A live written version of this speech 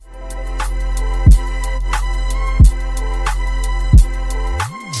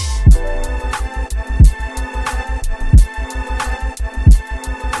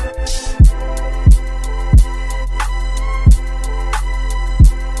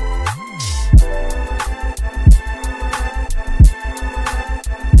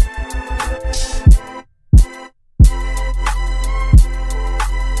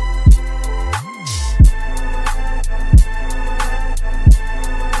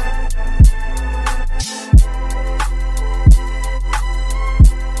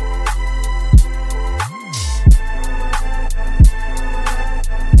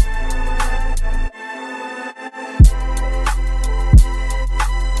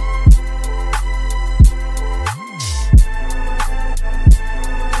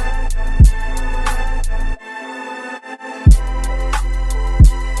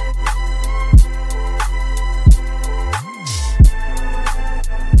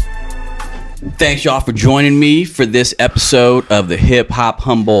Thanks, y'all, for joining me for this episode of the Hip Hop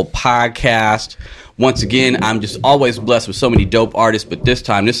Humboldt Podcast. Once again, I'm just always blessed with so many dope artists, but this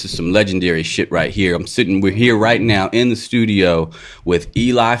time, this is some legendary shit right here. We're here right now in the studio with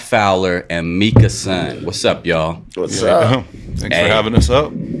Eli Fowler and Mika Sun. What's up, y'all? What's up? Thanks for having us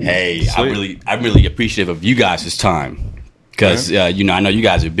up. Hey, I'm really appreciative of you guys' time. Because, I know you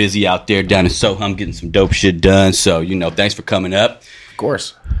guys are busy out there down in Soham getting some dope shit done. So, thanks for coming up. Of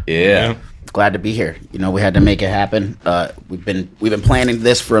course. Yeah. Glad to be here. We had to make it happen. We've been planning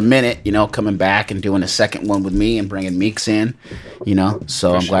this for a minute, coming back and doing a second one with me and bringing Meeks in,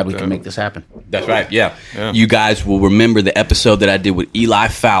 so I'm glad we can make this happen. That's right, yeah. You guys will remember the episode that I did with Eli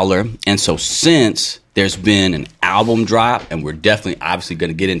Fowler. And so since there's been an album drop, and we're definitely obviously going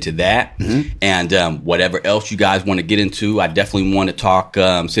to get into that. Mm-hmm. And whatever else you guys want to get into, I definitely want to talk,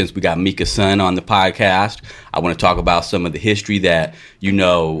 since we got Mika Sun on the podcast, I want to talk about some of the history that,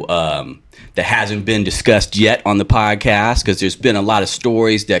 that hasn't been discussed yet on the podcast, because there's been a lot of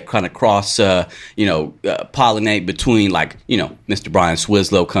stories that kind of cross, pollinate between, Mr. Brian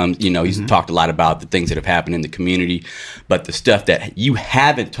Swizzlow comes, he's talked a lot about the things that have happened in the community, but the stuff that you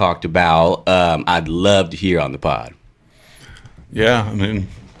haven't talked about, I'd love to hear on the pod. Yeah, I mean,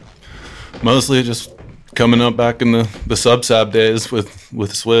 mostly just coming up back in the Subsab days with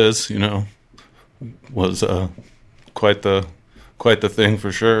Swizz, was quite the thing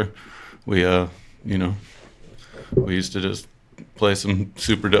for sure. We we used to just play some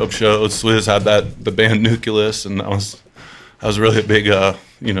super dope shows. Swizz had the band Nucleus, and that was really a big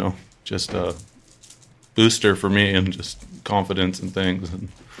just a booster for me and just confidence and things. And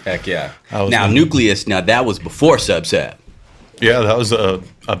heck yeah! Now Nucleus, that was before Subsab. Yeah, that was a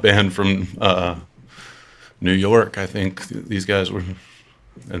band from New York. I think these guys were,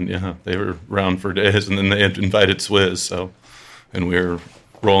 and they were around for days, and then they had invited Swizz, and we were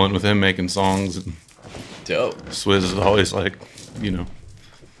rolling with him, making songs. And dope. Swizz is always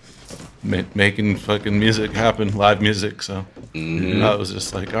making fucking music happen, live music. So I was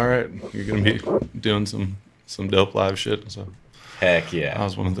just like, all right, you're gonna be doing some dope live shit. So heck yeah, that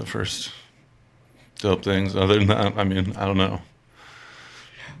was one of the first dope things. Other than that, I mean, I don't know.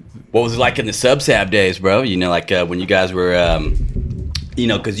 What was it like in the Subsab days, bro? When you guys were,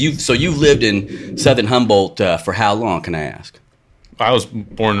 because you've lived in Southern Humboldt for how long? Can I ask? I was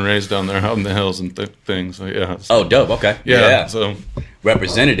born and raised down there out in the hills and things. So yeah. Oh, dope. Okay. Yeah. So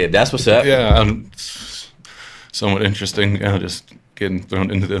representative. That's what's up. Yeah. It's somewhat interesting. Just getting thrown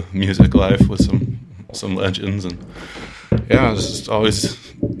into the music life with some legends, and I was just always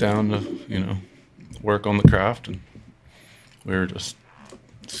down to work on the craft, and we were just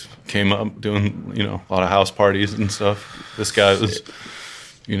came up doing a lot of house parties and stuff. This guy was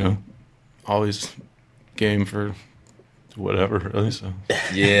always game for whatever, really. So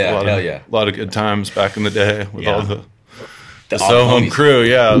a lot of good times back in the day with all the Soham crew.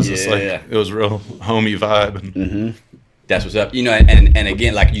 Yeah, it was just it was a real homey vibe. And that's what's up. And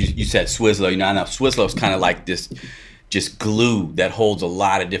again, like you said, Swizzlow. I know Swizzlow's kind of like this, just glue that holds a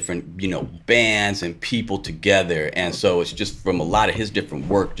lot of different bands and people together. And so it's just from a lot of his different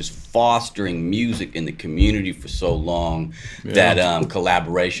work, just fostering music in the community for so long that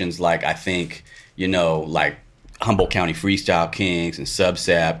collaborations I think Humboldt County Freestyle Kings and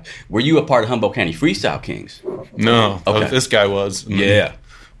Subsab. Were you a part of Humboldt County Freestyle Kings? No. Okay. This guy was. Yeah.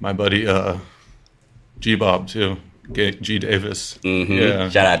 My buddy G-Bob too. G Davis. Mm-hmm. Yeah.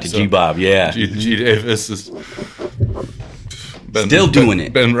 Shout out to G-Bob. Yeah. G Davis is still doing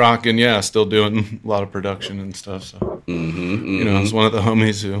it. Been rocking. Yeah. Still doing a lot of production and stuff. So it's one of the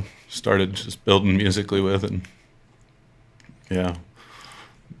homies who started just building musically with, and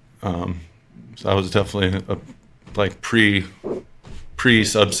so I was definitely a pre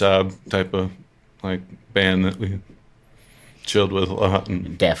Subsab type of band that we chilled with a lot,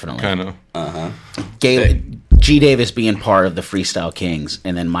 and definitely kind of G Davis being part of the Freestyle Kings,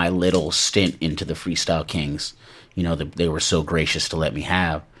 and then my little stint into the Freestyle Kings, they were so gracious to let me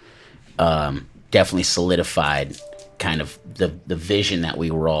have, definitely solidified kind of the vision that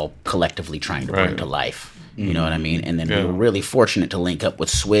we were all collectively trying to bring to life. You know what I mean? And then we were really fortunate to link up with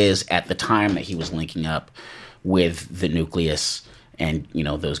Swizz at the time that he was linking up with the Nucleus. And,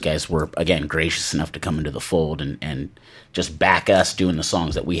 those guys were, again, gracious enough to come into the fold and just back us doing the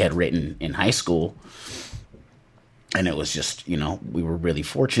songs that we had written in high school. And it was just, we were really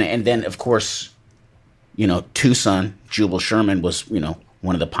fortunate. And then, of course, Tucson, Jubal Sherman was,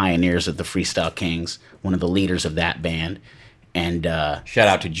 one of the pioneers of the Freestyle Kings, one of the leaders of that band. And shout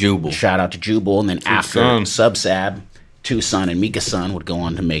out to Jubal. And then after Subsab, Tucson and Mika Sun would go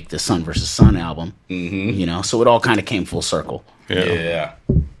on to make the Sun vs. Sun album. So it all kind of came full circle. Yeah.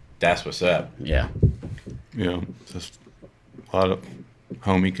 That's what's up. Yeah. Just a lot of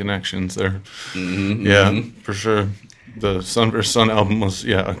homie connections there. Mm-hmm, Yeah, for sure. The Sun vs. Sun album was,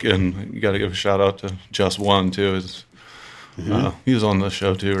 again, you got to give a shout out to Just One, too. He was on the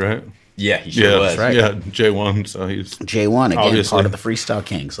show, too, right? Yeah, he sure was. Right. Yeah, J1, so he's... J1, again, obviously part of the Freestyle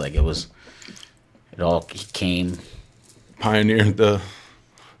Kings. Like, it all came... Pioneered the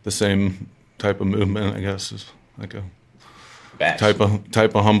same type of movement, I guess, is like a type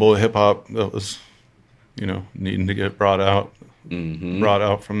of humble hip hop that was, needing to get brought out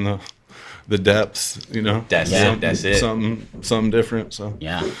from the depths, That's it. Something different. So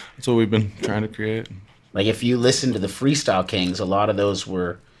Yeah. that's what we've been trying to create. Like, if you listen to the Freestyle Kings, a lot of those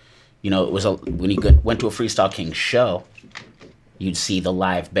were, it was when you went to a Freestyle Kings show, you'd see the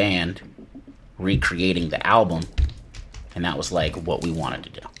live band recreating the album, and that was like what we wanted to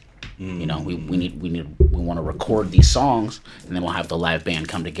do. We want to record these songs, and then we'll have the live band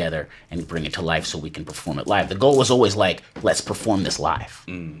come together and bring it to life so we can perform it live. The goal was always like, let's perform this live.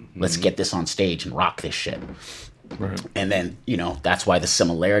 Let's get this on stage and rock this shit. Right. And then, that's why the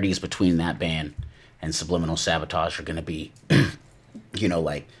similarities between that band and Subliminal Sabotage are going to be,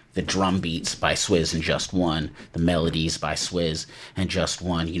 like the drum beats by Swizz and Just One, the melodies by Swizz and Just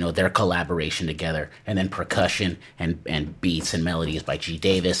One, their collaboration together, and then percussion and beats and melodies by G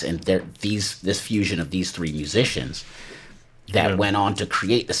Davis, and this fusion of these three musicians that went on to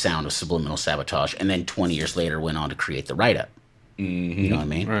create the sound of Subliminal Sabotage, and then 20 years later went on to create the Write Up. You know what I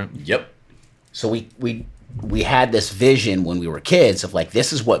mean? Right. Yep. So we had this vision when we were kids of like,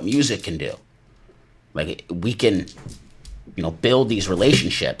 this is what music can do. Like, we can, build these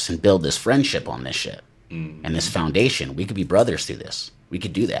relationships and build this friendship on this shit and this foundation. We could be brothers through this. We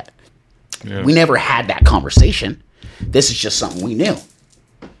could do that. Yeah. We never had that conversation. This is just something we knew,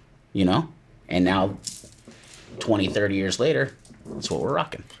 and now 20, 30 years later, that's what we're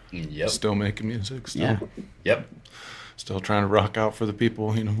rocking. Yep. Still making music. Yeah. Yep. Still trying to rock out for the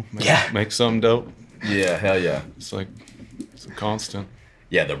people, Yeah. Make something dope. Yeah, hell yeah. It's a constant.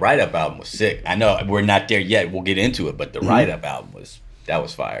 Yeah, the Write Up album was sick. I know we're not there yet. We'll get into it, but the Write Up album was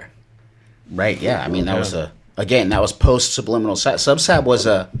fire. Right. Yeah. I mean, that was that was post Subliminal. Subsab was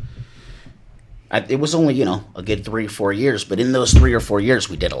it was only, a good 3 or 4 years, but in those 3 or 4 years,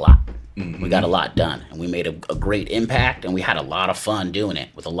 we did a lot. We got a lot done, and we made a great impact, and we had a lot of fun doing it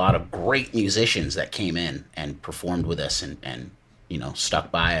with a lot of great musicians that came in and performed with us and stuck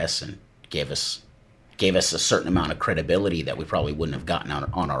by us and gave us a certain amount of credibility that we probably wouldn't have gotten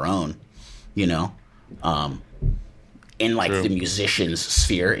on our own, in like True. the musicians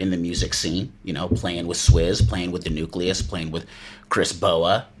sphere, in the music scene, playing with Swizz, playing with the Nucleus, playing with Chris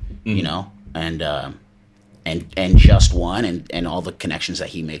Boa, and Just One and all the connections that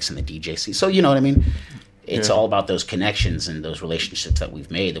he makes in the DJ scene. So, you know what I mean? It's all about those connections and those relationships that we've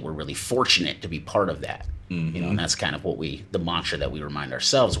made, that we're really fortunate to be part of that. And that's kind of the mantra that we remind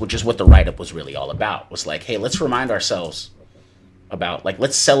ourselves, which is what the Write Up was really all about, was like, hey, let's remind ourselves about, like,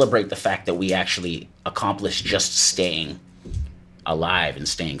 let's celebrate the fact that we actually accomplished just staying alive and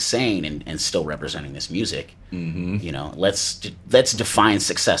staying sane and still representing this music. Let's define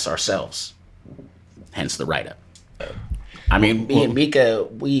success ourselves. Hence the Write Up. I mean, me and Mika,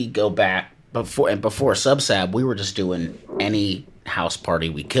 we go back before Subsab, we were just doing any house party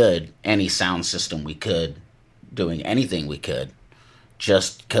we could, any sound system we could, doing anything we could,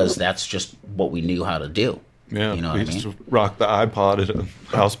 just because that's just what we knew how to do. Yeah, you know we what I used mean? to rock the iPod at a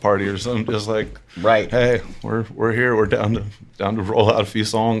house party or something, just like, Right. hey, we're here, we're down to roll out a few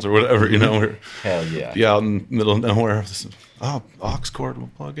songs or whatever, We're Hell yeah. be out in the middle of nowhere. Aux cord,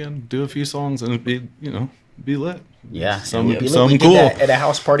 we'll plug in, do a few songs, and it'd be be lit. Yeah, Something we cool. did that at a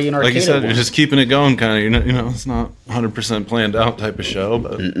house party in Arcata. Like you said, you're once. just keeping it going, kind of. It's not 100% planned out type of show,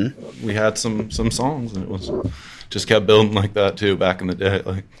 but we had some songs, and it was just kept building like that too. Back in the day,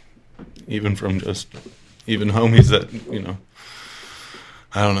 like even homies that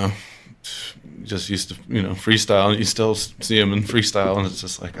I don't know, just used to freestyle, and you still see them in freestyle, and it's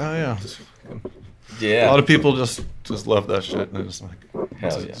just like, oh yeah. Yeah. A lot of people just love that shit, and it's like,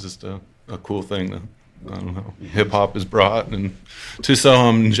 Hell yeah. it's just a cool thing that, I don't know, hip hop is brought and to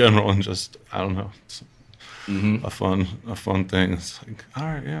Soham in general, and just, I don't know, it's a fun thing. It's like, all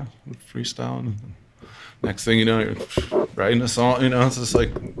right, yeah, we're freestyling, and next thing you know, you're writing a song. It's just like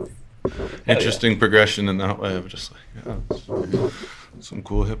interesting progression in that way of just like, yeah, it's some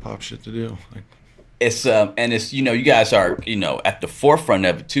cool hip hop shit to do. Like, It's and it's you guys are at the forefront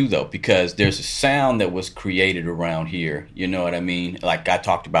of it too though, because there's a sound that was created around here. You know what I mean? Like I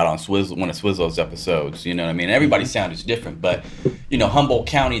talked about on one of Swizzle's episodes. You know what I mean? Everybody's sound is different, but Humboldt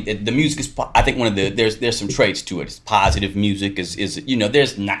County, the music is. I think one of the there's some traits to it. It's positive music. Is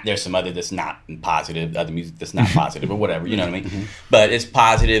there's some other that's not positive, other music that's not positive or whatever. You know what I mean? But it's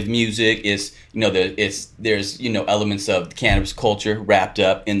positive music. It's there's elements of cannabis culture wrapped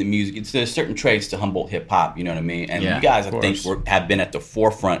up in the music. There's certain traits to Humboldt hip hop, you know what I mean? And you guys, I think, have been at the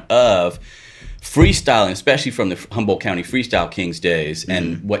forefront of freestyling, especially from the Humboldt County Freestyle Kings days.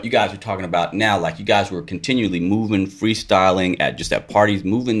 And what you guys are talking about now, like you guys were continually moving, freestyling at parties,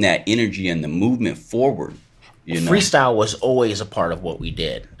 moving that energy and the movement forward. Freestyle was always a part of what we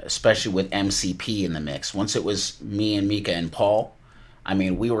did, especially with MCP in the mix. Once it was me and Mika and Paul, I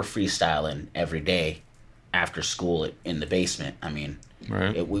mean, we were freestyling every day after school in the basement. I mean,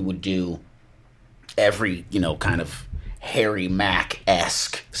 we would do every, kind of Harry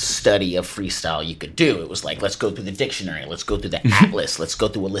Mack-esque study of freestyle you could do. It was like, let's go through the dictionary, let's go through the atlas, let's go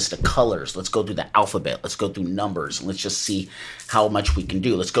through a list of colors, let's go through the alphabet, let's go through numbers, and let's just see how much we can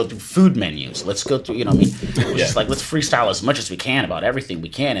do. Let's go through food menus, let's go through, just like, let's freestyle as much as we can about everything we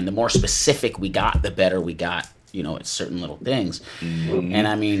can, and the more specific we got, the better we got. It's certain little things. And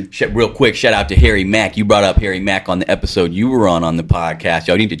I mean... Real quick, shout out to Harry Mack. You brought up Harry Mack on the episode you were on the podcast.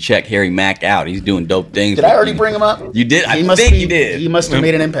 Y'all need to check Harry Mack out. He's doing dope things. Did I already bring him up? You did? I think you did. He must have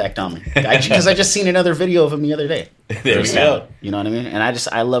made an impact on me. Because I just seen another video of him the other day. There we go. You know what I mean? And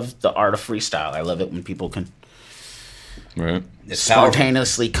I love the art of freestyle. I love it when people can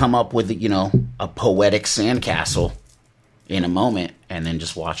spontaneously come up with, a poetic sandcastle in a moment and then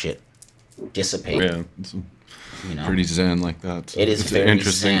just watch it dissipate. Yeah. Pretty zen like that. It is it's very an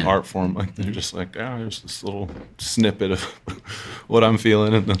interesting zen. art form. Like they're just like, here's this little snippet of what I'm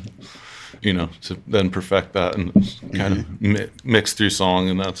feeling, and then to then perfect that and kind of mix through song,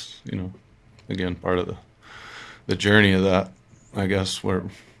 and that's again part of the journey of that. I guess where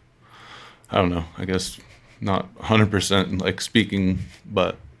I don't know. I guess not 100% like speaking,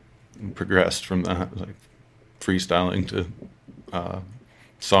 but progressed from that like freestyling to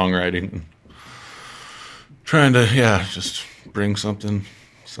songwriting. And, trying to just bring some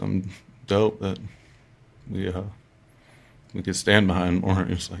dope that we could stand behind more.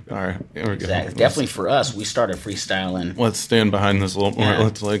 It's like, all right, here we go. Exactly. Definitely for us, we started freestyling. Let's stand behind this a little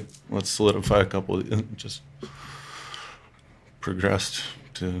more. Let's solidify a couple. Just progressed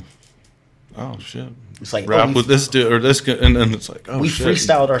to shit. It's like rap with this dude or this guy, and then it's like we shit.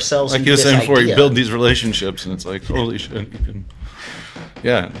 Freestyled ourselves. Like you were saying before, you build these relationships, and it's like holy shit, you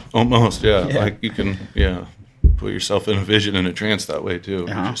can. Almost. Like you can. Put yourself in a vision and a trance that way too. You're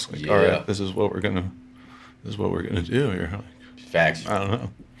just like, all right, this is what we're gonna do here. Like, Facts. I don't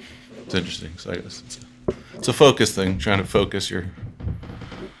know. It's interesting. So I guess it's a focus thing. Trying to focus your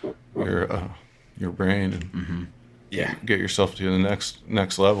brain and get yourself to the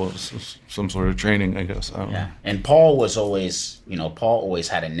next level. It's some sort of training, I guess. I don't know. And Paul was always, Paul always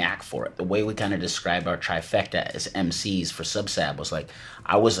had a knack for it. The way we kind of describe our trifecta as MCs for Subsab was like,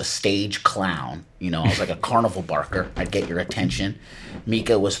 I was a stage clown. I was like a carnival barker. I'd get your attention.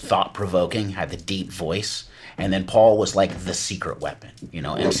 Mika was thought-provoking, had the deep voice. And then Paul was like the secret weapon.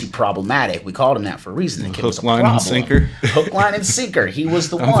 MC Problematic. We called him that for a reason. The kid was a line, and sinker. Hook, line, and sinker. He was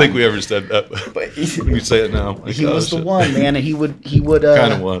the one. I don't think we ever said that, but when you say it now. Like, he was the one, man. And he would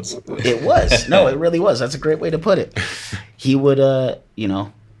kind of was. It was. No, it really was. That's a great way to put it. He would,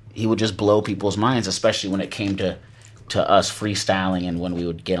 he would just blow people's minds, especially when it came to us freestyling and when we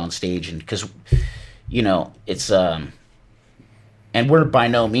would get on stage. And because, it's... And we're by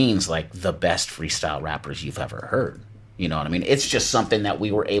no means like the best freestyle rappers you've ever heard. You know what I mean? It's just something that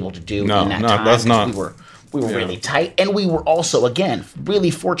we were able to do in that time. That's not. We were really tight, and we were also, again, really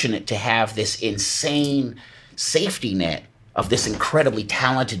fortunate to have this insane safety net of this incredibly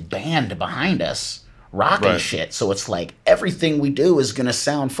talented band behind us rocking shit. So it's like everything we do is gonna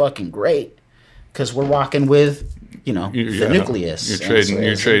sound fucking great because we're rocking with. The nucleus. You're trading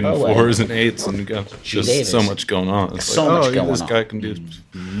 4s and 8s, and you got just so much going on. It's so much going on. This guy can do.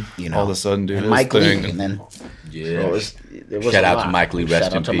 All of a sudden, do and his Mike thing. Lee, and then there was shout out to Mike Lee.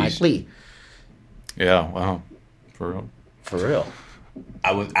 Rest in peace. Mike Lee. Yeah. Wow. For real.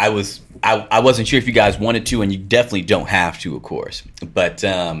 I wasn't sure if you guys wanted to, and you definitely don't have to, of course. But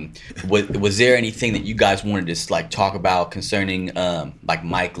was there anything that you guys wanted to like talk about concerning like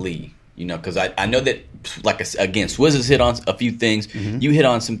Mike Lee? Because I know that, again, Swizz has hit on a few things. Mm-hmm. You hit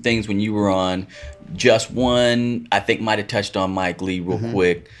on some things when you were on. Just One, I think, might have touched on Mike Lee real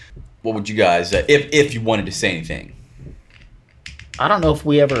quick. What would you guys, if you wanted to say anything? I don't know if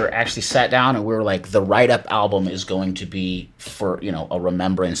we ever actually sat down and we were like, the Write Up album is going to be for, a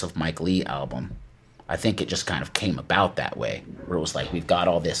remembrance of Mike Lee album. I think it just kind of came about that way, where it was like, we've got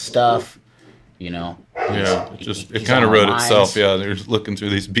all this stuff, Yeah, it kind of wrote itself. Yeah, they're looking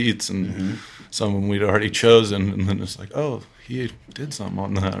through these beats, and some of them we'd already chosen, and then it's like, oh, he did something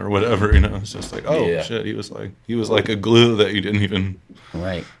on that or whatever. It's just like, oh shit, he was like a glue that you didn't even.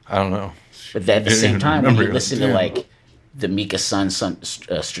 Right. I don't know. But at the same time, when you listen to like the Mika Sun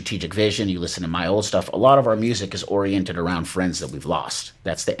Strategic Vision, you listen to my old stuff, a lot of our music is oriented around friends that we've lost.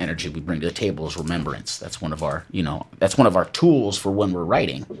 That's the energy we bring to the table, is remembrance. That's one of our, that's one of our tools for when we're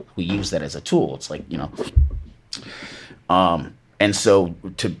writing. We use that as a tool. It's like, and so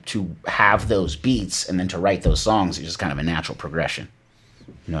to have those beats and then to write those songs is just kind of a natural progression.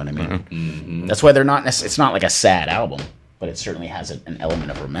 You know what I mean? Mm-hmm. That's why they're not it's not like a sad album, but it certainly has an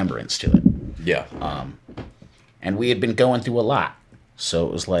element of remembrance to it. Yeah. And we had been going through a lot. So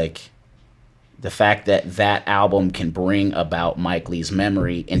it was like the fact that that album can bring about Mike Lee's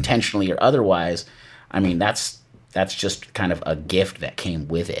memory, intentionally or otherwise, I mean, that's just kind of a gift that came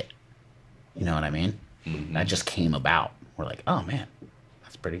with it. You know what I mean? Mm-hmm. That just came about. We're like, oh man,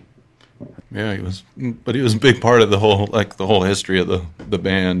 that's pretty. Yeah, he was a big part of the whole history of the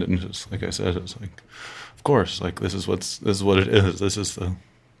band, and just like I said, it was like, of course, like this is what it is. This is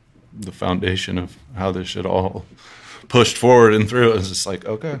the foundation of how this shit all pushed forward and through. It's just like,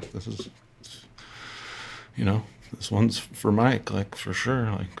 okay, this is, this one's for Mike, like for sure,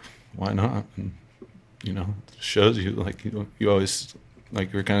 like why not? And it shows you, like you always,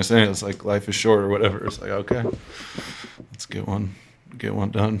 like you were kind of saying, it's like life is short or whatever. It's like, okay, let's get one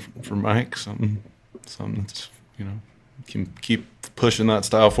done for Mike. Something that's can keep pushing that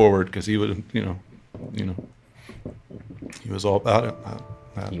style forward, because he would he was all about it.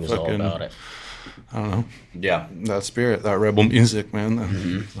 He was all about it. I don't know. Yeah, that spirit, that rebel music, man.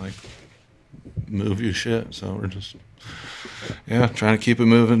 That, like move you shit. So we're just trying to keep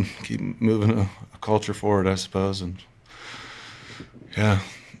moving a culture forward, I suppose. And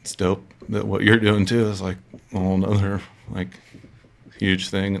it's dope that what you're doing too is like a whole nother like huge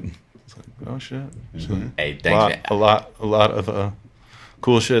thing, and it's like, oh shit. Mm-hmm. Hey, thanks. A lot of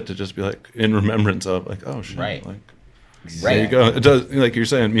cool shit to just be like in remembrance of, like, oh shit, right. Like Right. there you go. It does, like you're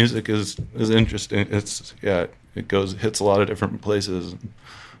saying, music is interesting. It's it hits a lot of different places and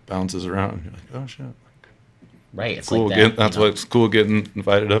bounces around. You're like, oh shit. Like, right. It's cool. like that, That's why it's cool getting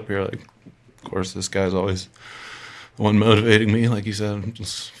invited up here. Like, of course, this guy's always the one motivating me. Like you said, I'm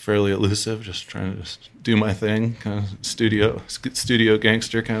just fairly elusive, just trying to just do my thing, kind of studio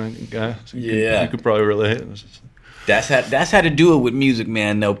gangster kind of guy. So you could probably relate. That's how to do it with music,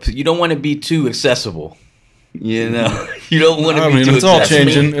 man. Though you don't want to be too accessible. You don't want to be too it's all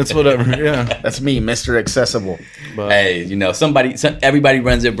accessible. changing. It's whatever. Yeah, that's me, Mr. Accessible. But, hey, everybody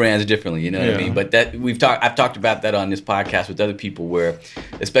runs their brands differently. You know what I mean? But I've talked about that on this podcast with other people, where,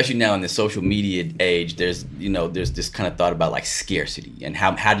 especially now in the social media age, there's this kind of thought about like scarcity and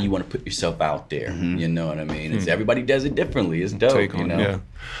how do you want to put yourself out there? Mm-hmm. You know what I mean? Everybody does it differently. It's dope. Yeah,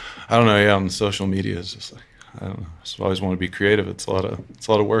 I don't know. Yeah, on social media, it's just like, I don't know. I just always want to be creative. It's a lot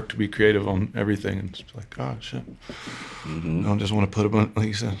of work to be creative on everything, and it's like, oh shit. Mm-hmm. I don't just want to like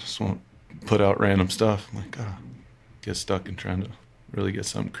you said, just want to put out random stuff. I'm like, get stuck in trying to really get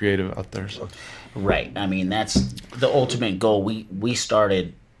something creative out there. So. Right. I mean, that's the ultimate goal. We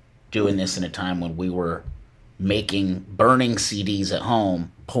started doing this in a time when we were burning CDs at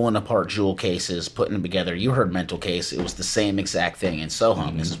home, pulling apart jewel cases, putting them together. You heard Mental Case. It was the same exact thing in Sohum.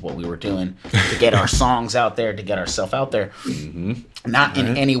 Mm-hmm. This is what we were doing to get our songs out there, to get ourselves out there. Mm-hmm. Not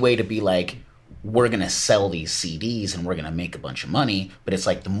in any way to be like, we're going to sell these CDs and we're going to make a bunch of money. But it's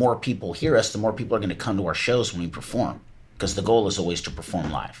like, the more people hear us, the more people are going to come to our shows when we perform. Because the goal is always to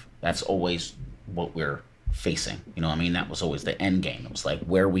perform live. That's always what we're facing. You know what I mean? That was always the end game. It was like,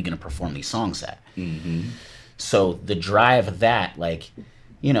 where are we going to perform these songs at? Mm-hmm. So the drive of that, like,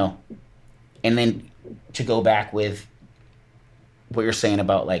 and then to go back with what you're saying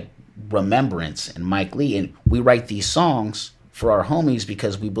about like remembrance and Mike Lee, and we write these songs for our homies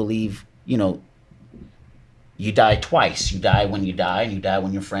because we believe, you die twice. You die when you die, and you die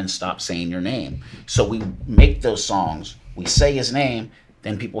when your friends stop saying your name. So we make those songs, we say his name,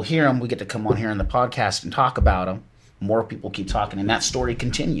 then people hear him, we get to come on here on the podcast and talk about him. More people keep talking, and that story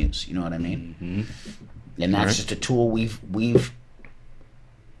continues. You know what I mean? Mm-hmm. And that's just a tool we've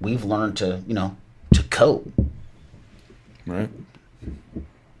learned to to cope. Right.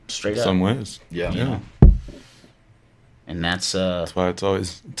 Straight up. Some ways. Yeah. And that's why it's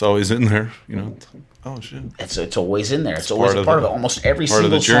always in there, you know. Oh shit! It's always in there. It's always a part of it. Almost every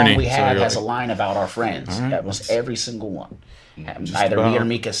single song we have has a line about our friends. Right, almost every single one. Either me or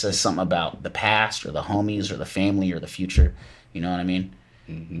Mika says something about the past or the homies or the family or the future. You know what I mean?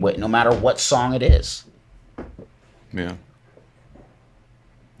 Mm-hmm. No matter what song it is. Yeah.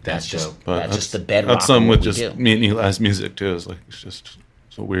 That's just the bedrock. That's something with just me and Eli's music too. It's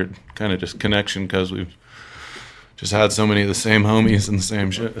a weird kind of just connection because we've just had so many of the same homies and the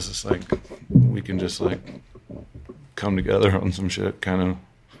same shit. It's just like we can just like come together on some shit kind of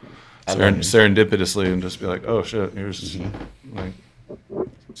serendipitously and just be like, oh shit, here's like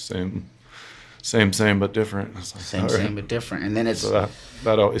same but different. It's like, same but different. And then it's so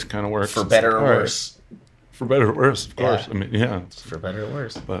that always kind of works. For better or worse. For better or worse, of course. I mean, yeah. For better or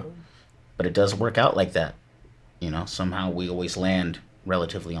worse. But it does work out like that. You know, somehow we always land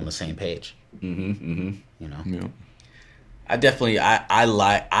relatively on the same page. You know. Yeah. I definitely,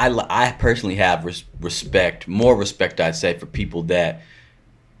 I personally have more respect, I'd say, for people that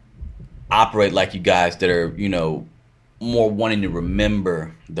operate like you guys, that are, you know, more wanting to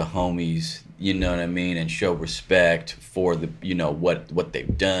remember the homies, you know what I mean, and show respect for the, you know, what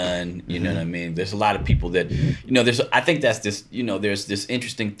they've done, you know what I mean. There's a lot of people that, you know, I think that's this, you know, there's this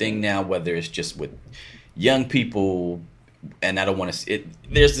interesting thing now, whether it's just with young people. And I don't want to.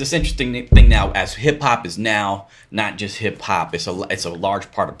 There's this interesting thing now, as hip hop is now not just hip hop. It's a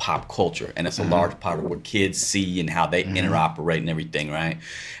large part of pop culture, and it's a large part of what kids see and how they interoperate and everything, right?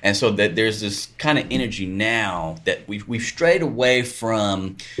 And so that there's this kind of energy now that we've strayed away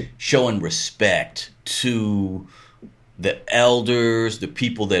from showing respect to the elders, the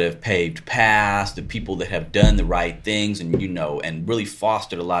people that have paved paths, the people that have done the right things, and, you know, and really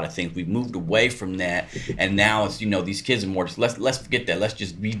fostered a lot of things. We've moved away from that, and now it's, you know, these kids are more just let's forget that. Let's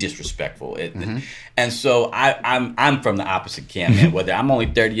just be disrespectful. And so I'm from the opposite camp, man. Whether I'm only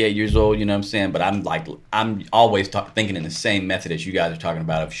 38 years old, you know what I'm saying, but I'm always thinking in the same method as you guys are talking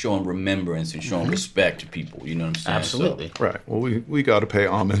about, of showing remembrance and showing respect to people. You know what I'm saying? Absolutely. So, right. Well, we got to pay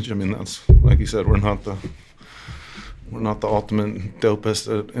homage. I mean, that's like you said. We're not the ultimate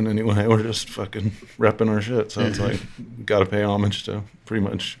dopest in any way. We're just fucking repping our shit. So it's like, we got to pay homage to pretty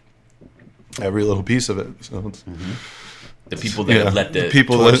much every little piece of it. So it's the people that have let the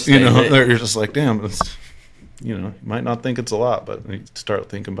people that, you know, you're just like, damn, it's, you know, you might not think it's a lot, but you start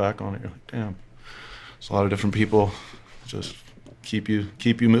thinking back on it, you're like, damn, there's a lot of different people just keep you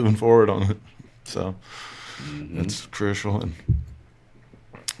moving forward on it. So it's crucial. And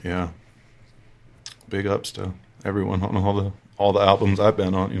yeah, big ups to everyone on all the albums I've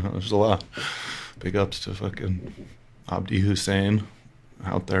been on. You know, there's a lot. Big ups to fucking Abdi Hussein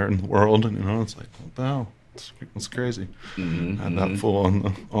out there in the world, and, you know, it's like, what the hell? It's crazy. Had that full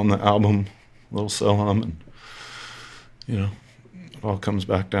on the album, Little Soham, and, you know, it all comes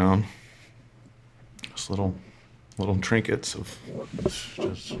back down. Just little trinkets of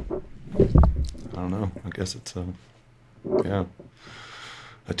just, I don't know. I guess it's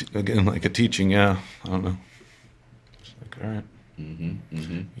again, like a teaching. Yeah, I don't know. All right.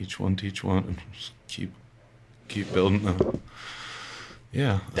 Each one teach one, and just keep building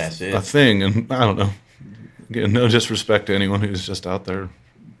that's it. A thing. And I don't know. Again, no disrespect to anyone who's just out there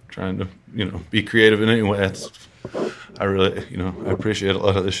trying to, you know, be creative in any way. I really, you know, I appreciate a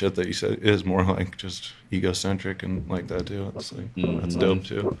lot of the shit that you said is more like just egocentric and like that too. It's like that's dope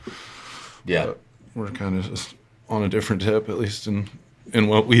too. Yeah, but we're kind of just on a different tip, at least in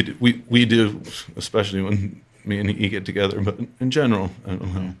what we do, especially when me and he get together, but in general, I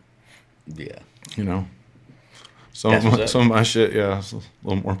don't know. Yeah. You know, some of my shit, yeah, it's a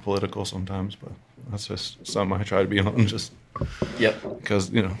little more political sometimes, but that's just something I try to be on, just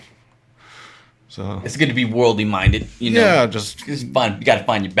because, you know. So it's good to be worldly minded, you know. Yeah, just it's fun. You got to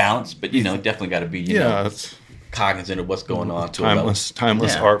find your balance, but, you know, definitely got to be, you know, it's cognizant of what's going on.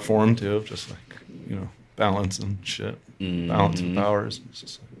 Timeless art form too, just like, you know, balance and shit, balance and powers. It's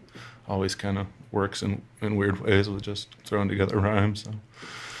just like, always kind of works in weird ways with just throwing together rhymes. So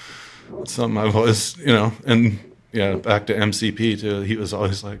it's something I've always, you know, and yeah, back to MCP too. He was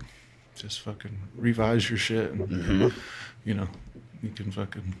always like, just fucking revise your shit, and you know, you can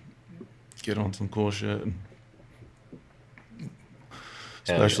fucking get on some cool shit, and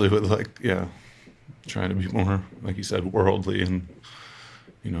especially with like, trying to be more, like you said, worldly, and,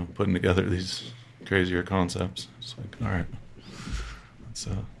 you know, putting together these crazier concepts. It's like, all right,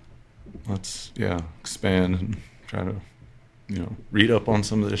 let's expand and try to, you know, read up on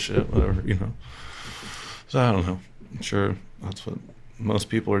some of this shit, whatever, you know. So I don't know. I'm sure that's what most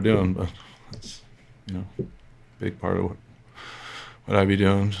people are doing, but that's, you know, a big part of what I'd be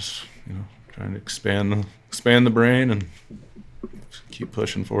doing, just, you know, trying to expand expand the brain and keep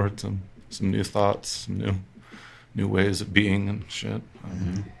pushing forward some new thoughts, some new ways of being and shit.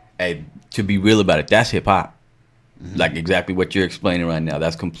 Hey, to be real about it, that's hip hop. Like exactly what you're explaining right now.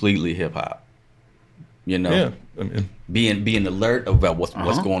 That's completely hip hop. You know, Yeah, I mean, being alert about what's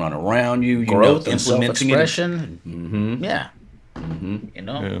going on around you. You Growth know, and implementing it. self-expression. Yeah. You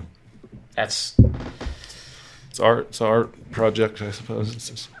know, yeah. that's It's art. It's an art project, I suppose.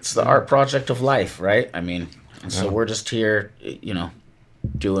 it's the art project of life, right? I mean, and so we're just here, you know,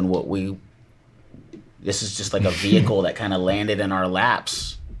 doing what we. This is just like a vehicle that kind of landed in our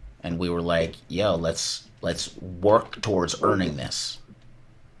laps, and we were like, "Yo, let's work towards earning this."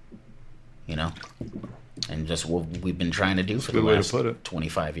 You know, and just what we've been trying to do for the good way to last put it.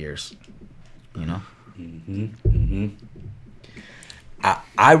 25 years. You know.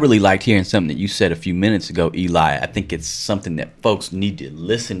 I really liked hearing something that you said a few minutes ago, Eli. I think it's something that folks need to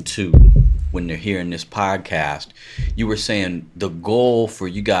listen to when they're hearing this podcast. You were saying the goal for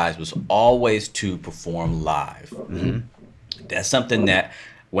you guys was always to perform live. That's something that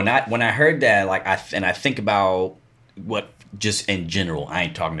when I heard that, like I think about what just in general. I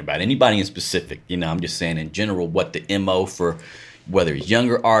ain't talking about anybody in specific. You know, I'm just saying in general what the MO for whether it's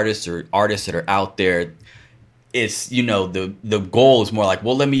younger artists or artists that are out there. It's, you know, the goal is more like,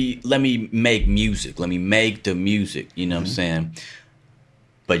 well, let me make music. Let me make the music. You know what I'm saying?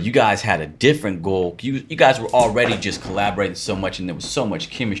 But you guys had a different goal. You guys were already just collaborating so much, and there was so much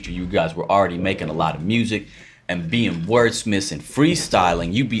chemistry. You guys were already making a lot of music and being wordsmiths and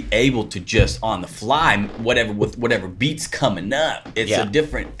freestyling. You'd be able to just on the fly, with whatever beats coming up. It's a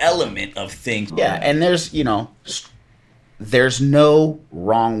different element of things. Yeah, and there's no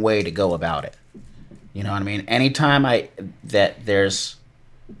wrong way to go about it. You know what I mean? Anytime that there's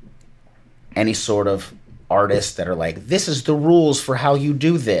any sort of artists that are like, this is the rules for how you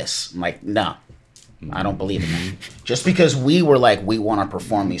do this. I'm like, no, I don't believe in that. Just because we were like, we want to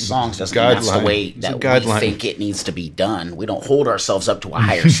perform these songs doesn't mean that's the way that we think it needs to be done. We don't hold ourselves up to a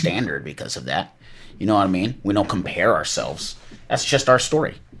higher standard because of that. You know what I mean? We don't compare ourselves. That's just our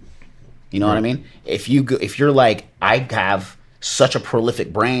story. You know what I mean? If you're like, I have such a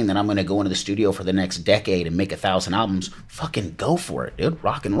prolific brain that I'm going to go into the studio for the next decade and make 1,000 albums, fucking go for it, dude.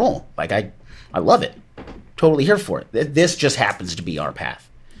 Rock and roll. Like, I love it. Totally here for it. This just happens to be our path.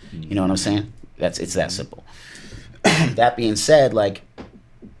 You know what I'm saying? It's that simple. That being said, like,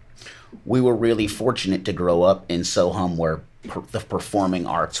 we were really fortunate to grow up in Sohum where the performing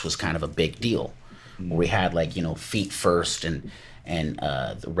arts was kind of a big deal. Where we had, like, you know, Feet First and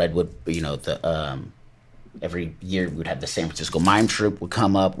the Redwood, you know, every year we'd have the San Francisco Mime Troupe would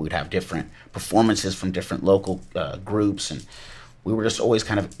come up. We'd have different performances from different local groups, and we were just always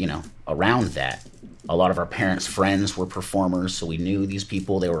kind of, you know, around that. A lot of our parents' friends were performers, so we knew these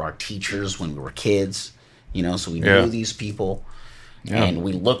people. They were our teachers when we were kids, you know, so we knew these people, and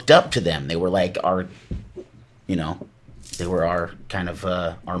we looked up to them. They were like our, you know, they were our kind of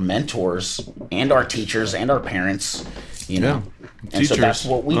our mentors and our teachers and our parents, you know. And teachers, so that's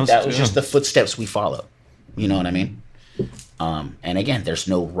what that was just the footsteps we followed. You know what I mean? And again, there's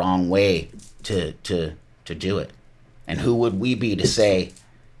no wrong way to do it. And who would we be to say,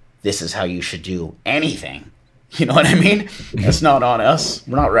 this is how you should do anything? You know what I mean? That's not on us.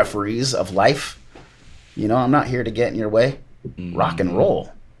 We're not referees of life. You know, I'm not here to get in your way. Rock and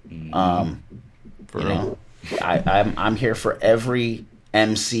roll. You know, I'm here for every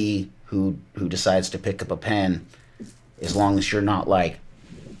MC who decides to pick up a pen, as long as you're not like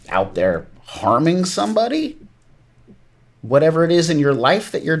out there harming somebody, whatever it is in your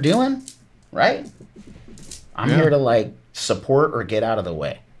life that you're doing, right? I'm here to like support or get out of the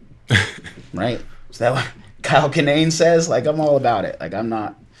way, right? Is that what Kyle Kinane says? Like, I'm all about it. Like, I'm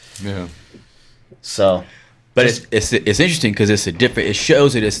not. Yeah. So. But it's interesting because it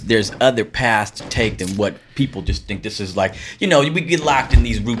shows that there's other paths to take than what people just think this is like. You know, we get locked in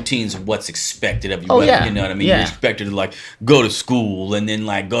these routines of what's expected of you. You know what I mean? You're expected to like go to school and then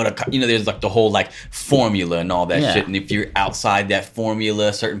like go to, you know, there's like the whole like formula and all that shit. And if you're outside that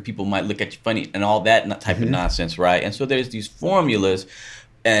formula, certain people might look at you funny and all that type of nonsense, right? And so there's these formulas,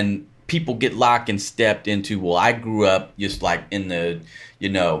 and people get locked and stepped into, well, I grew up just like in the, you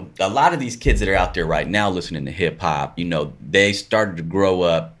know, a lot of these kids that are out there right now listening to hip hop, you know, they started to grow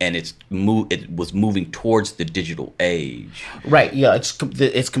up and it was moving towards the digital age. Right. Yeah.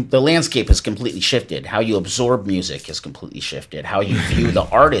 The landscape has completely shifted. How you absorb music has completely shifted. How you view the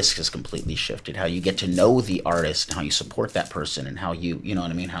artist has completely shifted. How you get to know the artist and how you support that person and how you know what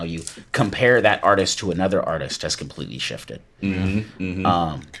I mean? How you compare that artist to another artist has completely shifted.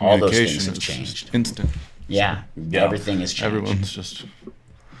 All those things have changed. Instant. Yeah, everything has changed. Everyone's just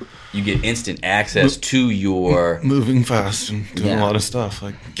you get instant access to your moving fast and doing a lot of stuff,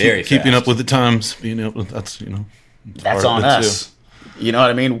 like keeping up with the times, being able to, that's on us. You know what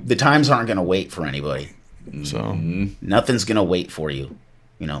I mean? The times aren't going to wait for anybody. So nothing's going to wait for you.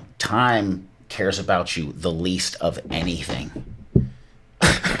 You know, time cares about you the least of anything.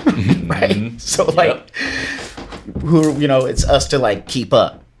 Right? So like, it's us to like keep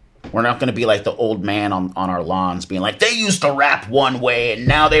up. We're not going to be like the old man on our lawns being like, they used to rap one way and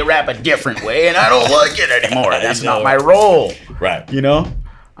now they rap a different way and I don't like it anymore. That's not my role. Right. You know?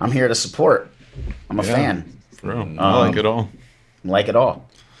 I'm here to support. I'm a fan. For real. I like it all. Like it all.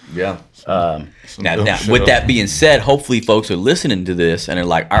 Yeah. Now, with that being said, hopefully folks are listening to this and are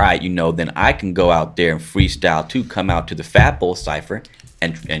like, all right, then I can go out there and freestyle too, come out to the Fat Bowl Cypher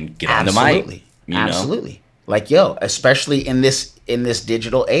and get on the mic. Absolutely. Like, especially in this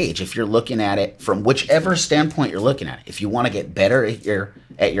digital age, if you're looking at it from whichever standpoint you're looking at it, if you want to get better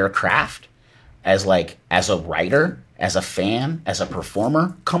at your craft as a writer, as a fan, as a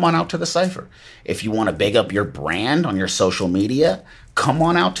performer, come on out to the Cypher. If you want to big up your brand on your social media, come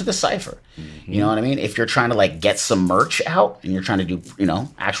on out to the Cypher. Mm-hmm. You know what I mean? If you're trying to like get some merch out and you're trying to do,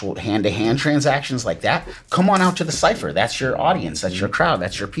 actual hand-to-hand transactions like that, come on out to the Cypher. That's your audience. That's your crowd.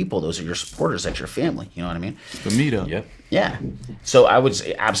 That's your people. Those are your supporters. That's your family. You know what I mean? The meetup. Yep. Yeah. So I would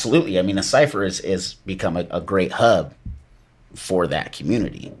say absolutely. I mean, the Cypher is become a great hub for that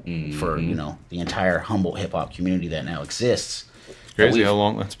community, for, the entire Humboldt hip-hop community that now exists. Crazy how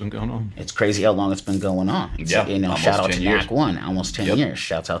long that's been going on. It's crazy how long it's been going on. Shout out to Knack One, almost 10 years.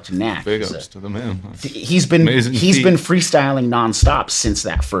 Shouts out to Knack. Big ups to the man. He's been freestyling nonstop since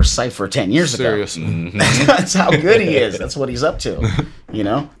that first Cypher 10 years ago. Seriously. That's how good he is. That's what he's up to.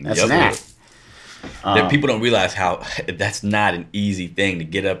 That's Knack. People don't realize how that's not an easy thing to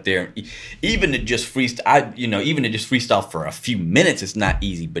get up there. Even to just freestyle for a few minutes, it's not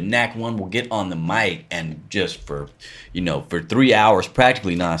easy. But Knack One will get on the mic and just for 3 hours,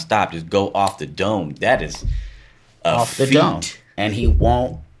 practically nonstop, just go off the dome. That is off the dome, and he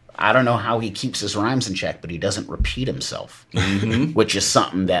won't. I don't know how he keeps his rhymes in check, but he doesn't repeat himself, which is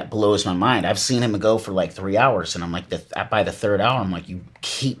something that blows my mind. I've seen him go for like 3 hours, and I'm like, by the third hour, I'm like, you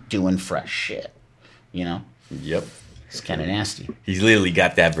keep doing fresh shit. Yep. It's kind of nasty. He's literally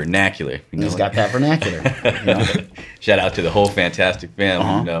got that vernacular. He's got that vernacular. Shout out to the whole Fantastic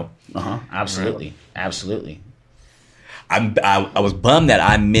family. Absolutely. Right. Absolutely. I was bummed that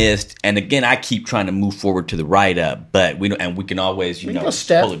I missed, and again, I keep trying to move forward to the right up, but we can always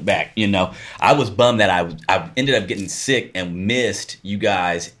pull it back. I was bummed that I ended up getting sick and missed you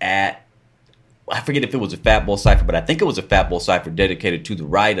guys at. I forget if it was a Fat Bowl Cypher, but I think it was a Fat Bowl Cypher dedicated to the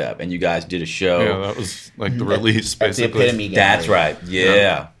write-up, and you guys did a show. Yeah, that was like the release, basically. The epitome. That's right,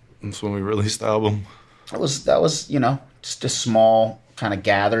 yeah. That's when we released the album. That was just a small kind of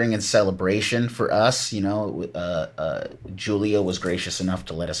gathering and celebration for us. Julia was gracious enough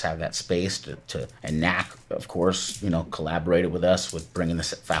to let us have that space and Knack, of course, collaborated with us with bringing the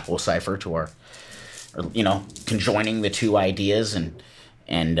Fat Bowl Cypher to our, conjoining the two ideas and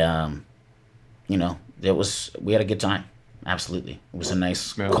we had a good time. Absolutely. It was a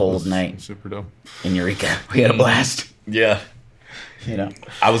nice cold night. Super dope. In Eureka. We had a blast. Yeah.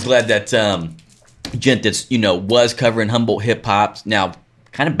 I was glad that gent that's, was covering Humboldt hip hop now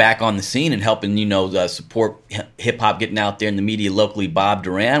kind of back on the scene and helping, support hip hop getting out there in the media locally. Bob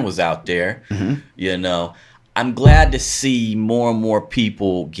Duran was out there. Mm-hmm. I'm glad to see more and more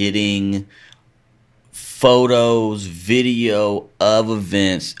people getting photos, video of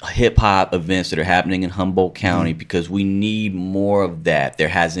events, hip-hop events that are happening in Humboldt County, because we need more of that. There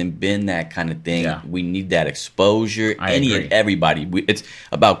hasn't been that kind of thing. Yeah. We need that exposure. Agree. And everybody. It's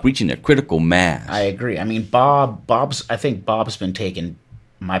about reaching a critical mass. I agree. I mean, I think Bob's been taking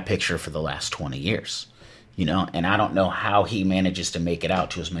my picture for the last 20 years, and I don't know how he manages to make it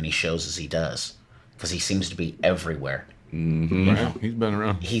out to as many shows as he does, because he seems to be everywhere. Mm-hmm. He's been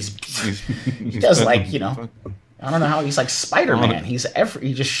around. He does like I don't know how he's like Spider-Man. He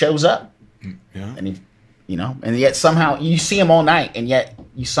just shows up. Yeah. And and yet somehow you see him all night, and yet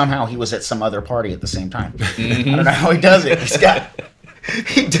he was at some other party at the same time. I don't know how he does it.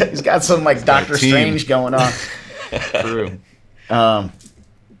 He's got some like Doctor Strange going on. True.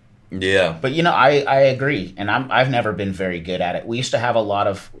 Yeah, but I agree, and I've never been very good at it. We used to have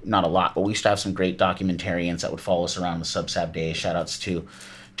not a lot, but we used to have some great documentarians that would follow us around the Subsab days. Shout outs to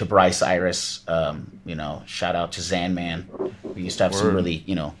Bryce Iris, shout out to Zanman. We used to have some really,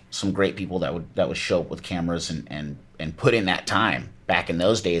 some great people that would show up with cameras and put in that time back in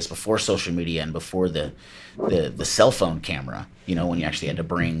those days before social media and before the cell phone camera. When you actually had to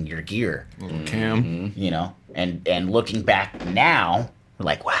bring your gear, little cam. And looking back now. we're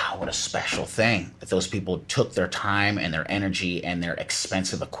like, wow, what a special thing that those people took their time and their energy and their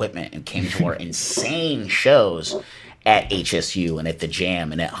expensive equipment and came to our insane shows at HSU and at the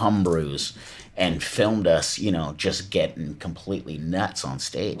Jam and at Humbrew's and filmed us, you know, just getting completely nuts on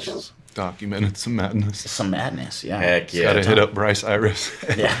stage. Documented some madness. Some madness, yeah. Heck yeah. Gotta hit up Bryce Iris.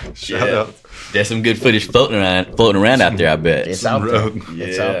 Yeah. Shout out. There's some good footage floating around out there, I bet. It's out there. rogue.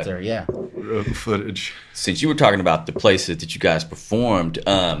 It's Yeah. out there, yeah. Rogue footage. Since you were talking about the places that you guys performed,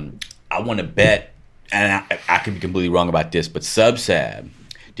 I want to bet, and I could be completely wrong about this, but Subsab,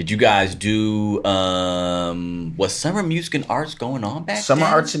 did you guys do, was Summer Music and Arts going on back Summer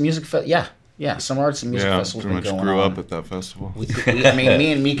then? Arts and Music Festival, yeah. Summer Arts and Music Yeah, Festival's pretty been much going grew on. up at that festival. I mean,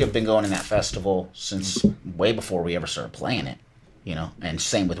 me and Meek have been going in that festival since way before we ever started playing it, you know. And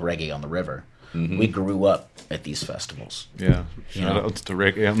same with Reggae on the River. We grew up at these festivals. Yeah. You Shout know? outs to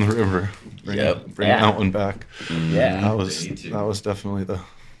Reggae on the River. Bring Yeah. that one back. Yeah, That was definitely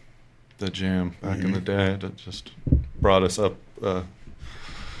the jam back in the day that just brought us up,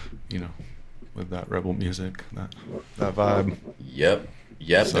 you know, with that rebel music, that vibe. Yep,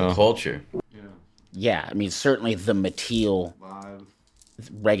 the So- culture. yeah. I mean, certainly the Mateel, Vibe,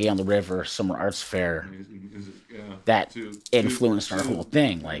 Reggae on the River, Summer Arts Fair, music, yeah. that influenced our whole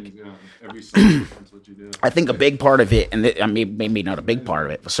thing. Like, Every song, that's what you do. I think a big part of it, and I mean, maybe not a big part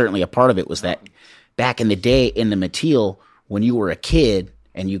of it, but certainly a part of it was that back in the day in the Mateel, when you were a kid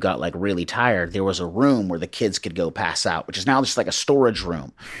and you got like really tired, there was a room where the kids could go pass out, which is now just like a storage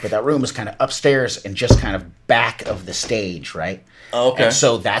room. But that room is kind of upstairs and just kind of back of the stage, right? Okay. And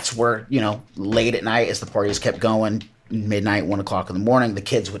so that's where, you know, late at night as the parties kept going, midnight, 1 o'clock in the morning, the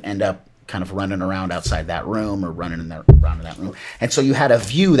kids would end up kind of running around outside that room or running around in that room. And so you had a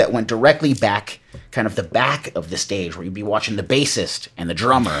view that went directly back, kind of the back of the stage, where you'd be watching the bassist and the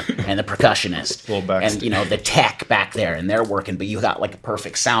drummer and the percussionist Little backstage. and, you know, the tech back there, and they're working, but you got like a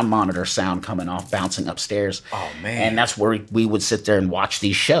perfect sound monitor sound coming off, bouncing upstairs. Oh, man. And that's where we would sit there and watch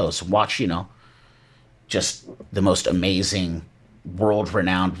these shows, watch, you know, just the most amazing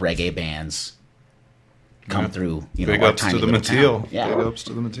world-renowned reggae bands come through, you know, Big our ups to tiny the little Mateel. town. Yeah. Big ups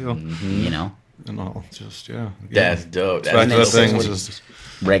to the Mateel. You know, And all, just, yeah. That's dope. Back That's to then that this thing is was just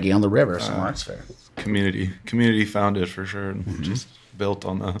Reggae on the River, Summer Arts Fair. community founded for sure, and just built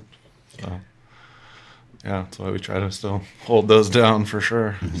on that. So, yeah, that's why we try to still hold those down for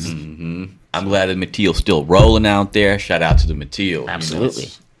sure. I'm glad the Mateel's still rolling out there. Shout out to the Mateel. you know. Absolutely.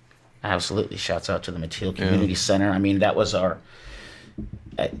 Absolutely. Shouts out to the Mateel Community Center. I mean, that was our,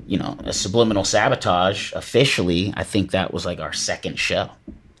 you know, a Subliminal Sabotage. Officially, I think that was like our second show,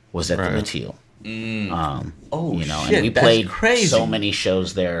 was at Right. the Mateel. Oh, You know, shit, and we that's played crazy. so many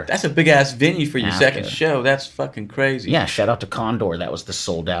shows there. That's a big ass venue for your After. second show. That's fucking crazy. Yeah, shout out to Condor. That was the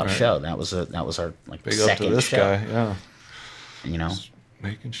sold out show. That was our like Big up second to this show. guy, yeah, You know,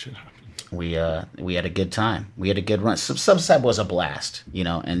 making shit happen. we had a good time. We had a good run. Subsab was a blast, you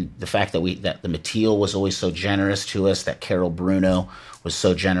know, and the fact that the Mateel was always so generous to us, that Carol Bruno was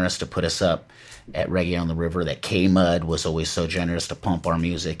so generous to put us up at Reggae on the River, that K-Mud was always so generous to pump our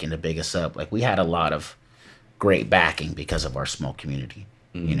music and to big us up. Like, we had a lot of great backing because of our small community,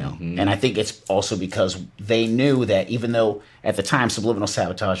 you know. And I think it's also because they knew that even though at the time Subliminal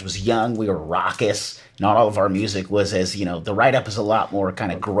Sabotage was young, we were raucous, not all of our music was as, you know, the write-up is a lot more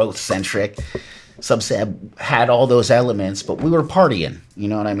kind of growth-centric. Subsab had all those elements, but we were partying, you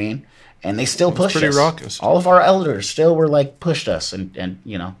know what I mean? And they still pushed pretty us. raucous. All of our elders still were like, pushed us and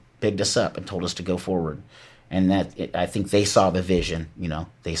you know, bigged us up and told us to go forward. And I think they saw the vision, you know.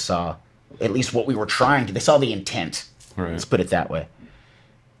 They saw at least what we were trying to. They saw the intent. Right. Let's put it that way.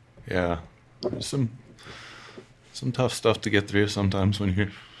 Yeah, there's some tough stuff to get through sometimes when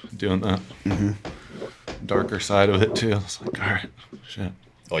you're doing that. Darker side of it too. It's like, all right, shit,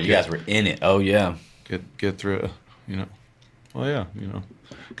 Oh, you guys were in it. Oh, yeah. get through it. You know, well, yeah, you know,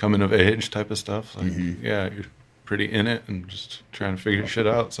 coming of age type of stuff. Like, yeah, you're pretty in it and just trying to figure shit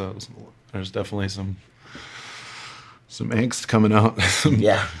out. So there's definitely some angst coming out.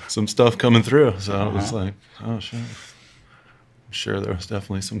 some stuff coming through. So it was like, oh shit. I'm sure there was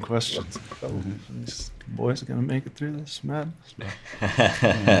definitely some questions. These boys are gonna make it through this madness.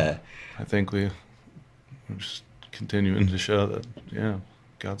 I think we're just continuing to show that, yeah,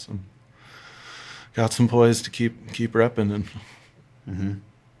 got some poise to keep repping and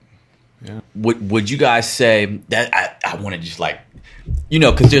yeah. Would you guys say that I want to just like, you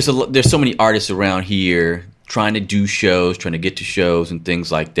know, because there's so many artists around here trying to do shows, trying to get to shows and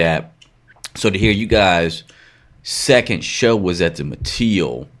things like that. So to hear you guys' second show was at the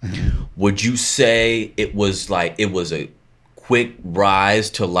Mateel, would you say it was a quick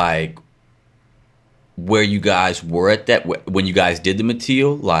rise to like where you guys were at that when you guys did the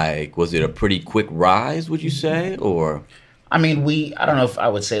Mateel? Like, was it a pretty quick rise, would you say, or? I mean, I don't know if I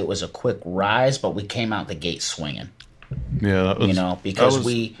would say it was a quick rise, but we came out the gate swinging. Yeah, because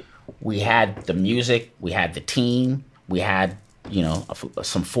we had the music, we had the team, we had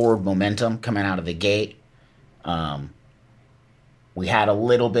some forward momentum coming out of the gate. We had a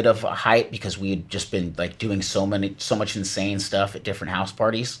little bit of a hype because we had just been like doing so much insane stuff at different house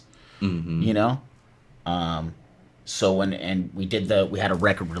parties. So when we had a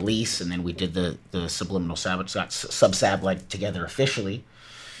record release, and then we did the Subliminal Sub-Sab like together officially.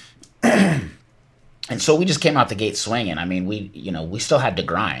 And so we just came out the gate swinging. I mean, we still had to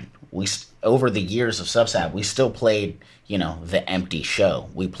grind. Over the years of Sub-Sab, we still played, the empty show.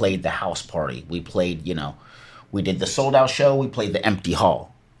 We played the house party. We played, we did the sold out show. We played the empty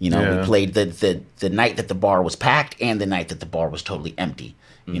hall. We played the night that the bar was packed and the night that the bar was totally empty.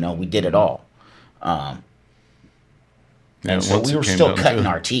 We did it all. And so we were still cutting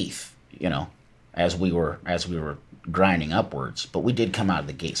our teeth, as we were grinding upwards. But we did come out of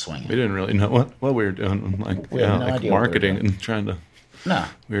the gate swinging. We didn't really know what we were doing, like marketing and trying to. No,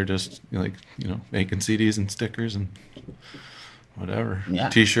 we were just making CDs and stickers and whatever. Yeah.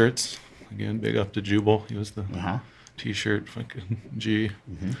 T-shirts. Again, big up to Jubal. He was the T-shirt fucking G.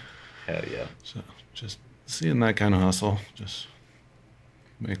 Mm-hmm. Hell yeah. So just seeing that kind of hustle, just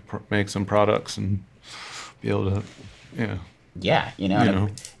make some products and be able to. Yeah,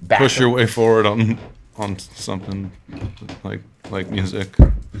 push your way forward on something like music.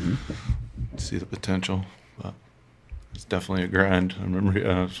 Mm-hmm. See the potential, but it's definitely a grind. I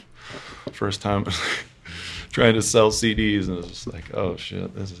remember first time trying to sell CDs, and it was just like, oh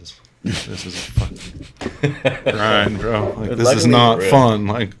shit, this is a fucking grind, bro. Like this is not fun.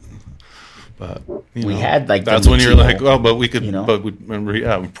 Like, but we had like that's when you're like, oh, but we could, but we remember,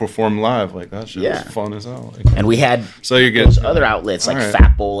 we perform live, like that shit was fun as hell. Like, and we had those other outlets like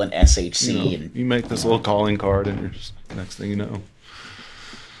Fatbull and SHC, and you make this little calling card, and you're just next thing you know,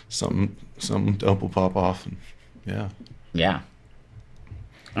 some dope will pop off, and yeah.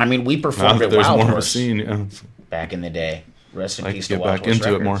 I mean, we performed at Wild Horse more of a scene, back in the day. Rest in peace to get Wild back Horse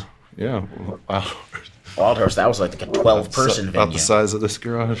into Records. it more. Yeah, Wild Horse. Wild Horse, that was like a 12-person venue. About the size of this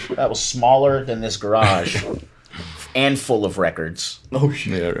garage. That was smaller than this garage, and full of records. Oh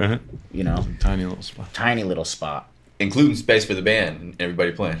shit! Yeah, right. Tiny little spot, including space for the band and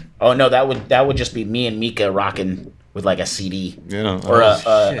everybody playing. Oh no, that would just be me and Mika rocking with like a CD, or a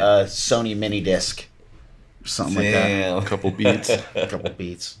Sony mini disc, or something like that. A couple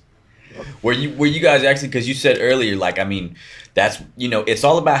beats. Were you guys actually? Because you said earlier, like, I mean, that's it's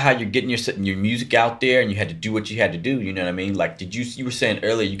all about how you're getting your music out there, and you had to do what you had to do. You know what I mean? Like, you were saying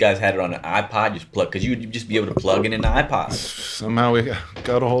earlier, you guys had it on an iPod, just plug, because you would just be able to plug it in the iPod. Somehow we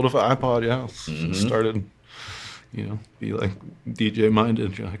got a hold of an iPod, started, be like DJ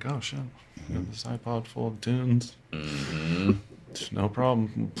minded. You're like, oh shit, I got this iPod full of tunes. Mm-hmm. No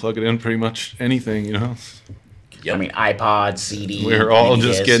problem. Plug it in pretty much anything, Yep. I mean, iPod, CD. We were all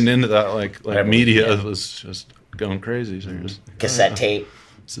just getting into that, like media was just going crazy. So you're just cassette tape.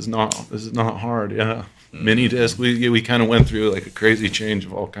 This is not hard. Yeah, mini disc. We kind of went through like a crazy change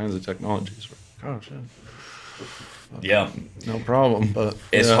of all kinds of technologies. Oh shit. Yeah, no problem. But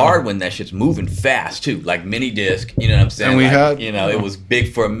it's hard when that shit's moving fast too. Like mini disc, you know what I'm saying? And we had, it was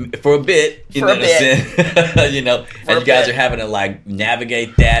big for a bit, and you guys are having to like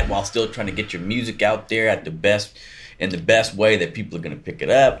navigate that while still trying to get your music out there in the best way that people are gonna pick it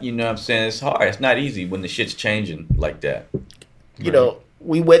up. You know what I'm saying? It's hard. It's not easy when the shit's changing like that.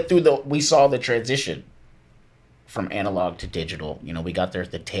 We saw the transition from analog to digital. We got there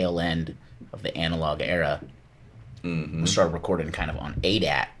at the tail end of the analog era. Mm-hmm. We started recording kind of on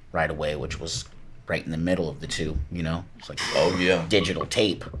ADAT right away, which was right in the middle of the two. It's like digital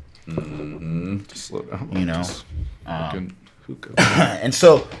tape. Mm-hmm. Slow down. And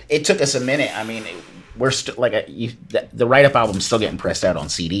so it took us a minute. I mean, we're still like the Write Up album's still getting pressed out on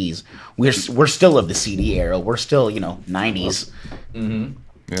CDs. We're still of the CD era. We're still 90s. Mm-hmm.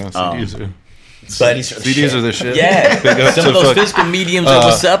 Yeah, CDs are. But CDs are the shit. Yeah, some of those physical mediums are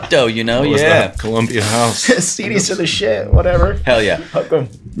what's up, though. Columbia House. CDs are the shit. Whatever. Hell yeah.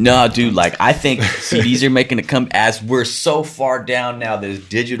 No, dude. Like, I think CDs are making a come as we're so far down now. This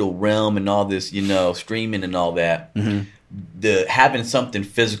digital realm and all this, streaming and all that. Mm-hmm. The having something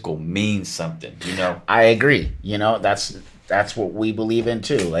physical means something. I agree. That's what we believe in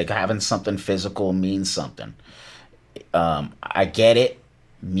too. Like having something physical means something. I get it.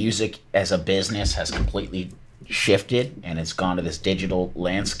 Music as a business has completely shifted, and it's gone to this digital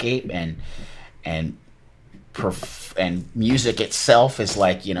landscape, and and music itself is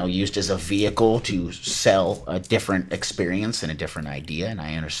like, you know, used as a vehicle to sell a different experience and a different idea, and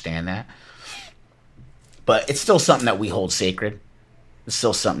I understand that. But it's still something that we hold sacred. It's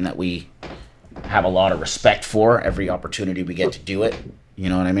still something that we have a lot of respect for every opportunity we get to do it. You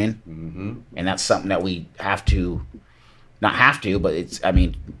know what I mean? Mm-hmm. And that's something that we have to, not have to, but it's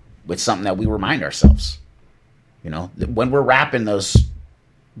something that we remind ourselves. You know, when we're rapping those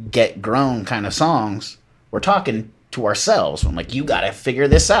get grown kind of songs, we're talking to ourselves. I'm like, you got to figure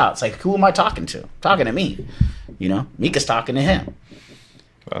this out. It's like, who am I talking to? I'm talking to me. You know, Mika's talking to him.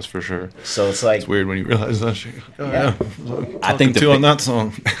 That's for sure. So it's like, it's weird when you realize that shit. Oh, yeah. I think on that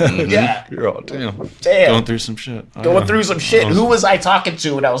song. Yeah. You're all damn. Going through some shit. Going through some shit. Who was I talking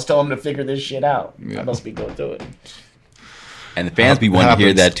to when I was telling him to figure this shit out? I must be going through it. And the fans be wanting to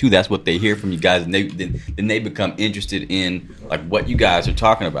hear that too. That's what they hear from you guys, and then they become interested in like what you guys are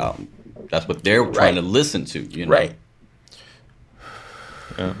talking about. That's what they're trying to listen to. You know? Right.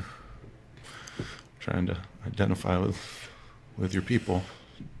 Yeah. Trying to identify with your people.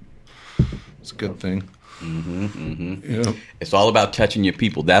 It's a good thing. Mm-hmm, mm-hmm. Yeah. It's all about touching your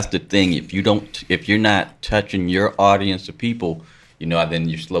people. That's the thing. If you're not touching your audience of people, you know, then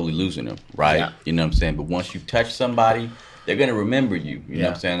you're slowly losing them, right? Yeah. You know what I'm saying? But once you touch somebody, they're gonna remember you. You know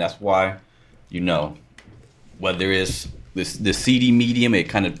what I'm saying? That's why, you know, whether it's the CD medium, it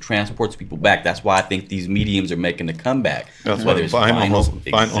kind of transports people back. That's why I think these mediums are making a comeback. That's why vinyl's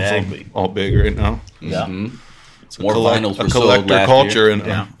exactly all big right now. Yeah. Mm-hmm. It's More vinyls were a sold collector last culture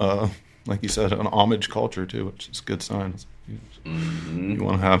year. and like you said, an homage culture too, which is a good sign. Mm-hmm. You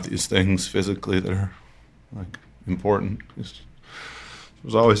want to have these things physically that are like important. There's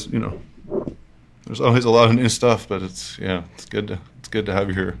always, you know, there's always a lot of new stuff, but it's good to have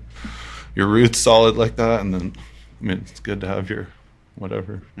your roots solid like that, and then I mean it's good to have your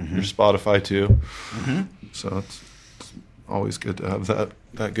whatever your Spotify too. Mm-hmm. So it's always good to have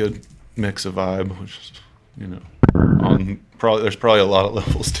that good mix of vibe, which is, you know, there's probably a lot of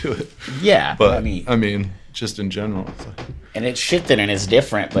levels to it. Yeah, but I mean, just in general, it's like, and it's shifted and it's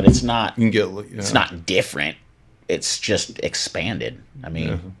different, but it's not. You can get. It's not different. It's just expanded. I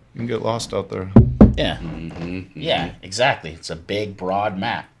mean, you can get lost out there. Yeah, yeah, exactly. It's a big, broad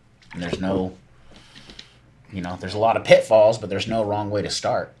map, and there's no, you know, there's a lot of pitfalls, but there's no wrong way to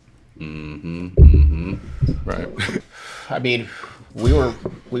start. Right. I mean, we were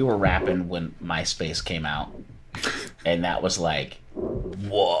rapping when MySpace came out, and that was like,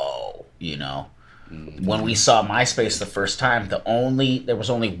 whoa, you know. When we saw MySpace the first time, there was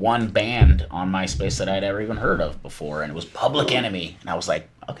only one band on MySpace that I'd ever even heard of before, and it was Public Enemy. And I was like,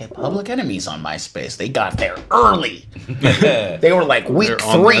 okay, Public Enemy's on MySpace. They got there early. They were like week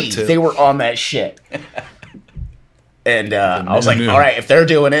 3. They were on that shit. And I was like, all right, if they're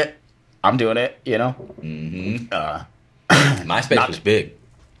doing it, I'm doing it, you know? MySpace was big.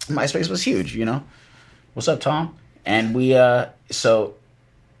 MySpace was huge, you know? What's up, Tom? And we, And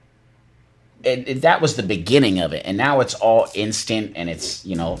that was the beginning of it, and now it's all instant, and it's,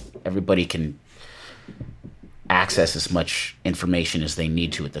 you know, everybody can access as much information as they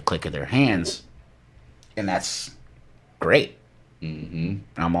need to at the click of their hands, and that's great.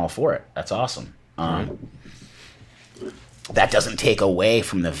 I'm all for it. That's awesome. That doesn't take away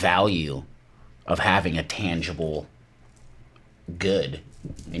from the value of having a tangible good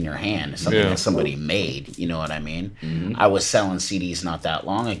in your hand, something that somebody made, you know what I mean? I was selling CDs not that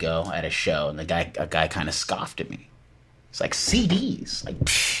long ago at a show, and a guy kind of scoffed at me. It's like, CDs, like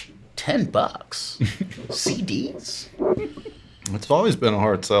 $10, CDs. It's always been a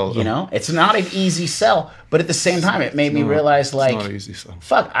hard sell, though. You know, it's not an easy sell, but at the same time, it made me realize, like, it's not an easy sell.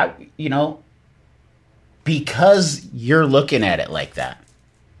 Fuck, you know, because you're looking at it like that,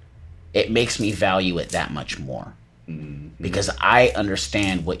 it makes me value it that much more. Because I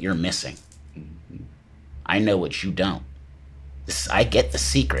understand what you're missing. I know what you don't. I get the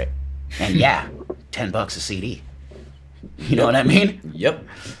secret. And yeah, $10 a CD. You know what I mean? Yep.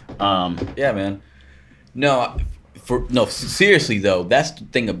 Yeah, man. No, seriously though, that's the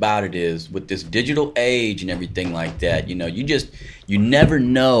thing about it is with this digital age and everything like that, you know, you never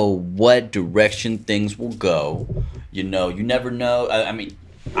know what direction things will go. You know, you never know. I mean,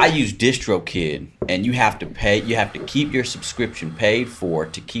 I use DistroKid, and you have to keep your subscription paid for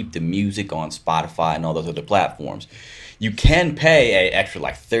to keep the music on Spotify and all those other platforms. You can pay an extra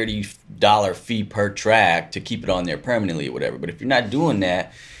like $30 fee per track to keep it on there permanently or whatever. But if you're not doing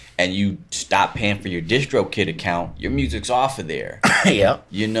that and you stop paying for your DistroKid account, your music's off of there. Yeah.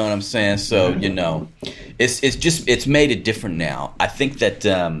 You know what I'm saying? So, you know, it's made it different now. I think that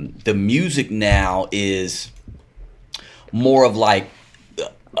the music now is more of like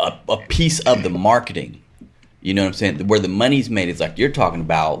a piece of the marketing. You know what I'm saying? Where the money's made is like you're talking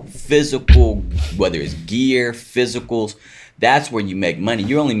about physical, whether it's gear, physicals. That's where you make money.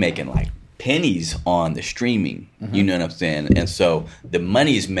 You're only making like pennies on the streaming. You know what I'm saying? And so the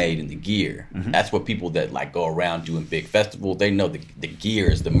money is made in the gear. That's what people that like go around doing big festivals, they know the gear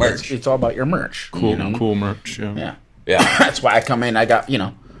is the merch. It's all about your merch. Cool, you know? cool merch. Yeah. Yeah. Yeah. That's why I come in. I got,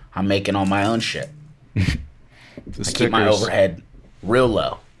 I'm making all my own shit. I keep my overhead real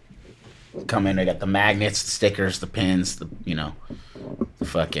low. Come in, I got the magnets, the stickers, the pins, the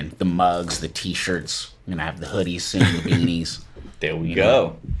mugs, the t-shirts. I'm gonna have the hoodies soon, the beanies. There we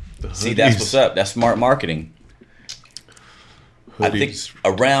go. See, that's what's up. That's smart marketing. Hoodies. I think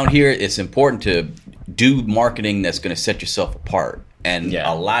around here it's important to do marketing that's going to set yourself apart. And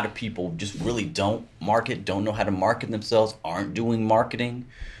a lot of people just really don't know how to market themselves, aren't doing marketing.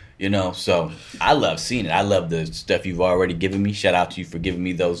 So I love seeing it. I love the stuff you've already given me. Shout out to you for giving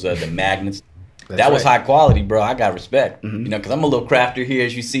me those the magnets. That was high quality, bro. I got respect. Because I'm a little crafter here,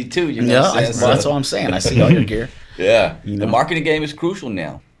 as you see too. That's all I'm saying. I see all your gear. Yeah, the marketing game is crucial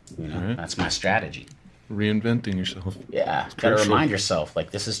now. That's my strategy. Reinventing yourself. Yeah, gotta remind yourself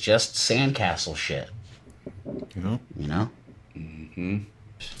like this is just sandcastle shit.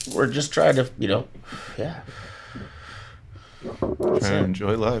 We're just trying to, Try to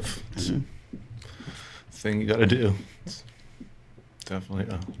enjoy life. It's a thing you got to do. It's definitely.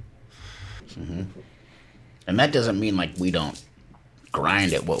 And that doesn't mean like we don't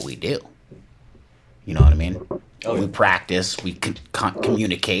grind at what we do. You know what I mean? We practice, we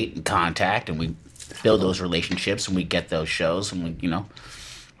communicate and contact, and we build those relationships, and we get those shows, and we,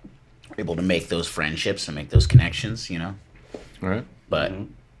 able to make those friendships and make those connections. Right. But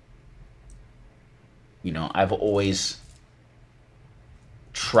I've always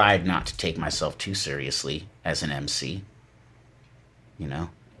tried not to take myself too seriously as an MC.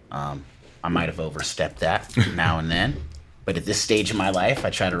 I might have overstepped that now and then, but at this stage of my life,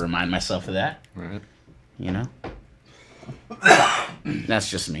 I try to remind myself of that. Right. That's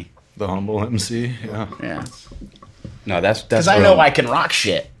just me. The humble MC. Yeah. Yeah. No, that's because I know I can rock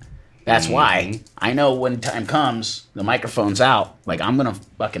shit. That's why I know when time comes, the microphone's out. Like I'm gonna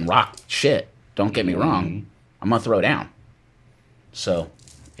fucking rock shit. Don't get me wrong. I'm gonna throw down. So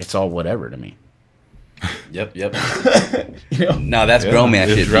it's all whatever to me. Yep. No, that's grown man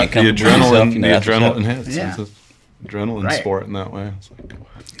shit. The adrenaline, adrenaline hits. Yeah. It's adrenaline sport in that way. It's like,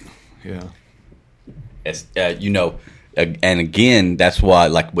 yeah. It's, and again, that's why,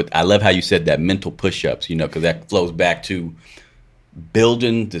 I love how you said that mental push-ups, because that flows back to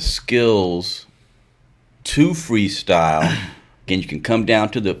building the skills to freestyle. Again, you can come down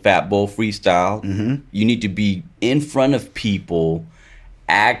to the Fat Bowl freestyle. You need to be in front of people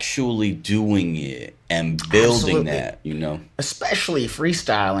actually doing it and building that, Especially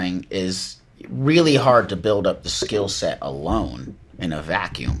freestyling is really hard to build up the skill set alone in a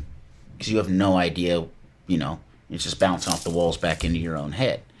vacuum because you have no idea, it's just bouncing off the walls back into your own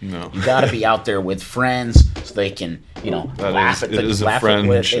head. No. You got to be out there with friends so they can, laugh at the laugh at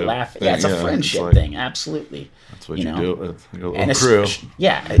what they laugh. Yeah, it's a friendship thing. Absolutely. That's what you do with your and little crew.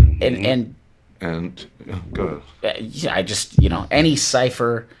 Yeah, and go ahead. Yeah, I just any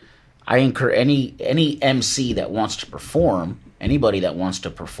cipher. I encourage any MC that wants to perform, anybody that wants to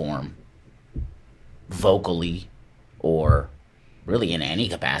perform vocally or really in any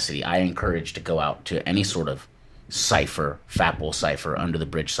capacity, I encourage to go out to any sort of cipher, Fat Bowl cipher, Under the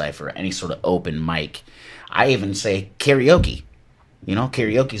Bridge cipher, any sort of open mic. I even say karaoke.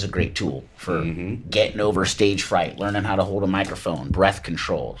 Karaoke is a great tool for getting over stage fright, learning how to hold a microphone, breath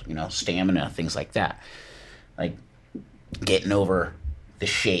control, stamina, things like that. Like getting over the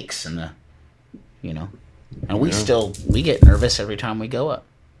shakes and and we get nervous every time we go up.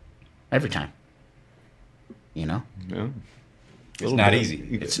 Every time. Yeah. It's not easy.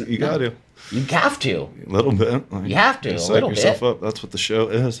 You got to. You have to. A little bit. You have to. Psych yourself up. That's what the show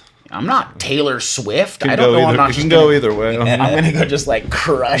is. I'm not Taylor Swift. I don't know. I'm not. It can go either way. I'm gonna go just like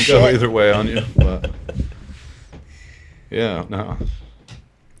crush it. Go either way on you. But yeah, no.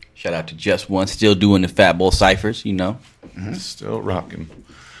 Shout out to Just One, still doing the Fat Bowl ciphers. Still rocking.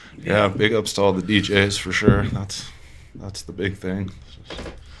 Yeah, big ups to all the DJs for sure. That's the big thing. Just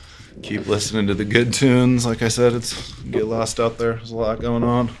keep listening to the good tunes. Like I said, it's get lost out there. There's a lot going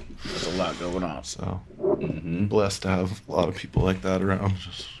on. So blessed to have a lot of people like that around.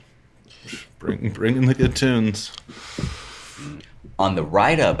 Just bringing the good tunes. On the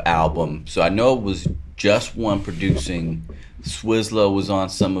Write Up album, so I know it was Just One producing. Swizzlo was on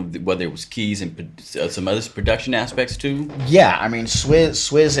some of whether it was keys and some other production aspects too. Yeah, I mean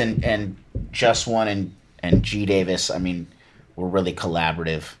Swizz and Just One and G Davis. I mean, were really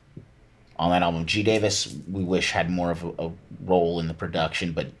collaborative on that album. G. Davis, we wish had more of a role in the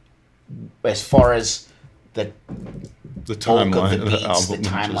production, but as far as the timeline of the album, the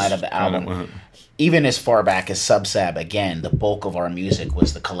timeline of the album, even as far back as Subsab, again, the bulk of our music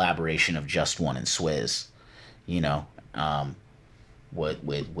was the collaboration of Just One and Swizz,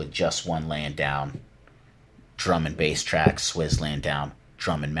 with Just One laying down drum and bass tracks, Swizz laying down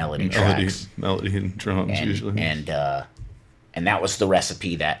drum and melody tracks, melody and drums usually, and that was the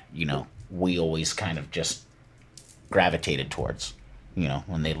recipe that we always kind of just gravitated towards.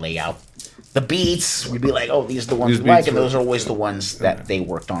 When they lay out the beats, we'd be like, "Oh, these are the ones we like," and those are always the ones that they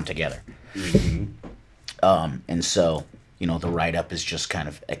worked on together. Mm-hmm. And so, the write-up is just kind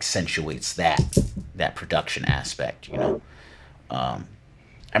of accentuates that production aspect.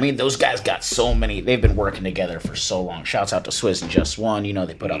 I mean, those guys got so many. They've been working together for so long. Shouts out to Swizz and Just One.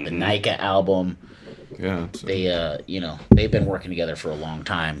 They put out the Nika album. Yeah, they've been working together for a long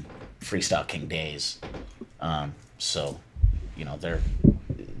time. Freestyle King days. So,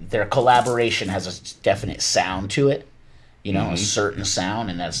 their collaboration has a definite sound to it. A certain sound,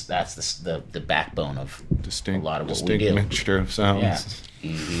 and that's the backbone of a lot of what we do. Mixture of sounds.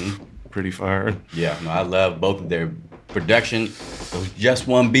 Yeah. Mm-hmm. Pretty fire. Yeah, no, I love both of their production. Those Just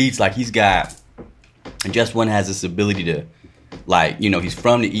One beats, Just One has this ability to, he's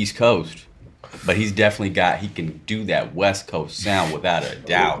from the East Coast, but he's definitely he can do that West Coast sound without a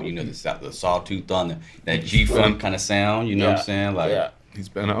doubt. The sawtooth on that G-funk kind of sound. You know what I'm saying? Yeah. He's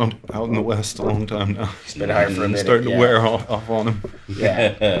been out in the West a long time now. He's been out for a minute. Starting to wear off on him.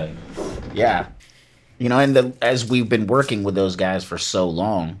 Yeah. Yeah. And as we've been working with those guys for so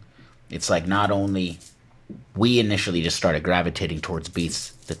long, it's like not only we initially just started gravitating towards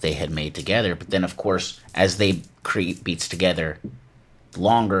beats that they had made together, but then, of course, as they create beats together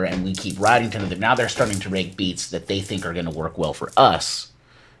longer and we keep writing to them, now they're starting to make beats that they think are going to work well for us.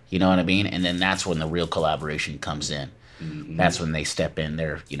 You know what I mean? And then that's when the real collaboration comes in. Mm-hmm. That's when they step in.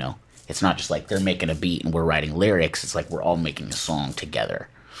 They're, it's not just like they're making a beat and we're writing lyrics. It's like we're all making a song together.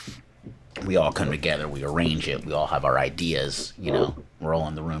 We all come together. We arrange it. We all have our ideas. We're all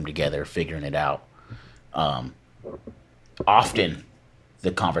in the room together figuring it out. Often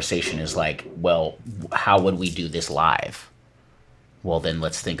the conversation is like, well, how would we do this live? Well, then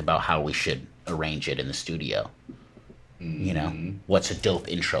let's think about how we should arrange it in the studio. What's a dope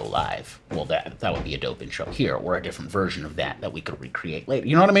intro live? Well, that would be a dope intro here, or a different version of that we could recreate later.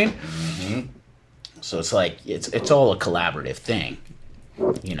 You know what I mean? Mm-hmm. So it's like it's all a collaborative thing,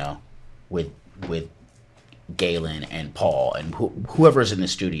 with Galen and Paul and whoever's in the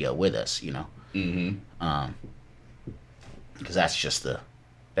studio with us, because that's just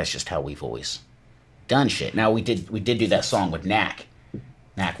how we've always done shit. Now we did do that song with Knack.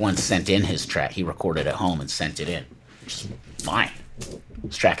 Knack once sent in his track. He recorded at home and sent it in. Which is fine.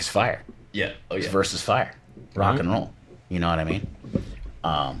 This track is fire. Yeah. Oh, yeah. This verse is fire. Rock and roll. You know what I mean?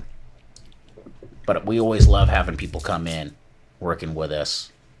 But we always love having people come in, working with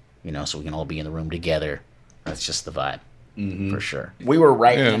us, so we can all be in the room together. That's just the vibe, for sure. We were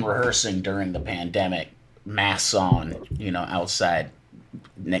writing and rehearsing during the pandemic, masks on, outside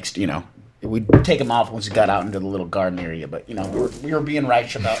next, we'd take them off once we got out into the little garden area, but we were being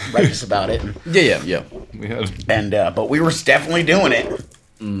righteous about it. And, yeah. We had, and but we were definitely doing it.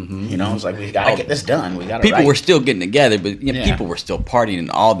 Mm-hmm. It was like we gotta get this done. We gotta. People were still getting together, but people were still partying and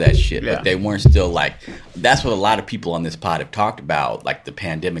all that shit. Yeah. But they weren't still That's what a lot of people on this pod have talked about. Like the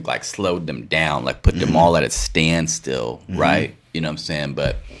pandemic, slowed them down, put them all at a standstill, right? You know what I'm saying?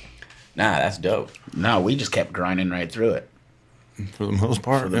 But nah, that's dope. No, we just kept grinding right through it. For the most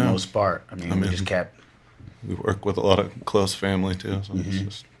part, most part. I mean, we just kept. We work with a lot of close family too, so it's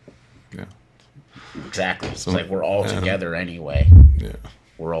just, Exactly. It's like we're all together anyway. Yeah.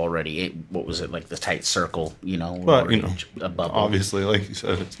 We're already, what was it, like the tight circle, But, a bubble. Obviously, like you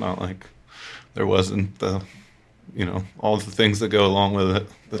said, it's not like there wasn't the, all the things that go along with it,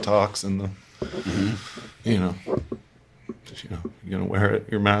 the talks and the, you're going to wear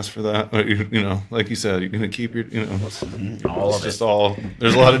your mask for that. Or, like you said, you're going to keep your, all of just all,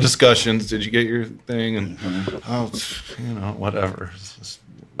 there's a lot of discussions. Did you get your thing? And, whatever. It's just,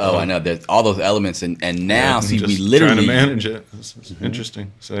 I know. There's all those elements. And now, see, we literally. Trying to manage it. It's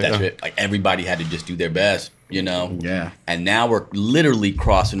interesting. So, that's it. Everybody had to just do their best, Yeah. And now we're literally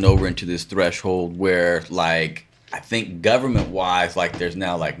crossing over into this threshold where, I think government-wise, there's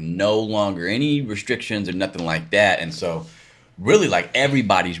now, no longer any restrictions or nothing like that. And so, really,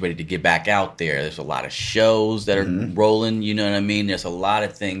 everybody's ready to get back out there. There's a lot of shows that are rolling, you know what I mean? There's a lot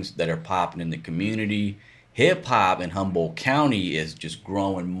of things that are popping in the community. hip hop in Humboldt County is just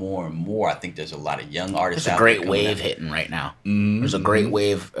growing more and more. I think there's a lot of young artists. There's a great wave hitting right now. There's a great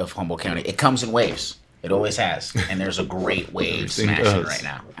wave of Humboldt County. It comes in waves. It always has. And there's a great wave smashing right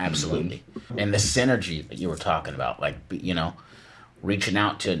now. Absolutely. And the synergy that you were talking about, like, you know, reaching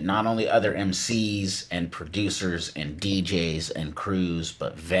out to not only other MCs and producers and DJs and crews,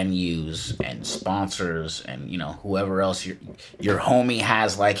 but venues and sponsors and, you know, whoever else your homie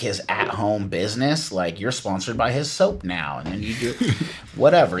has, like, his at-home business. Like, you're sponsored by his soap now. And then you do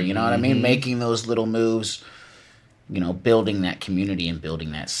whatever, you know what I mean? Making those little moves, you know, building that community and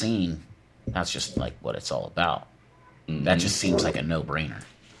building that scene. That's just, like, what it's all about. That just seems like a no-brainer.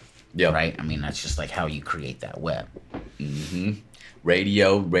 Yeah. Right? I mean, that's just, like, how you create that web.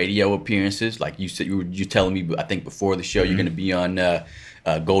 Radio appearances, like you said, you telling me, I think before the show, you're going to be on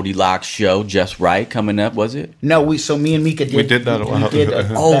Goldilocks show, Just Right, coming up, was it? No, so me and Mika did. We did that a while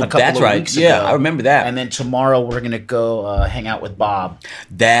ago. That's right. Yeah, I remember that. And then tomorrow we're going to go hang out with Bob.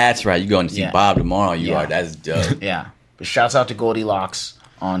 That's right. You're going to see Bob tomorrow. You are. That's dope. Yeah. But shouts out to Goldilocks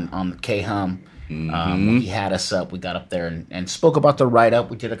on K-Hum. He had us up. We got up there and spoke about the write-up.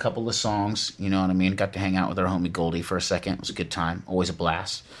 We did a couple of songs, you know what I mean? Got to hang out with our homie Goldie for a second. It was a good time. Always a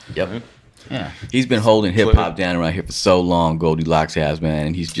blast. Yep. Yeah. He's been holding hip-hop down around here for so long, Goldilocks has, man.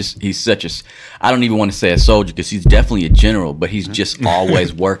 And he's such a, I don't even want to say a soldier because he's definitely a general, but he's just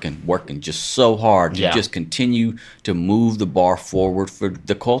always working just so hard to just continue to move the bar forward for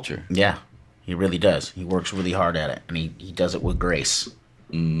the culture. Yeah, he really does. He works really hard at it, and he does it with grace.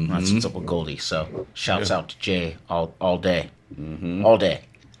 That's what's up with Goldie. So shouts out to Jay all day, all day.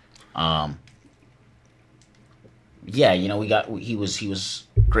 Yeah, you know, he was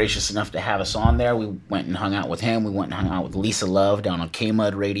gracious enough to have us on there. We went and hung out with him. We went and hung out with Lisa Love down on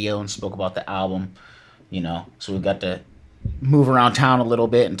K-Mud Radio and spoke about the album. You know, so we got to move around town a little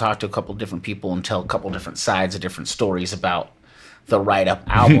bit and talk to a couple different people and tell a couple different sides of different stories about the write-up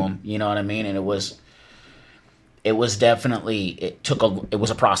album. You know what I mean? And it was definitely, it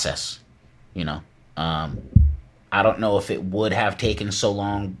was a process, you know. I don't know if it would have taken so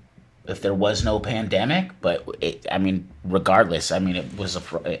long if there was no pandemic, but regardless, it was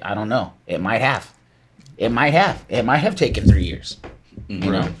I don't know. It might have taken 3 years,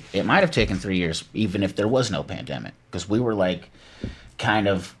 you know. It might have taken 3 years, even if there was no pandemic, because we were like kind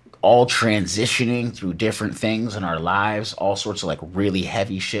of all transitioning through different things in our lives. All sorts of like really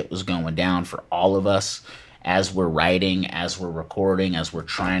heavy shit was going down for all of us. As we're writing, as we're recording, as we're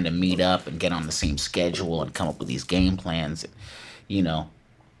trying to meet up and get on the same schedule and come up with these game plans, you know.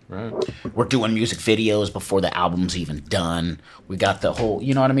 Right. We're doing music videos before the album's even done. We got the whole,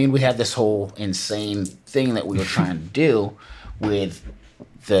 you know what I mean? We had this whole insane thing that we were trying to do with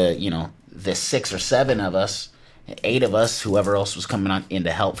the 6 or 7 of us, 8 of us, whoever else was coming on in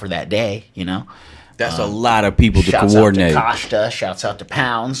to help for that day, you know. That's a lot of people to coordinate. Shouts out to Kashta, shouts out to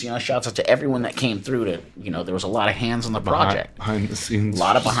Pounds, you know, shouts out to everyone that came through to, you know, there was a lot of hands on the project. Behind the scenes. A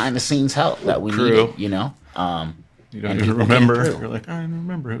lot of behind the scenes help that we needed, you know. You don't even remember. You're like, I don't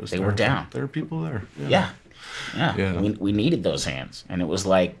remember. It was they were down. There were people there. Yeah. We needed those hands. And it was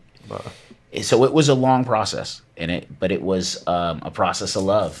like, so it was a long process. But it was a process of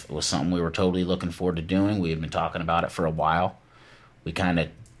love. It was something we were totally looking forward to doing. We had been talking about it for a while. We kind of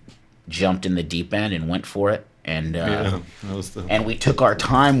jumped in the deep end and went for it, and and we took our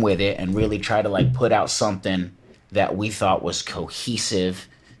time with it and really tried to like put out something that we thought was cohesive,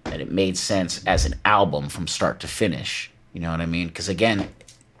 that it made sense as an album from start to finish. You know what I mean? Because again,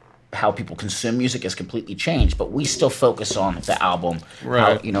 how people consume music has completely changed, but we still focus on the album.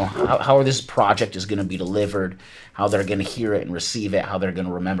 Right. How, you know, how this project is going to be delivered, how they're going to hear it and receive it, how they're going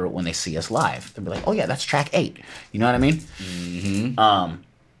to remember it when they see us live. They'll be like, oh yeah, that's track 8. You know what I mean?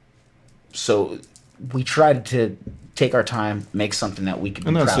 So we tried to take our time, make something that we could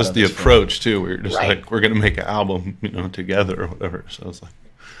be proud of. And that's just the approach, too. We're just like, we're going to make an album, you know, together or whatever. So it's like,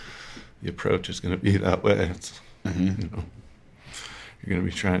 the approach is going to be that way. It's, you know, you're going to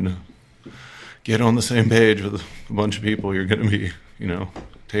be trying to get on the same page with a bunch of people. You're going to be, you know,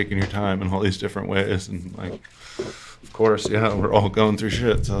 taking your time in all these different ways. And, like, of course, yeah, we're all going through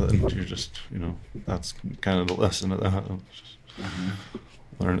shit. So then you're just, you know, that's kind of the lesson of that. Just,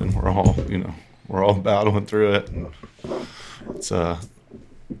 learning we're all battling through it, and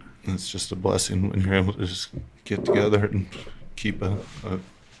it's just a blessing when you're able to just get together and keep a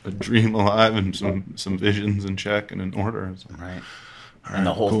dream alive and some visions in check and in order. So, right. And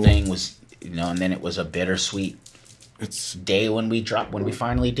the whole thing was, you know, and then it was a bittersweet day when we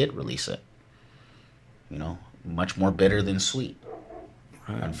finally did release it. You know, much more bitter than sweet.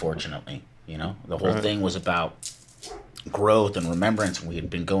 Right. Unfortunately, you know, the whole thing was about growth and remembrance. And we had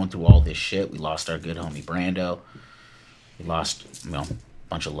been going through all this shit. We lost our good homie Brando. We lost, a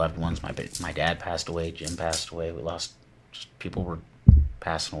bunch of loved ones. My dad passed away. Jim passed away. We lost, just people were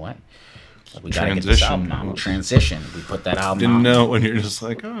passing away. Like, we gotta get this album out. Transition. We put that album Didn't out. know when you're just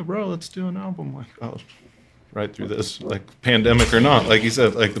like, oh, bro, let's do an album. Like, oh, right through this, like, pandemic or not. Like you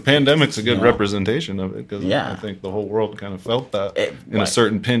said, like, the pandemic's a good representation of it, because I think the whole world kind of felt that in a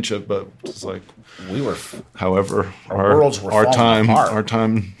certain pinch of, but it's like, we were, however, our worlds were our time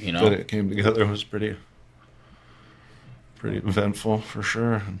you know? that it came together was pretty eventful for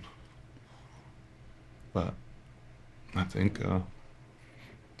sure. But I think,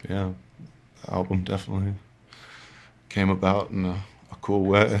 the album definitely came about in a cool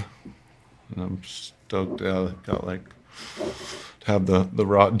way, and I'm stoked I got like to have the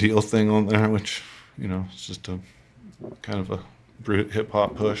Raw Deal thing on there, which, you know, it's just a kind of a brute hip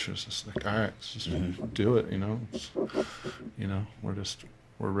hop push. It's just like, all right, let's just do it, you know. It's, you know, we're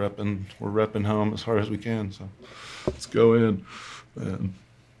repping home as hard as we can, so let's go in, and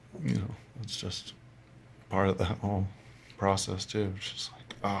you know, it's just part of that whole process too. It's just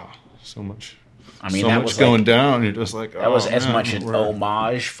like, so much. I mean, so that much was going like, down. You're just like, that was as much an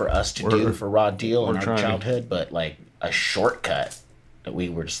homage for us to do for Raw Deal in our childhood, but like a shortcut that we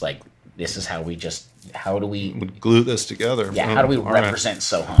were just like, this is how how do we would glue this together? Yeah, boom, how do we represent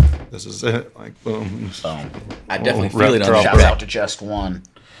Sohum? This is it. Like, boom. Boom. I definitely feel it on that. Shouts out to Just One.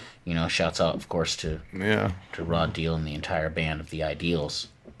 You know, shouts out, of course, to Raw Deal and the entire band of The Ideals.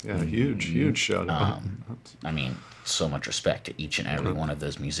 Yeah, huge shout out. I mean, so much respect to each and every one of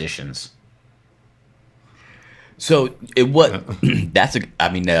those musicians. So it was. That's a.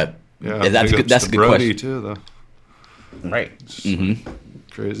 I mean, that's a good. That's a good Brody question too, though. Right.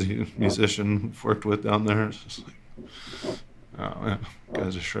 Crazy musician we've worked with down there. It's just like, oh man,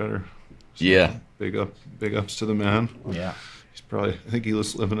 guy's a shredder. So yeah. Big ups to the man. Yeah. He's probably. I think he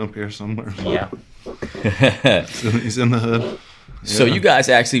was living up here somewhere. Yeah. He's in the hood. So you guys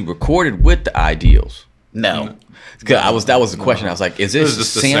actually recorded with the Ideals? No. That was the question. I was like, is this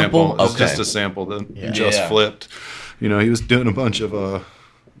just a sample? It was just a sample that he just flipped. You know, he was doing a bunch of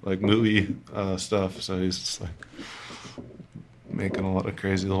like movie stuff, so he's just like making a lot of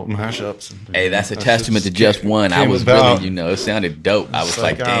crazy little mashups. And, hey, that's a testament to Just One. I was really, you know, it sounded dope. I was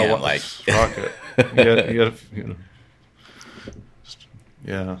like, damn, like, rock it. You gotta, you know, just,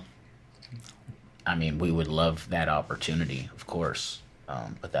 yeah. I mean, we would love that opportunity, of course,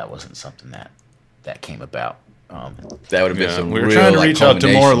 but that wasn't something that came about. That would have been some. We were real, trying to reach out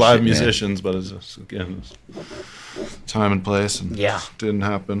to more live shit, musicians, but it's just, again, it's time and place, and it didn't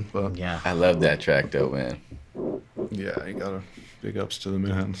happen. But I love that track though, man. Yeah, you gotta big ups to the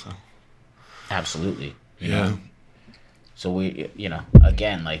man. So absolutely, you yeah. know? So we, you know,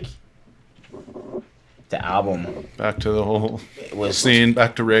 again, like the album, back to the whole it was scene,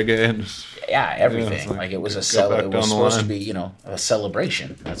 back to reggae, and everything. Like it was it was supposed to be, you know, a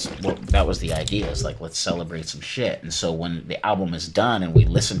celebration. That was the idea. It's like, let's celebrate some shit. And so when the album is done and we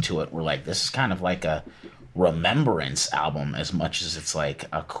listen to it, we're like, this is kind of like a remembrance album as much as it's like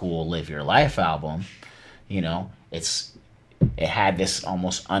a cool live your life album. You know, it had this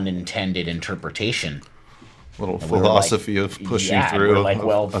almost unintended interpretation. Little philosophy of pushing through like,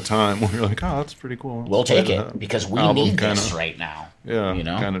 a time where you're like, oh, that's pretty cool. We'll take it because we need this right now. Yeah, you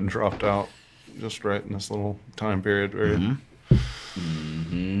know, kind of dropped out just right in this little time period. Very,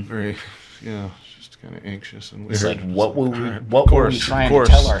 very, just kind of anxious and weird. It's like, what were we trying to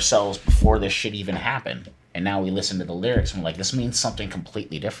tell ourselves before this shit even happened? And now we listen to the lyrics and we're like, this means something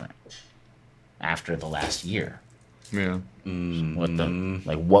completely different after the last year. Yeah.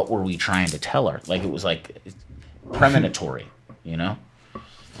 What were we trying to tell her? Like, it was like premonitory, you know?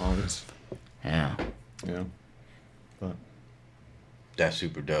 Always. Yeah. Yeah. But that's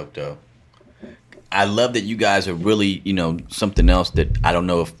super dope, though. I love that you guys are really, you know, something else that I don't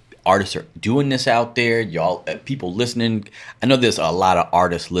know if artists are doing this out there. Y'all, people listening. I know there's a lot of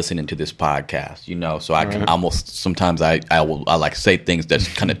artists listening to this podcast, you know, so I can almost sometimes I like say things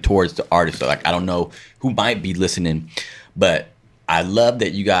that's kind of towards the artist. So like, I don't know who might be listening, but I love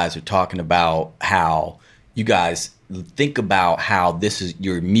that you guys are talking about how you guys think about how this is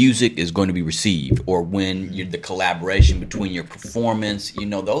your music is going to be received, or when the collaboration between your performance, you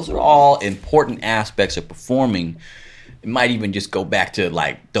know, those are all important aspects of performing. It might even just go back to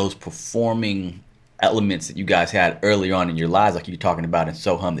like those performing elements that you guys had earlier on in your lives, like you're talking about in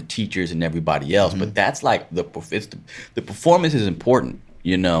Sohum, the teachers and everybody else. But that's like the performance is important.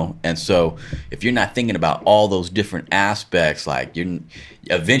 you know. And so if you're not thinking about all those different aspects, like you're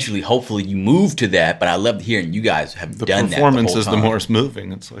eventually, hopefully you move to that. But I love hearing you guys have done that. The performance is the time. most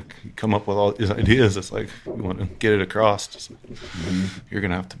moving. It's like you come up with all these ideas. It's like you want to get it across. You're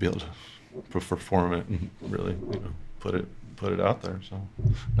gonna have to be able to perform it and really, put it out there. So,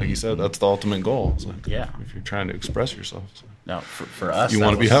 like you said, that's the ultimate goal. It's like, if you're trying to express yourself, so No, for us, you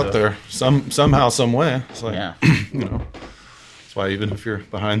want to be out there somehow, some way. It's like, that's why even if you're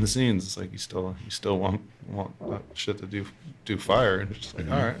behind the scenes, it's like you still want that shit to do fire, and it's just like,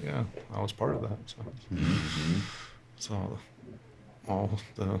 all right, I was part of that. So, so all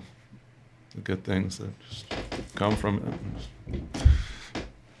the good things that just come from it.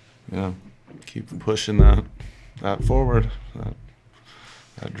 Yeah, keep pushing that forward,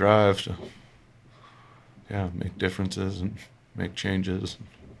 that drive to make differences and make changes,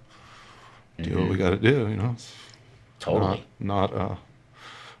 and do what we got to do. It's totally not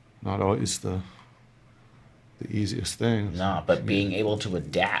always the easiest thing. No, but being able to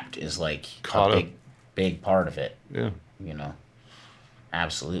adapt is like a big part of it. Yeah,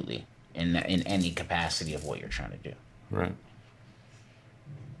 absolutely, in any capacity of what you're trying to do. Right.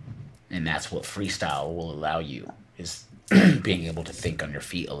 And that's what freestyle will allow you, is being able to think on your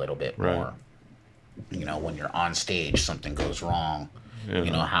feet a little bit more. When you're on stage, something goes wrong.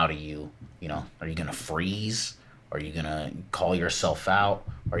 How do you, are you going to freeze? Are you going to call yourself out?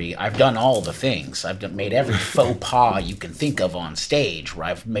 I've done all the things. Made every faux pas you can think of on stage, where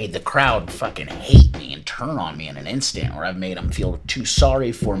I've made the crowd fucking hate me and turn on me in an instant, or I've made them feel too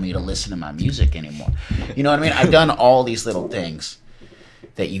sorry for me to listen to my music anymore. You know what I mean? I've done all these little things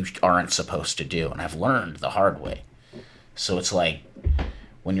that you aren't supposed to do, and I've learned the hard way. So it's like,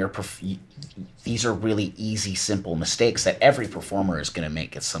 when these are really easy, simple mistakes that every performer is going to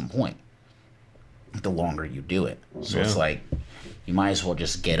make at some point, the longer you do it. So it's like, you might as well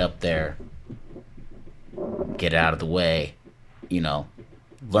just get up there, get it out of the way,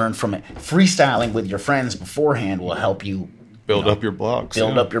 learn from it. Freestyling with your friends beforehand will help you build up your blocks.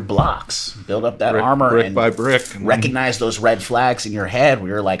 Build up your blocks. Build up that armor. Brick by brick. Recognize those red flags in your head where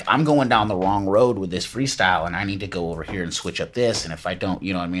you're like, I'm going down the wrong road with this freestyle, and I need to go over here and switch up this. And if I don't,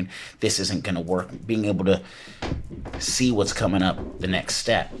 this isn't going to work. Being able to see what's coming up the next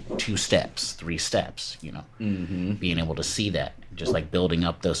step, 2 steps, 3 steps, being able to see that. Just like building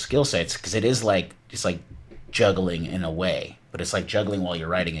up those skill sets. Because it's like juggling in a way. But it's like juggling while you're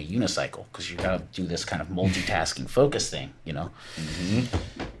riding a unicycle, because you got to do this kind of multitasking focus thing,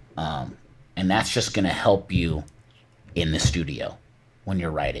 and that's just going to help you in the studio when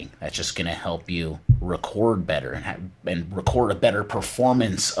you're writing. That's just going to help you record better and record a better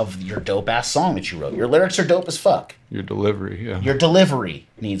performance of your dope ass song that you wrote. Your lyrics are dope as fuck. Your delivery, Your delivery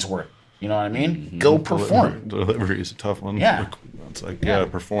needs work. You know what I mean? Go perform. Delivery is a tough one. Yeah. It's like,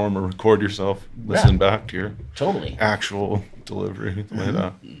 perform or record yourself. Listen back to your actual delivery, the way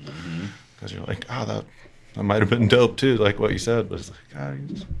that. Because you're like, that might have been dope too, like what you said. But it's like,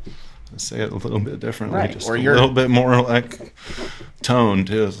 you just say it a little bit differently. Right. Just a little bit more like tone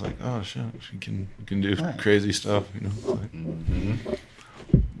too. It's like, oh shit, you can do crazy stuff. It's like,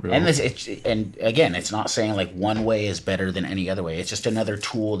 and again, it's not saying like one way is better than any other way. It's just another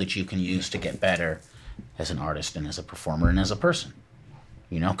tool that you can use to get better as an artist and as a performer and as a person.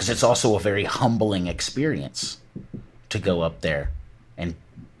 Because it's also a very humbling experience to go up there and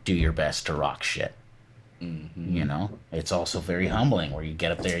do your best to rock shit. It's also very humbling, where you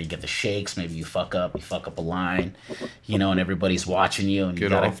get up there, you get the shakes, maybe you fuck up a line, and everybody's watching you, and you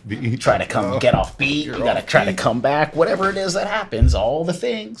gotta try to get off beat, you gotta try to come back, whatever it is that happens, all the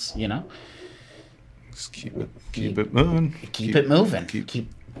things, Just keep it moving. Keep it moving.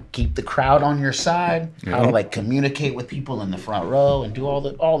 Keep the crowd on your side. How to communicate with people in the front row and do all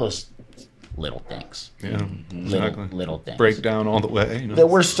those little things. Yeah, exactly. Little things. Break down all the way. That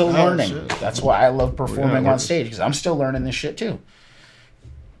we're still learning. Shit. That's why I love performing on stage, because I'm still learning this shit too.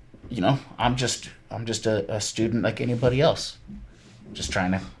 I'm just a student like anybody else. Just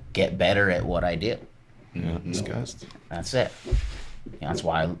trying to get better at what I do. Yeah, disgust. That's it. That's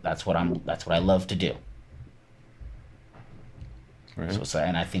what I love to do. Right. So,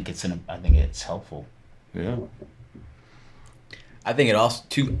 and I think it's helpful. Yeah. I think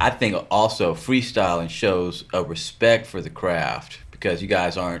also freestyling shows a respect for the craft, because you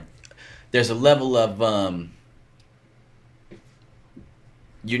guys there's a level of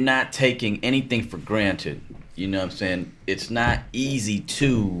you're not taking anything for granted. You know what I'm saying? It's not easy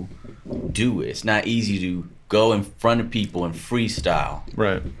to do it. It's not easy to go in front of people and freestyle.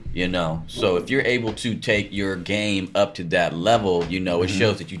 Right. You know, so if you're able to take your game up to that level, you know, it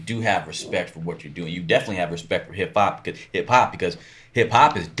shows that you do have respect for what you're doing. You definitely have respect for hip hop because hip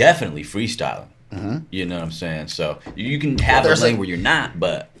hop is definitely freestyling. You know what I'm saying? So you can have a lane where you're not,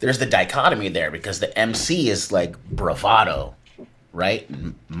 but there's the dichotomy there because the MC is like bravado, right?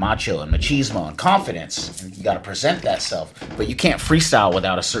 And macho and machismo and confidence. And you got to present that self, but you can't freestyle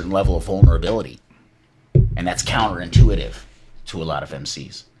without a certain level of vulnerability, and that's counterintuitive to a lot of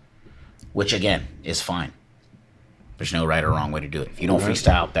MCs. Which again is fine. There's no right or wrong way to do it. If you don't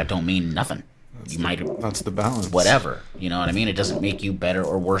freestyle, that don't mean nothing. That's the balance. Whatever. You know what I mean? It doesn't make you better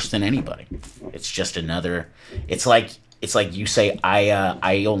or worse than anybody. It's just another. It's like you say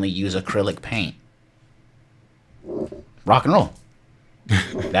I only use acrylic paint. Rock and roll.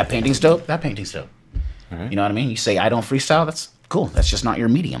 That painting's dope. That painting's dope. Right. You know what I mean? You say I don't freestyle. That's cool. That's just not your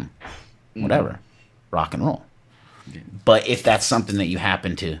medium. Whatever. Rock and roll. But if that's something that you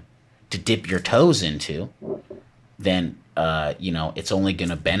happen to dip your toes into, then you know, it's only going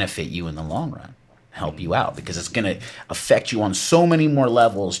to benefit you in the long run, help you out, because it's going to affect you on so many more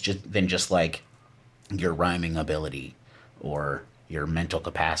levels than just like your rhyming ability or your mental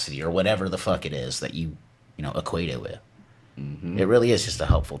capacity or whatever the fuck it is that you equate it with. It really is just a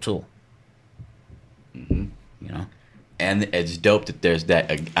helpful tool. You know. And it's dope that there's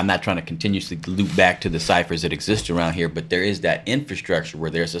that. I'm not trying to continuously loop back to the ciphers that exist around here, but there is that infrastructure where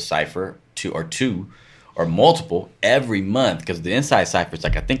there's a cipher, two or multiple every month, because the inside cipher is I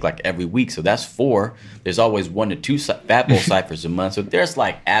think every week, so that's 4. There's always 1 to 2 Fat Bowl ciphers a month, so there's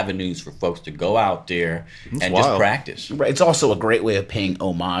avenues for folks to go out there and just practice. Right. It's also a great way of paying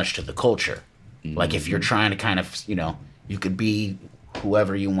homage to the culture. Like if you're trying to kind of, you could be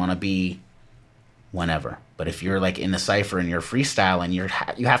whoever you want to be whenever. But if you're in the cipher and you're freestyling,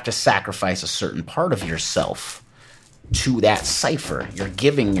 you have to sacrifice a certain part of yourself to that cipher. You're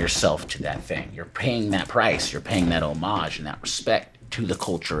giving yourself to that thing. You're paying that price. You're paying that homage and that respect to the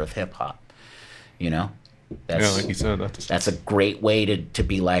culture of hip hop. That's, like you said, that's a great way to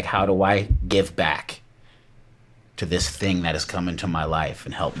be like, how do I give back to this thing that has come into my life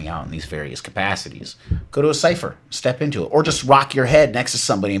and help me out in these various capacities? Go to a cipher, step into it, or just rock your head next to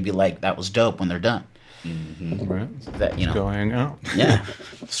somebody and be like, that was dope when they're done. Right. That go hang out. Yeah,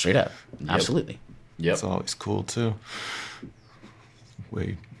 straight up. Absolutely. Yep. It's always cool too.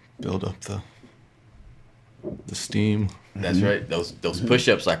 We build up the steam. That's right. Those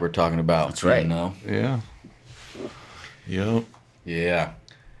push-ups we're talking about. That's right. Yeah. Yep. Yeah.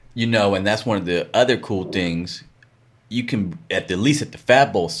 And that's one of the other cool things. You can, at least at the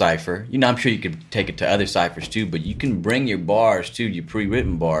Fat Bowl cipher, I'm sure you could take it to other ciphers too, but you can bring your bars too, your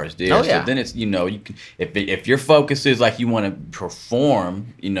pre-written bars there. Oh, yeah. So then it's, you can, if your focus is you want to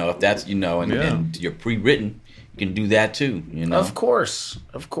perform, if that's, and your pre-written, you can do that too, Of course.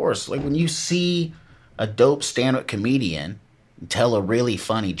 Like when you see a dope stand-up comedian tell a really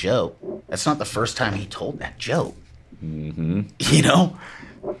funny joke, that's not the first time he told that joke.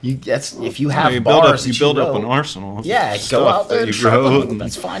 If you have bars, you build up an arsenal. Yeah, go out there and sharpen them.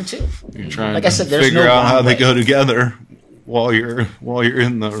 That's fine too. You're trying like I said, there's figure no out how way. they go together while you're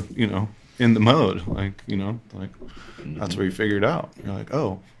in the in the mode. That's where you figure it out. You're like,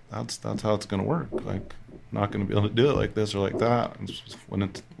 oh, that's how it's gonna work. Not gonna be able to do it like this or like that. When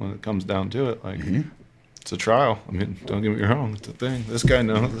it comes down to it, it's a trial. I mean, don't get me wrong, it's a thing. This guy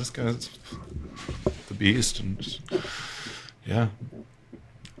knows. This guy's the beast, and just, yeah.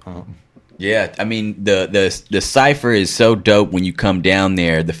 Yeah, I mean the cipher is so dope when you come down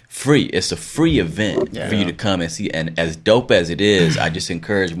there. It's a free event for you to come and see, and as dope as it is, I just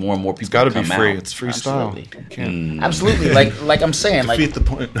encourage more and more people. It's got to to be come free. out. It's freestyle. Absolutely. Like I'm saying, defeat the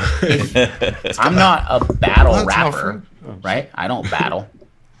point. I'm not a battle That's not rapper, free. right? I don't battle.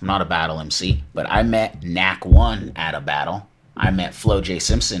 I'm not a battle MC, but I met Knack One at a battle. I met Flo J.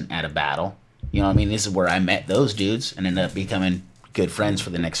 Simpson at a battle. You know what I mean? This is where I met those dudes and ended up becoming good friends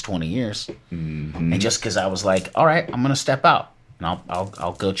for the next 20 years. And just because I was like, all right, I'm gonna step out and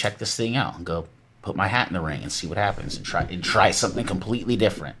I'll go check this thing out and go put my hat in the ring and see what happens and try something completely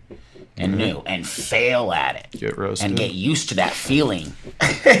different and new and fail at it. Get roasted. And get used to that feeling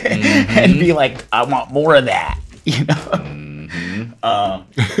and be like, I want more of that,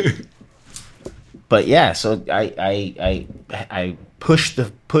 But yeah, so I push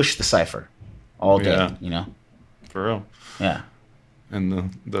the cipher all day, For real. Yeah.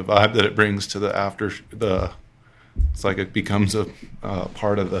 And the vibe that it brings to it's like it becomes a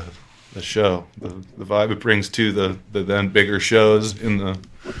part of the show. The vibe it brings to the then bigger shows in the,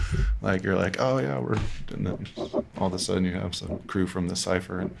 you're like, oh yeah, and then all of a sudden you have some crew from the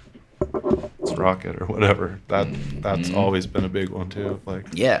cipher and let's rock it or whatever. That's always been a big one too. Like,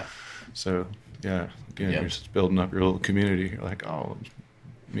 Yeah. so yeah, again, you're just building up your little community. You're like, oh,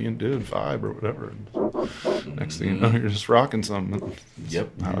 me and dude vibe or whatever. And next thing you know, you're just rocking something. That's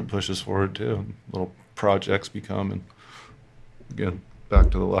how it pushes forward too. And little projects become, and again,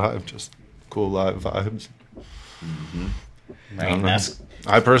 back to the live, just cool live vibes. Right.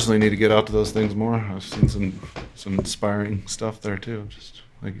 I personally need to get out to those things more. I've seen some inspiring stuff there too. Just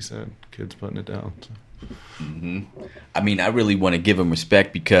like you said, kids putting it down. So. I mean, I really want to give them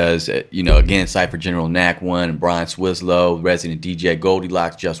respect because, again, Cypher General Knack won, and Brian Swislow, resident DJ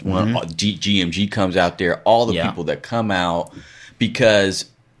Goldilocks just won. GMG comes out there. All the people that come out because,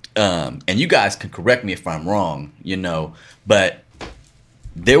 and you guys can correct me if I'm wrong, but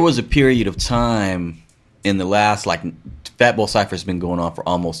there was a period of time in the last, like, Fat Bowl Cypher's been going on for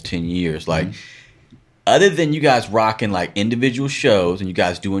almost 10 years. Like, other than you guys rocking like individual shows and you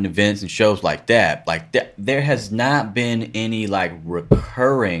guys doing events and shows like that, there has not been any like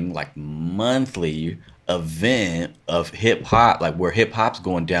recurring, like monthly event of hip hop, like where hip hop's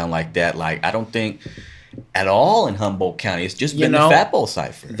going down like that. Like, I don't think at all in Humboldt County. It's just been the Fat Bowl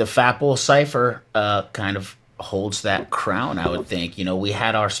Cypher. The Fat Bowl Cypher kind of holds that crown, I would think. We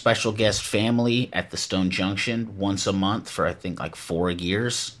had our special guest family at the Stone Junction once a month for I think like 4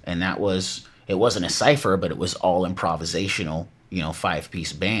 years, and it wasn't a cypher, but it was all improvisational,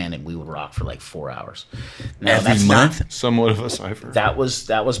 5-piece band, and we would rock for like 4 hours. Now, every month? Somewhat of a cypher. That was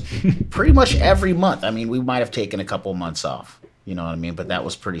pretty much every month. I mean, we might have taken a couple months off, you know what I mean? But that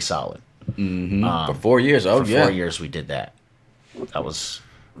was pretty solid. For 4 years, for 4 years we did that.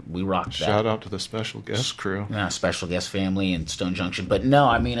 We rocked that. Shout out to the special guest crew. Yeah, special guest family and Stone Junction. But no,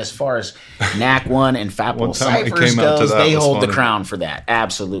 I mean, as far as Knack 1 and Fat Bowl Cyphers goes, they hold the crown for that.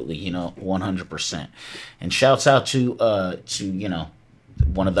 Absolutely, 100%. And shouts out to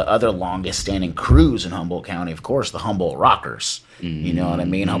one of the other longest standing crews in Humboldt County, of course, the Humboldt Rockers. You know what I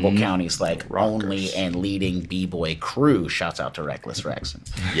mean? Humboldt County's like only and leading B-boy crew. Shouts out to Reckless Rex and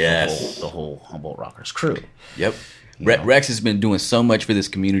the whole Humboldt Rockers crew. Yep. Rex has been doing so much for this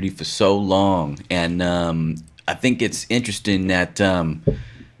community for so long, and I think it's interesting that the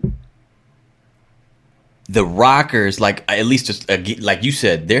Rockers, like at least just, like you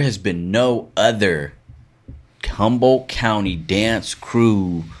said, there has been no other Humboldt County dance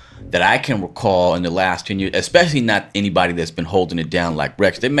crew that I can recall in the last 10 years, especially not anybody that's been holding it down like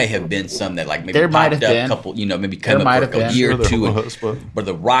Rex. There may have been some that like maybe there popped up a couple, maybe come up for a year or two, but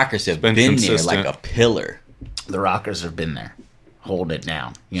the Rockers have been there like a pillar. The Rockers have been there, holding it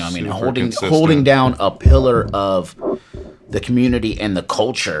down. Holding down a pillar of the community and the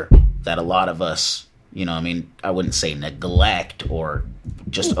culture that a lot of us, I wouldn't say neglect or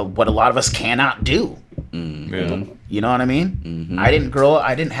just what a lot of us cannot do. You know what I mean? I didn't grow up.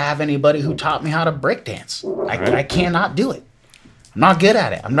 I didn't have anybody who taught me how to breakdance. I cannot do it. I'm not good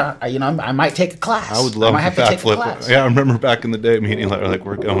at it. I'm not. I might take a class. I would love to backflip. Yeah, I remember back in the day meeting like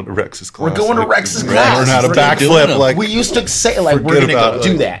we're going to Rex's class. We're going to Rex's class. Learn how to backflip. Like we used to say, like we're gonna go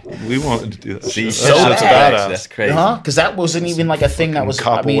do that. We wanted to do that. See, that's badass. That's crazy. Because that wasn't even like a thing that was.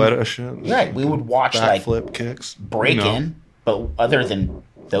 Capoeira shit. Right. We would watch like backflip kicks, breaking, but other than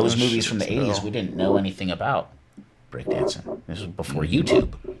those movies from the '80s, we didn't know anything about breakdancing. This was before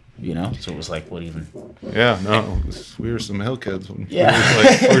YouTube. So it was like, what even? Yeah, no, we were some hell kids when we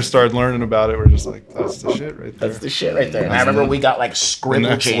first started learning about it. We're just like, that's the shit right there. That's the shit right there. And I remember we got like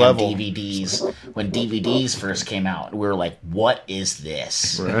Scribble Jam DVDs when DVDs first came out. We were like, what is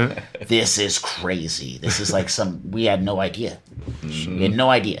this? Right? This is crazy. This is like we had no idea. We had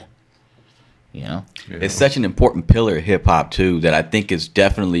no idea. It's such an important pillar of hip hop too that I think is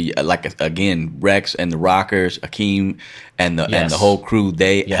definitely like again Rex and the Rockers, Akeem and the whole crew.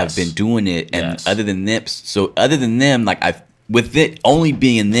 They have been doing it, and other than them, like with it only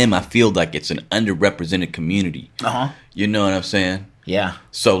being them, I feel like it's an underrepresented community. You know what I'm saying? Yeah.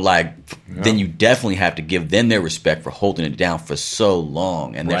 So then you definitely have to give them their respect for holding it down for so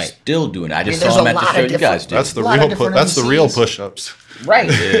long, and they're still doing it. I just saw them at the show you guys did. That's the real. That's the real push-ups. Right.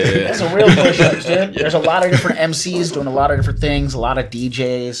 That's a real push-ups, dude. There's a lot of different MCs doing a lot of different things, a lot of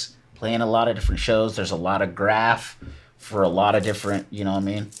DJs playing a lot of different shows. There's a lot of graph for a lot of different,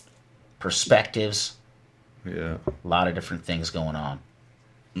 perspectives. Yeah. A lot of different things going on.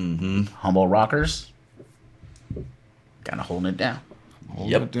 Humboldt Rockers, kind of holding it down.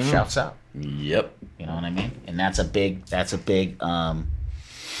 Shouts out. Yep. You know what I mean? And that's a big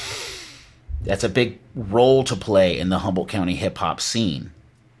role to play in the Humboldt County hip hop scene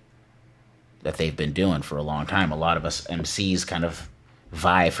that they've been doing for a long time. A lot of us MCs kind of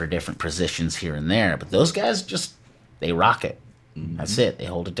vie for different positions here and there, but those guys they rock it. That's it. They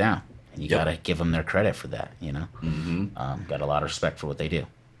hold it down. And you got to give them their credit for that, you know? Got a lot of respect for what they do.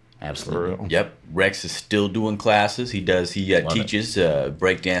 Absolutely. Yep. Rex is still doing classes. He teaches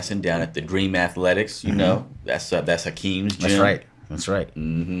breakdancing down at the Dream Athletics. You know, that's Hakeem's gym. That's right.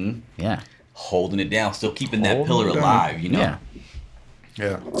 Yeah. Holding it down, still keeping that pillar alive, you know?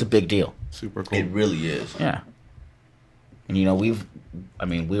 Yeah. It's a big deal. Super cool. It really is. Yeah. And, you know, we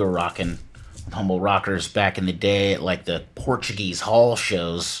were rocking Humboldt Rockers back in the day at, like, the Portuguese Hall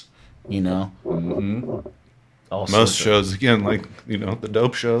shows, you know? Most shows, again, like, you know, the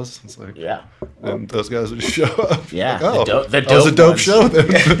dope shows. It's like, and those guys would just show up. Yeah. Like, that was a dope show then.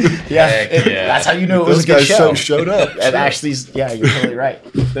 That's how you knew it was a good show. Those guys showed up. And actually, you're totally right.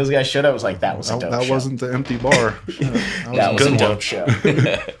 Those guys showed up. It was like, that was a dope show. That wasn't the empty bar. That was a dope show.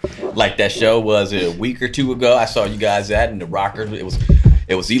 Like that show was a week or two ago. I saw you guys at in the Rockers.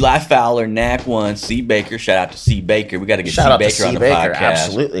 It was Eli Fowler, Knack One, C Baker. Shout out to C Baker. We got to get C Baker on the podcast.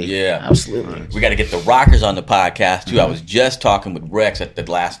 Absolutely. Yeah. Absolutely. We got to get the Rockers on the podcast too. I was just talking with Rex at the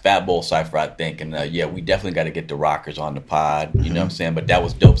last Fat Bowl Cypher, I think, and we definitely got to get the Rockers on the pod. You know what I'm saying? But that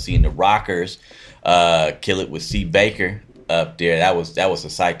was dope seeing the Rockers kill it with C Baker up there. That was a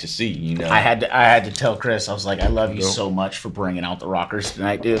sight to see, you know. I had to tell Chris, I was like, I love you so much for bringing out the Rockers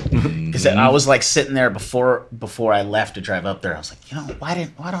tonight, dude. Because I was like sitting there before I left to drive up there. I was like, you know, why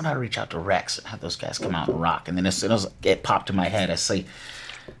don't I reach out to Rex and have those guys come out and rock? And then as soon as it popped in my head, I see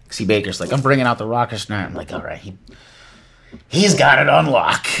Baker's like, I'm bringing out the Rockers tonight. I'm like, all right, he's got it on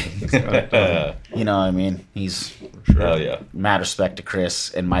lock. You know what I mean? He's mad respect to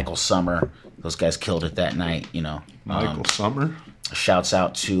Chris and Michael Summer. Those guys killed it that night, you know. Michael Summer. Shouts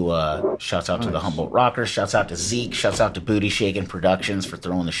out to the Humboldt Rockers. Shouts out to Zeke. Shouts out to Booty Shaking Productions for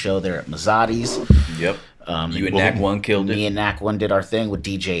throwing the show there at Mazzotti's. Yep. You and Knack One killed it. Me and Knack One did our thing with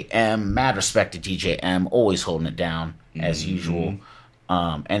DJ M. Mad respect to DJ M. Always holding it down as usual.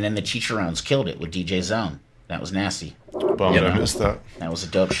 And then the Chicharrones killed it with DJ Zone. That was nasty. Bummed I missed that. That was a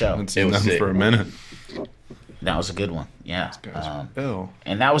dope show. I haven't seen them for a minute. That was a good one, yeah.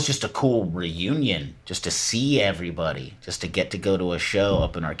 And that was just a cool reunion, just to see everybody, just to get to go to a show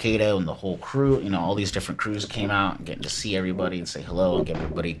up in Arcado and the whole crew, you know, all these different crews came out and getting to see everybody and say hello and give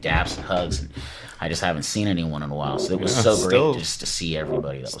everybody daps and hugs. And I just haven't seen anyone in a while, so it was great just to see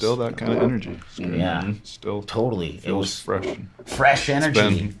everybody. That still was, that kind of energy. Yeah, still totally. It was fresh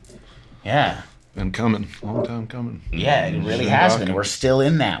energy. Been coming, long time coming. Yeah, it really has been. We're still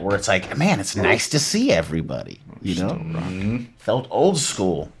in that where it's like, man, it's nice to see everybody. You know, felt old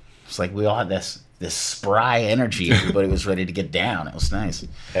school. It's like we all had this spry energy. Everybody was ready to get down. It was nice.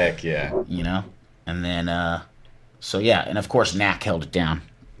 Heck yeah. You know, and then and of course Knack held it down,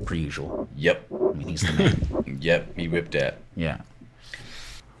 per usual. Yep. I mean, he's the man. Yep, he ripped that. Yeah.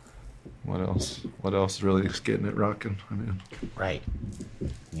 What else really is getting it rocking? I mean, right.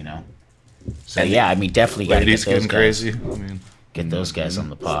 You know. So I mean, definitely got to get those guys. Crazy. I mean, get those guys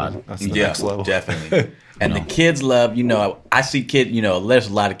on the pod. That's the next level. Definitely. And the kids love, you know, I see you know, there's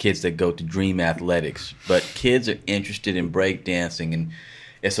a lot of kids that go to Dream Athletics, but kids are interested in breakdancing, and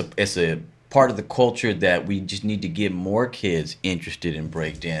it's a part of the culture that we just need to get more kids interested in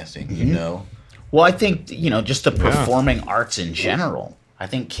breakdancing, you know? Well, I think, you know, just the performing arts in general. I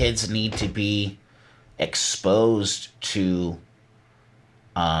think kids need to be exposed to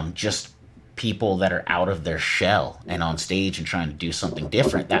just people that are out of their shell and on stage and trying to do something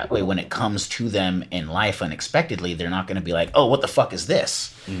different. That way, when it comes to them in life unexpectedly, they're not going to be like, oh, what the fuck is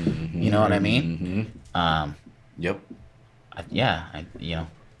this? You know what I mean? Yep. You know.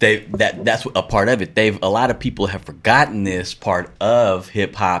 That's a part of it. A lot of people have forgotten this part of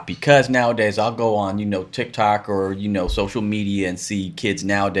hip hop because nowadays I'll go on, you know, TikTok or, you know, social media and see kids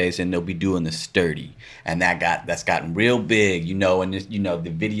nowadays and they'll be doing the sturdy, and that's gotten real big, you know, and you know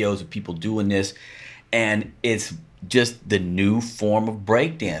the videos of people doing this, and it's just the new form of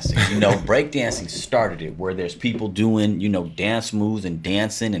breakdancing. You know, breakdancing started it where there's people doing, you know, dance moves and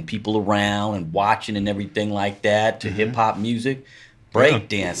dancing and people around and watching and everything like that to hip hop music.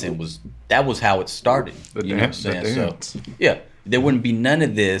 Breakdancing was how it started. You know what I'm saying? So there wouldn't be none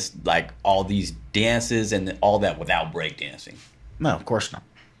of this, like all these dances and all that without breakdancing. No, of course not.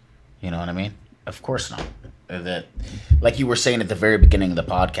 You know what I mean? Of course not. That, like you were saying at the very beginning of the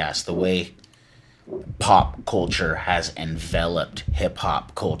podcast, the way pop culture has enveloped hip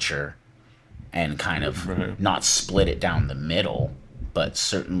hop culture and kind of not split it down the middle, but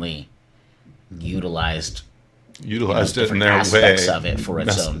certainly utilized it in their way of it for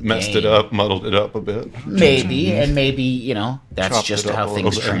its own messed it up, muddled it up a bit, maybe, you know, that's chopped just how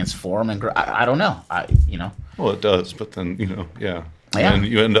things transform and grow. I don't know, you know. Well, it does, but then, you know, and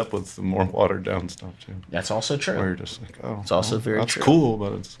you end up with more watered down stuff too. That's also true. Where you're just like, oh, it's also very that's true. Cool,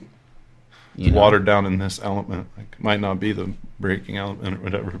 but it's watered down in this element. Like, might not be the breaking element or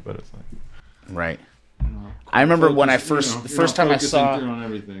whatever, but it's like right. I remember when I first time I saw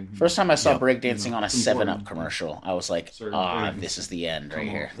breakdancing on a 7-Up commercial, I was like, this is the end right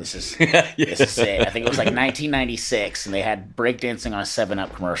here. This is this is it. I think it was like 1996, and they had breakdancing on a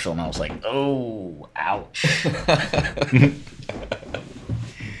 7-Up commercial, and I was like, oh, ouch.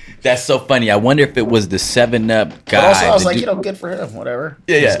 That's so funny. I wonder if it was the 7-Up guy. But also, I was like, good for him, whatever.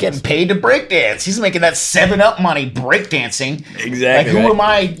 Yeah, he's getting paid to breakdance. He's making that 7-Up money breakdancing. Exactly. Like, who am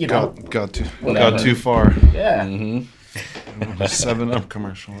I? Got too far. Yeah. 7-Up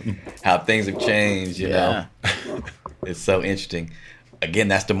commercial. How things have changed, you know. It's so interesting. Again,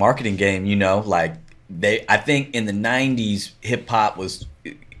 that's the marketing game, like I think in the 90s, hip hop was,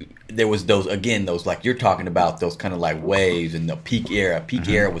 there was those like you're talking about, those kind of like waves and the peak era. Peak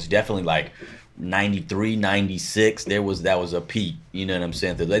era was definitely like 93, 96. That was a peak. You know what I'm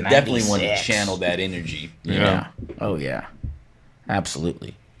saying? They definitely want to channel that energy. You know? Oh yeah.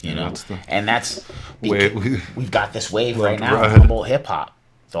 Absolutely. That's we've got this wave right now of humble hip hop.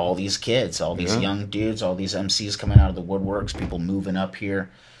 With all these kids, all these young dudes, all these MCs coming out of the woodworks, people moving up here,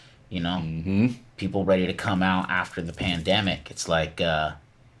 people ready to come out after the pandemic. It's like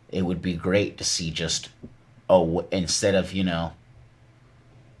it would be great to see just, instead of,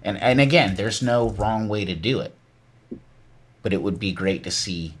 and again, there's no wrong way to do it, but it would be great to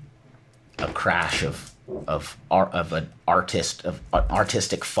see a crash of an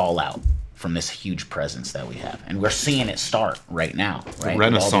artistic fallout from this huge presence that we have. And we're seeing it start right now, right? A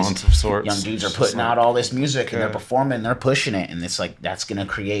renaissance of sorts. Young dudes are putting out all this music and they're performing, they're pushing it, and it's like, that's going to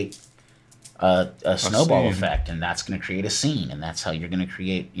create a snowball effect, and that's going to create a scene, and that's how you're going to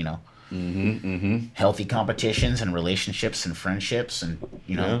create, healthy competitions and relationships and friendships and,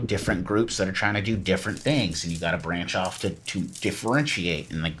 different groups that are trying to do different things, and you got to branch off to differentiate,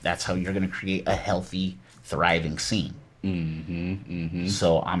 and like that's how you're going to create a healthy, thriving scene.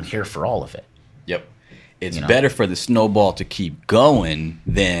 So I'm here for all of it. Yep. It's better for the snowball to keep going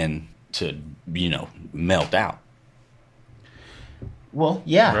than to, melt out. Well,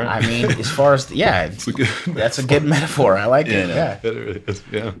 yeah. Right. I mean, as far as that's a good metaphor. I like it. Yeah. It really is.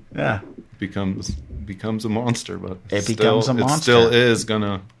 Yeah. Yeah. Becomes a monster, but it still is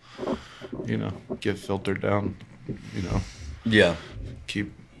gonna, get filtered down. Yeah.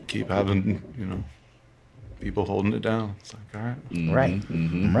 Keep having people holding it down. It's like, all right, right.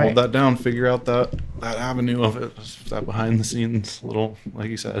 Hold that down. Figure out that avenue of it. That behind the scenes little, like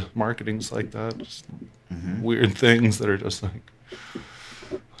you said, marketing's like that. Just weird things that are just like,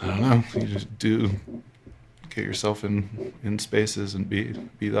 I don't know. You just get yourself in spaces and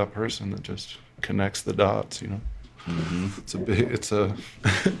be that person that just connects the dots. It's a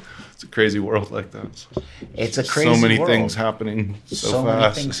crazy world like that. It's a crazy world. So many things happening so fast.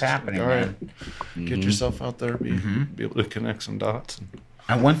 Many things happening. All right, get yourself out there, be able to connect some dots.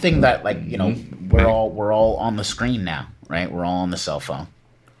 And one thing that, like, we're all on the screen now, right? We're all on the cell phone,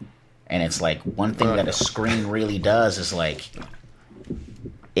 and it's like one thing that a screen really does is like,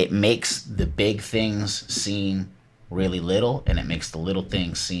 it makes the big things seem really little, and it makes the little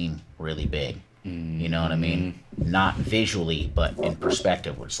things seem really big. You know what I mean? Not visually, but in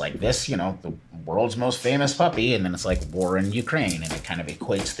perspective. Where it's like this, the world's most famous puppy, and then it's like war in Ukraine, and it kind of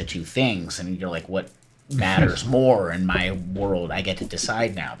equates the two things, and you're like, what matters more in my world? I get to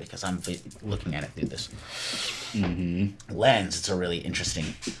decide now because I'm looking at it through this lens. It's a really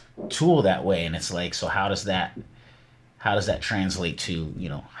interesting tool that way, and it's like, so how does that translate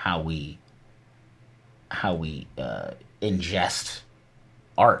to how we ingest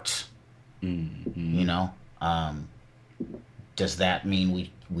art? Does that mean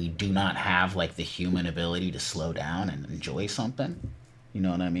we do not have like the human ability to slow down and enjoy something? You know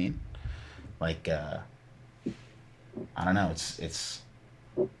what I mean? Like, I don't know. It's.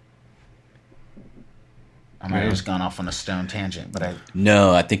 I might have just gone off on a stone tangent, but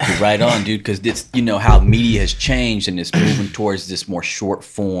No, I think you're right on, dude, because it's, how media has changed and it's moving towards this more short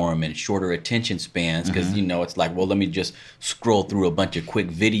form and shorter attention spans because, it's like, well, let me just scroll through a bunch of quick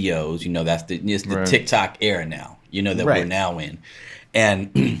videos. That's the TikTok era now, that we're now in.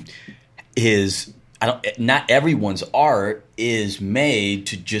 And not everyone's art is made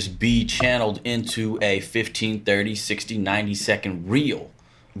to just be channeled into a 15, 30, 60, 90-second reel.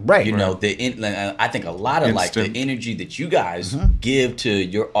 Right. I think a lot of like the energy that you guys give to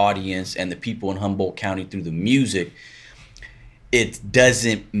your audience and the people in Humboldt County through the music, it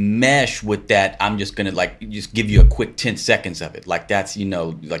doesn't mesh with that. I'm just going to like just give you a quick 10 seconds of it. Like that's,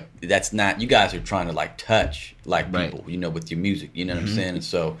 like that's not, you guys are trying to like touch like people, with your music, what I'm saying? And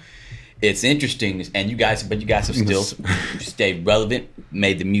so it's interesting. And you guys have still stayed relevant,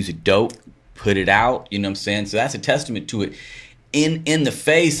 made the music dope. put it out. You know what I'm saying? So that's a testament to it. In the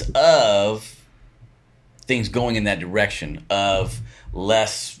face of things going in that direction of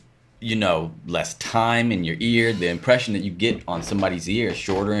less time in your ear, the impression that you get on somebody's ear is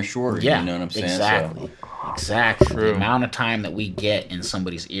shorter and shorter. Yeah, you know what I'm saying? Exactly. Exactly. True. The amount of time that we get in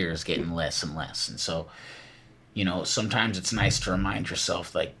somebody's ear is getting less and less. And so, sometimes it's nice to remind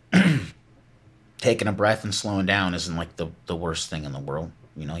yourself, like, taking a breath and slowing down isn't like the worst thing in the world.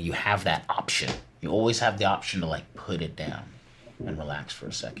 You have that option. You always have the option to like put it down and relax for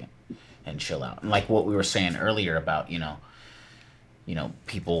a second and chill out. And like what we were saying earlier about,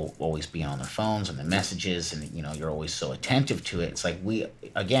 people always being on their phones and the messages, and you're always so attentive to it. It's like we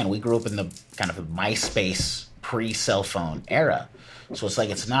grew up in the kind of a MySpace pre-cell phone era. So it's like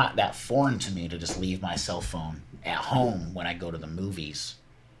it's not that foreign to me to just leave my cell phone at home when I go to the movies.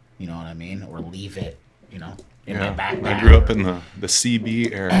 You know what I mean? Or leave it, in my backpack. I grew up in the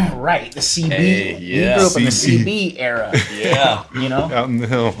CB era. Right, the CB. Hey, yeah. You grew up in the CB. CB era. Yeah. Out in the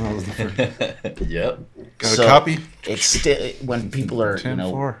hill. That was the first. Yep. Got a copy? It's still when people are,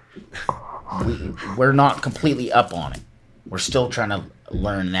 10-4. we're not completely up on it. We're still trying to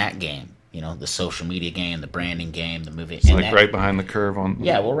learn that game. The social media game, the branding game, the movie. It's like right behind the curve on.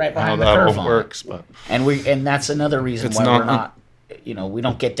 Yeah, we're right behind how the that curve all on works, but and that's another reason It's why not- we're not. We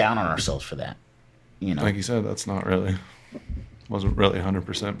don't get down on ourselves for that. like you said, that's not really wasn't really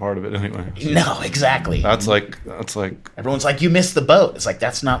 100% part of it anyway. No, exactly. That's like Everyone's like, you missed the boat. It's like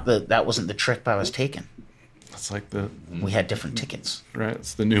that wasn't the trip I was taking. that's like the We had different tickets. right.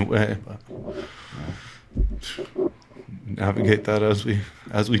 It's the new way, but navigate that as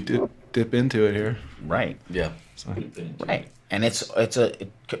we dip into it here. Right. Yeah. So, Right. And it's a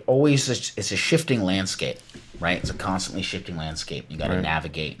shifting landscape, right? It's a constantly shifting landscape. You got to Right.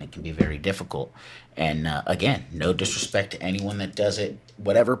 navigate, and it can be very difficult. And again, no disrespect to anyone that does it.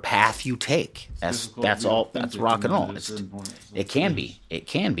 Whatever path you take, that's all. That's rock and roll. It can be,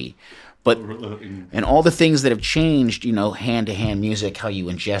 but and all the things that have changed, hand to hand music, how you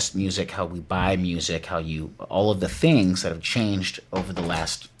ingest music, how we buy music, all of the things that have changed over the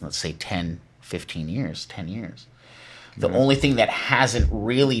last, let's say, 10 years. The only thing that hasn't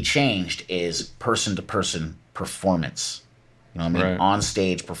really changed is person-to-person performance. You know what I mean? Right.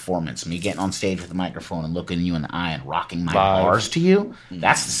 On-stage performance. Me getting on stage with a microphone and looking you in the eye and rocking my Live. bars to you,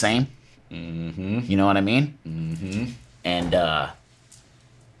 that's the same. Mm-hmm. You know what I mean? Mm-hmm. And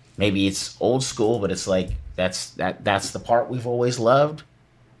maybe it's old school, but it's like that's the part we've always loved.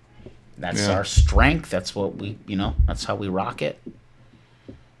 That's our strength. That's what that's how we rock it.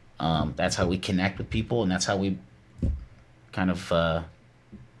 That's how we connect with people, and that's how we kind of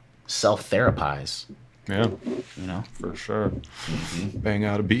self-therapize. yeah, for sure. Bang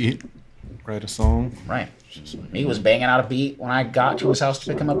out a beat, write a song. Right. He was banging out a beat when I got to his house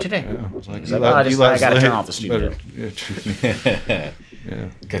to pick him up today. Yeah, I was like, He's like, I got to turn off the studio. Yeah.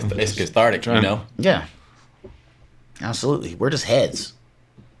 It's cathartic, Yeah. Absolutely. We're just heads.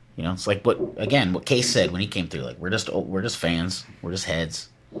 It's like what Case said when he came through. Like we're just fans. We're just heads.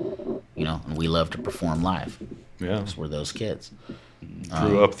 And we love to perform live. Yeah. Because we're those kids.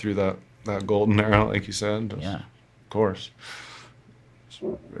 Grew up through that golden era, like you said. Yeah. Of course.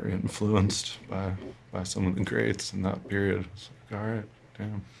 Very influenced by some of the greats in that period. It's like, all right,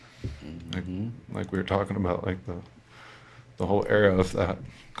 damn. Like we were talking about, like the whole era of that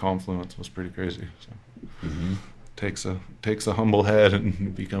confluence was pretty crazy. So takes a humble head and you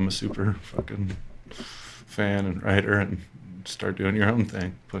become a super fucking fan and writer and start doing your own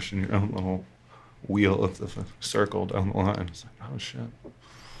thing, pushing your own little wheel of the circle down the line. It's like, oh shit.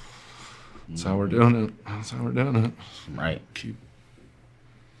 That's how we're doing it. Right. Keep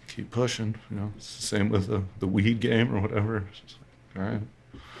pushing. It's the same with the weed game or whatever. It's just like, all right,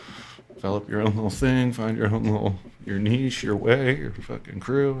 develop your own little thing, find your niche, your way, your fucking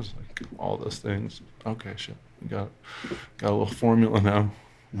crew. It's like all those things. Okay, shit, we got a little formula now.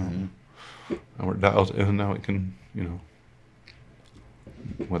 Now we're dialed in. Now we can,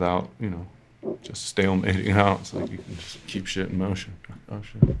 without just stalemating out. It's like you can just keep shit in motion. Oh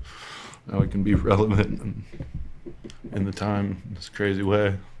shit. Now we can be relevant and in the time in this crazy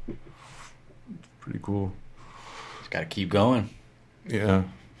way. It's pretty cool. Just got to keep going. Yeah.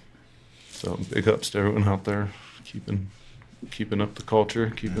 So big ups to everyone out there keeping up the culture,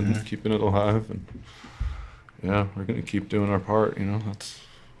 keeping it alive, and yeah, we're gonna keep doing our part. That's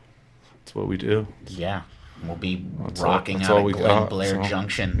what we do. Yeah. We'll be That's rocking all out we at Glen got, Blair so,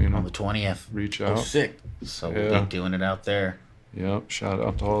 Junction on the 20th. Reach Oh, out. sick. So Yeah. we'll be doing it out there. Yep. Shout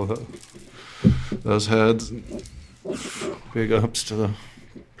out to all those heads. Big ups to the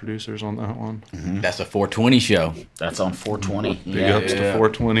producers on that one. That's a 420 show. That's on 420. Big ups to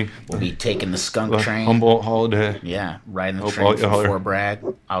 420. We'll be taking the skunk train. Humboldt Holiday. Yeah, riding the Hope train all from y'all are- Fort Bragg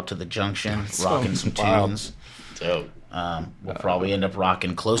out to the junction, rocking some wild. tunes. So We'll probably end up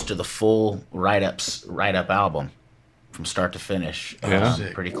rocking close to the full Write Up album from start to finish. Yeah.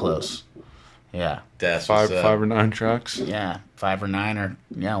 Pretty close. Yeah, that's Five what's up. or 9 tracks. yeah, 5 or 9 or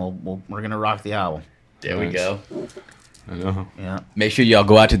yeah. We're gonna rock the album. There we Nice. go. I know. Yeah, Make sure y'all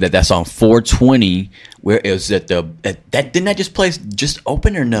go out to that. That's on 420. Where is it? That didn't that just place just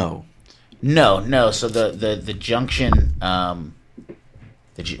open or no? no. So the junction,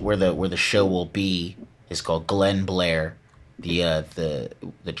 where the show will be is called Glen Blair. The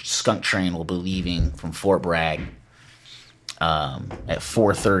skunk train will be leaving from Fort Bragg at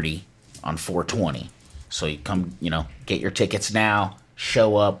 4:30 on 420. So you come, get your tickets now.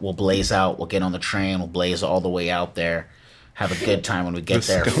 Show up. We'll blaze out. We'll get on the train. We'll blaze all the way out there. Have a good time when we get The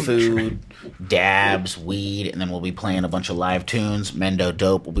there. skunk Food, dabs, weed, and then we'll be playing a bunch of live tunes. Mendo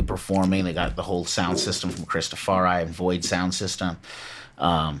Dope will be performing. They got the whole sound system from Christofari and Void Sound System.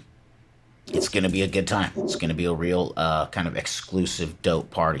 It's going to be a good time. It's going to be a real kind of exclusive dope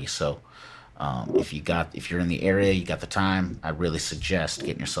party. So if you're in the area, you got the time, I really suggest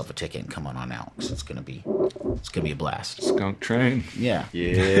getting yourself a ticket and coming on out because it's going to be a blast. Skunk Train. Yeah.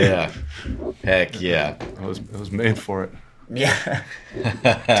 Yeah. Heck yeah. It was made for it. Yeah.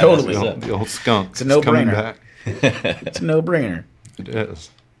 Totally. The old skunk. It's a no-brainer. coming back. It's a no-brainer. It is.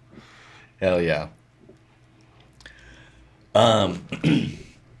 Hell yeah.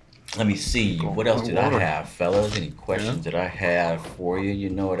 Let me see. What else did I have, fellas? Any questions that I have for you? You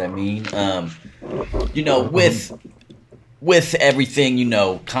know what I mean? With everything,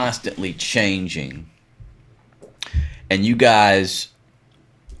 constantly changing, and you guys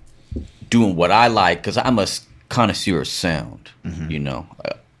doing what I like, because I'm a connoisseur of sound.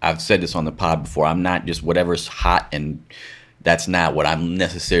 I've said this on the pod before. I'm not just whatever's hot, and that's not what I'm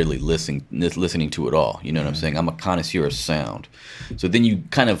necessarily listening to at all. You know what I'm saying? I'm a connoisseur of sound. So then you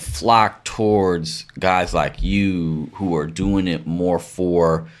kind of flock towards guys like you who are doing it more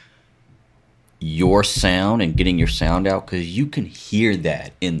for your sound and getting your sound out, because you can hear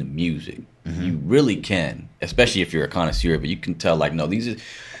that in the music. You really can, especially if you're a connoisseur. But you can tell, no, these are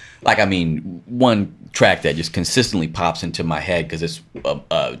one track that just consistently pops into my head because it's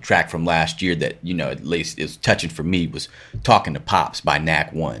a track from last year that, at least is touching for me, was Talking to Pops by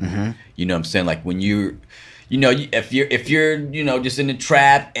Knack One. You know what I'm saying? Like when you're, if you're, just in the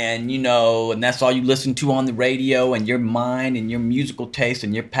trap and, and that's all you listen to on the radio, and your mind and your musical taste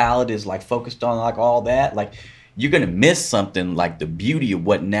and your palate is focused on all that, you're going to miss something like the beauty of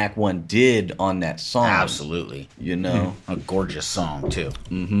what Knack One did on that song. Absolutely. A gorgeous song, too.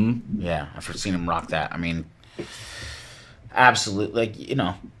 Mm-hmm. Yeah, I've seen him rock that. I mean, absolutely.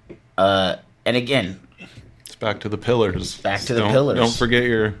 And again, It's back to the pillars. Back to the pillars. Don't forget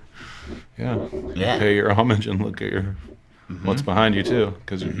your, pay your homage and look at your what's behind you too,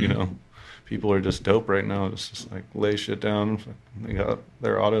 because people are just dope right now. It's just lay shit down. They got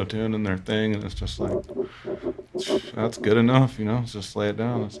their auto tune and their thing, and it's just that's good enough. It's just lay it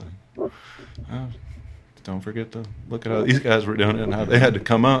down. It's don't forget to look at how these guys were doing it and how they had to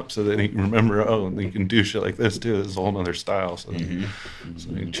come up so that you can remember, you can do shit like this too. This is a whole other style. So, so you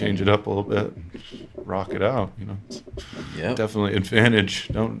can change it up a little bit and rock it out. It's definitely advantage.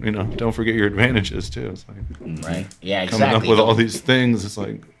 Don't forget your advantages too. It's right. Yeah, exactly. Coming up with all these things, it's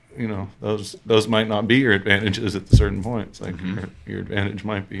those might not be your advantages at a certain point. It's your advantage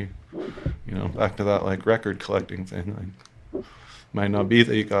might be, back to that record collecting thing. Might not be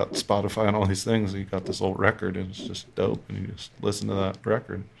that you got Spotify and all these things. You got this old record and it's just dope, and you just listen to that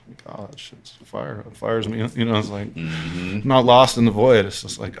record. That shit's fire. It fires me. It's I'm not lost in the void. It's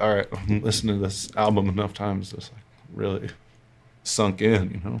just all right, I'm listening to this album enough times. It's really sunk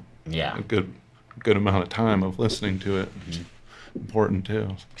in. Yeah, a good amount of time of listening to it. Important too.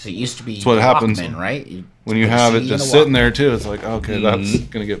 Because it used to be. That's what happens, right? When you have it just sitting there too. It's okay, that's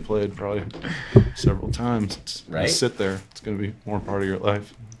gonna get played probably several times. It's gonna sit there. It's gonna be more part of your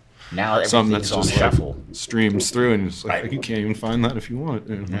life. Now something everything's that's on just shuffle. Streams through, and it's you can't even find that if you want.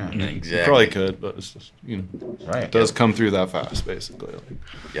 Exactly. You probably could, but it's just right. It does come through that fast, basically.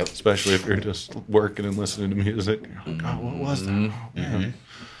 Especially if you're just working and listening to music. You're what was that?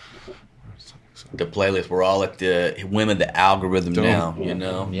 The playlist, we're all at the whim of the algorithm now,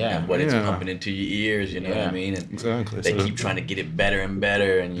 Yeah. and what it's pumping into your ears, you know what I mean? And exactly. They keep trying to get it better and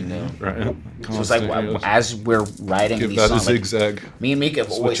better, and right. So it's as we're writing give these that songs, a zigzag. Me and Mika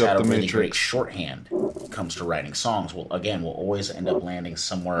have always had a really matrix. great shorthand when it comes to writing songs. We'll always end up landing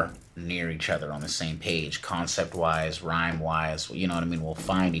somewhere near each other on the same page, concept-wise, rhyme-wise. You know what I mean? We'll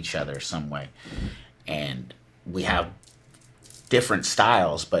find each other some way. And we have different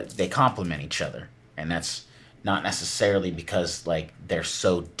styles, but they complement each other. And that's not necessarily because like they're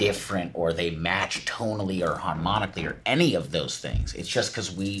so different or they match tonally or harmonically or any of those things. It's just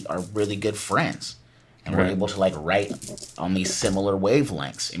because we are really good friends. And we're able to like write on these similar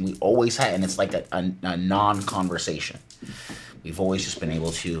wavelengths. And we always had, and it's like a non-conversation. We've always just been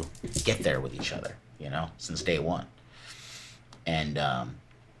able to get there with each other, you know, since day one. And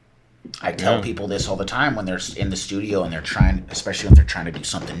I tell people this all the time when they're in the studio and they're trying, especially when they're trying to do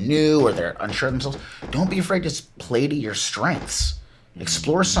something new or they're unsure of themselves, don't be afraid to play to your strengths.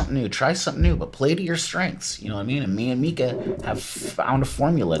 Explore something new, try something new, but play to your strengths. You know what I mean? And me and Mika have found a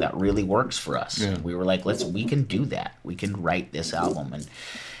formula that really works for us. Yeah. We were like, we can do that. We can write this album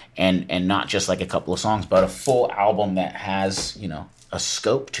and not just like a couple of songs, but a full album that has, you know, a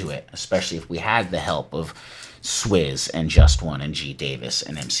scope to it, especially if we had the help of Swizz and Just One and G Davis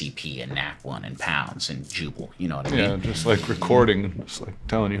and MCP and Knack One and Pounds and Jubal. You know what I mean? Yeah, just like recording and just like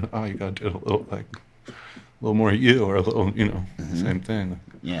telling you, oh, you got to do a little more you or a little, you know, same thing.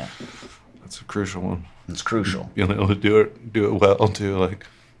 Yeah. That's a crucial one. It's crucial. Being able to do it well too, like,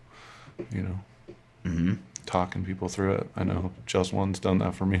 you know, talking people through it. I know Just One's done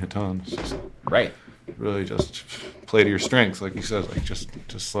that for me a ton. It's just really just play to your strengths, like you said, like just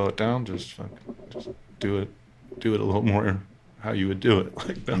slow it down, just do it a little more how you would do it.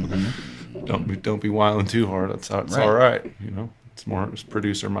 Like don't be wilding too hard. It's all right, you know. It's more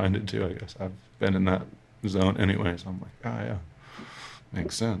producer minded too, I guess. I've been in that zone anyway, so I'm like, oh yeah,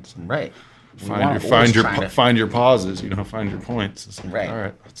 makes sense. Right. Find your pauses, you know, find your points. It's like, all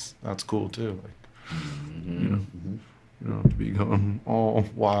right, that's cool too. Like, you don't have to be going all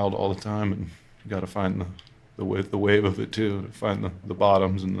wild all the time, and you got to find the wave of it too, to find the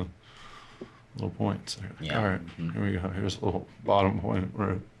bottoms and the little points. Like, all right, here we go. Here's a little bottom point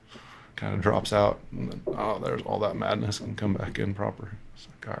where it kind of drops out, and then there's all that madness can come back in proper. It's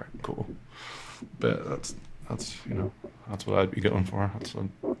like, all right, cool. But that's you know, that's what I'd be going for. That's what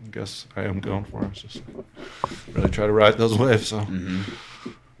I guess I am going for. It's just like, really try to ride those waves. So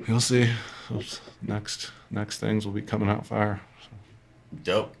you'll see. Those next things will be coming out fire. So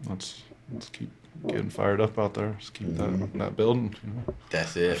dope. Let's keep getting fired up out there. Just keep that building. You know.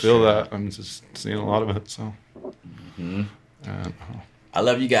 That's it. I feel that. I'm just seeing a lot of it. So. And, I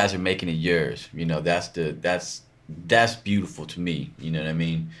love you guys are making it yours. You know, that's beautiful to me. You know what I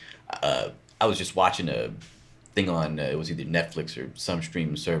mean? I was just watching a thing on, it was either Netflix or some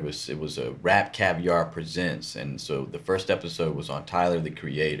streaming service. It was a Rap Caviar Presents. And so the first episode was on Tyler, the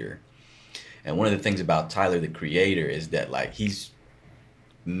Creator. And one of the things about Tyler, the Creator, is that like he's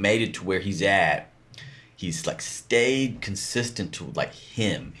made it to where he's at. He's like stayed consistent to like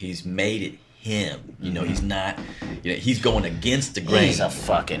him. He's made it him. You know, he's not, you know, he's going against the grain. He's a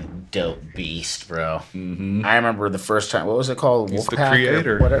fucking dope beast, bro. I remember the first time, what was it called? He's Wolfpack the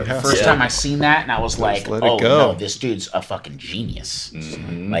creator. Whatever. The first time I seen that, and I was like, oh no, this dude's a fucking genius.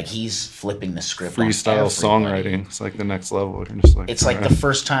 Like he's flipping the script. Freestyle songwriting. It's like the next level. You're just like, it's like the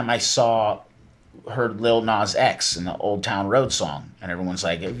first time I heard Lil Nas X in the Old Town Road song, and everyone's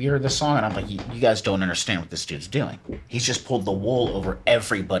like, have you heard this song? And I'm like, you guys don't understand what this dude's doing. He's just pulled the wool over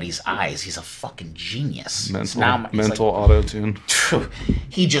everybody's eyes. He's a fucking genius. Mental auto-tune.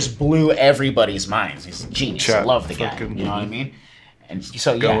 He just blew everybody's minds. He's a genius. I love the guy. You know what I mean? And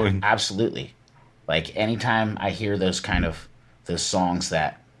so yeah, absolutely. Like anytime I hear those songs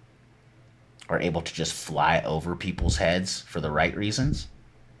that are able to just fly over people's heads for the right reasons,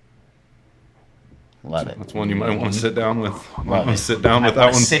 love it. That's one you might want to sit down with. Sit down with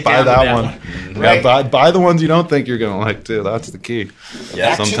that one. Buy that one. Right? Yeah, buy the ones you don't think you're gonna like too. That's the key.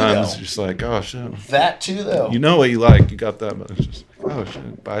 Yeah. Sometimes you're just like, oh shit. That too, though. You know what you like. You got that, but it's just like, oh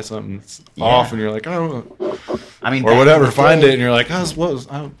shit. Buy something that's off, and you're like, oh. I mean, or whatever. Find it, and you're like, oh,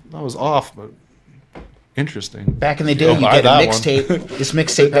 that was off, but interesting. Back in the day, you get a mixtape. This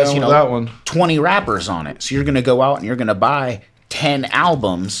mixtape has 20 rappers on it, so you're gonna go out and you're gonna buy 10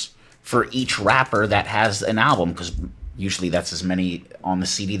 albums for each rapper that has an album, because usually that's as many on the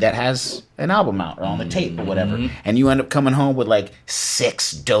CD that has an album out, or on the tape or whatever. And you end up coming home with like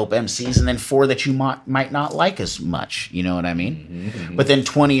 6 dope MCs and then 4 that you might not like as much. You know what I mean? But then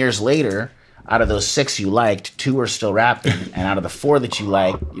 20 years later, out of those 6 you liked, 2 are still rapping. And out of the 4 that you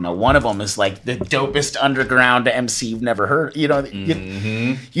like, you know, one of them is like the dopest underground MC you've never heard. You know,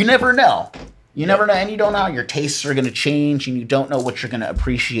 you never know. You never know, and you don't know how your tastes are going to change, and you don't know what you're going to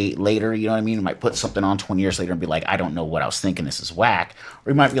appreciate later. You know what I mean? You might put something on 20 years later and be like, I don't know what I was thinking, this is whack.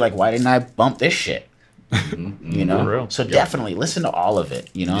 Or you might be like, why didn't I bump this shit? You know, For real. so definitely listen to all of it.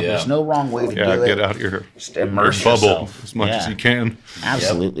 You know, Yeah. there's no wrong way to do it. Get out of your Just immerse bubble yourself. as much as you can.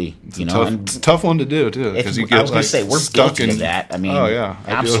 Absolutely. You know, Tough, and it's a tough one to do too, if, because you I get was gonna like say we're stuck guilty in of that. I mean, oh yeah,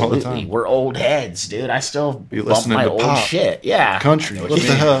 I do it all the absolutely. time. We're old heads, dude. I still Be bump listening my to old pop, shit. Yeah, Country, I know what you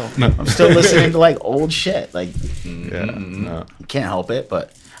the mean. hell? No, I'm still listening to like old shit. Like, yeah, no. can't help it.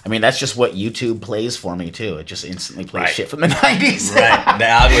 But I mean, that's just what YouTube plays for me too. It just instantly plays Right. shit from the '90s. Right. The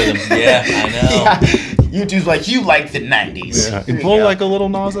algorithm. Yeah, I know. Yeah. YouTube's like, you like the '90s. Yeah, Here and you pull go. like a little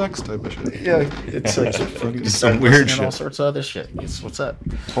Nas X type of shit. Yeah, it's like fucking Some weird shit. all sorts of other shit. What's up?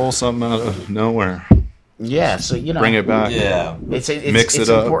 Pull something out of nowhere, Yeah, so you know, bring it back. Yeah. It's Mix it's it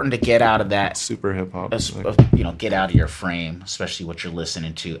up. important to get out of that. Super hip hop. You know, get out of your frame, especially what you're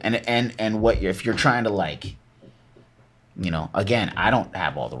listening to, and what if you're trying to like, you know, again, I don't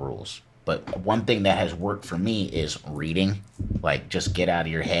have all the rules, but one thing that has worked for me is reading. Like, just get out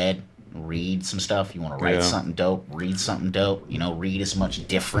of your head, read some stuff. You want to write Yeah. something dope, read something dope. You know, read as much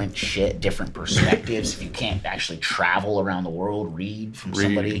different shit, different perspectives. If you can't actually travel around the world, read from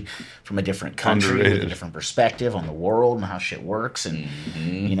somebody from a different country with a Underrated. different perspective on the world and how shit works. And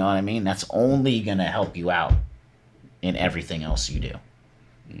you know what I mean? That's only gonna help you out in everything else you do.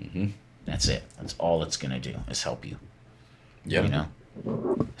 That's it. That's all it's gonna do is help you. Yep. You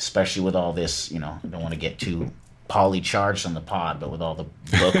know, especially with all this. You know, I don't want to get too poly-charged on the pod, but with all the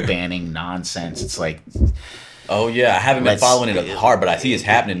book banning nonsense, it's like Oh yeah, I haven't been Let's- following it hard, but I see it's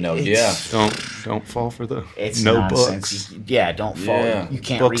happening though. Yeah. Don't fall for the it's no nonsense. books. Yeah, don't fall. Yeah. You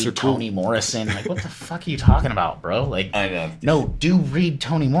can't Books are read cool. Toni Morrison. Like, what the fuck are you talking about, bro? Like, I know. no, do read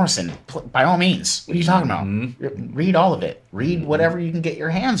Toni Morrison by all means. What are you talking about? Read all of it. Read whatever you can get your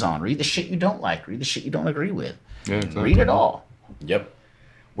hands on. Read the shit you don't like. Read the shit you don't agree with. Yeah, exactly. Read it all. Yep.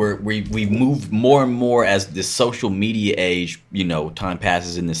 We move more and more as the social media age, you know, time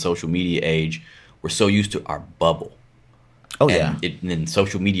passes in the social media age. We're so used to our bubble. Oh And and then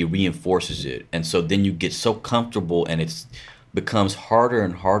social media reinforces it. And so then you get so comfortable and it's becomes harder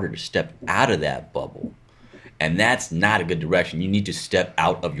and harder to step out of that bubble. And that's not a good direction. You need to step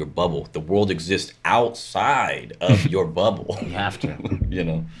out of your bubble. The world exists outside of your bubble. You have to. You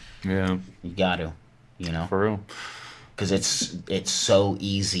know. Yeah, You got to. You know, for real. because it's so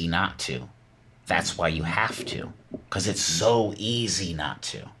easy not to. That's why you have to. Because it's so easy not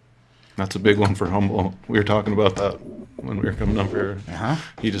to. That's a big one for Humboldt. We were talking about that when we were coming up here. Uh-huh.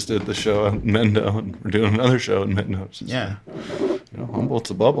 He just did the show at Mendo, and we're doing another show in Mendo. It's just, Yeah. you know,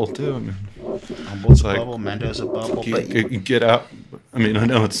 Humboldt's a bubble too. I mean, Humboldt's a like- bubble. Mendo's a bubble. you, But you get out. I mean, I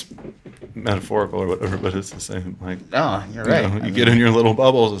know it's metaphorical or whatever, but it's the same. Like, no, you're you right. know, I you mean, get in your little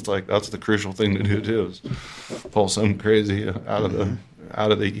bubbles. It's like that's the crucial thing to do too. Is pull something crazy out of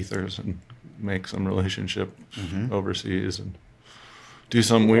the ethers and make some relationship overseas and do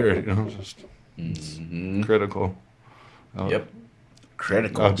something weird. You know, just critical. Yep.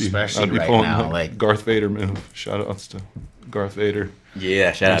 critical, I'd be especially right pulling now. the Like, Darth Vader move. Shout outs to Darth Vader.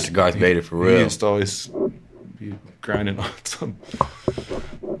 Yeah, shout out to Garth Vader for He real. used to always be grinding on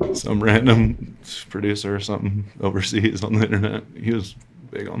some random producer or something overseas on the internet. He was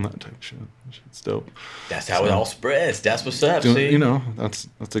big on that type of shit. Shit's dope. That's how it all spreads. That's what's up. Doing- See? you know, that's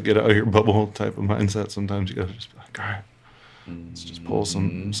a get out of your bubble type of mindset. Sometimes you gotta just be like, all right, let's just pull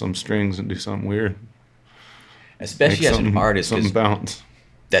some strings and do something weird. Especially Make as an something- artist. 'cause something bounce.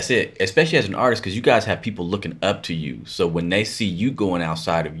 That's it. Especially as an artist, because you guys have people looking up to you. So when they see you going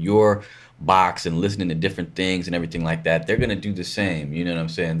outside of your box and listening to different things and everything like that, they're gonna do the same. You know what I'm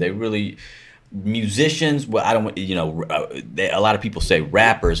saying? They really musicians. Well, I don't. You know, a lot of people say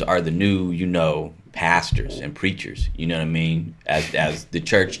rappers are the new, you know, pastors and preachers. You know what I mean? As the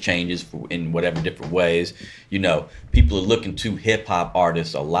church changes in whatever different ways, you know, people are looking to hip hop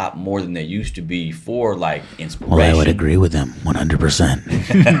artists a lot more than they used to be for like inspiration. well, I would agree with them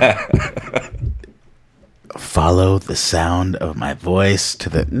 100%. Follow the sound of my voice to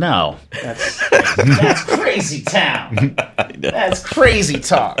the. No, that's crazy town. That's crazy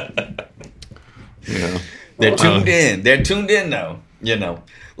talk. You know, They're tuned in. They're tuned in though. You know,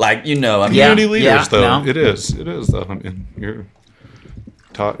 like you know. I mean, Yeah. community leaders though. no. It is though. I mean, you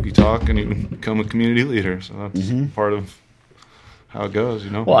talk and you become a community leader. So that's part of how it goes. You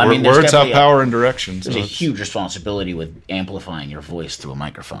know, Well, I mean, there's words have definitely power and direction. So There's a it's- huge responsibility with amplifying your voice through a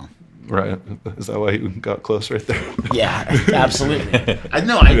microphone. right. Is that why you got close right there? Yeah, absolutely.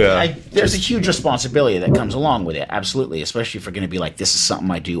 There's a huge responsibility that comes along with it. Absolutely, especially if you're going to be like, this is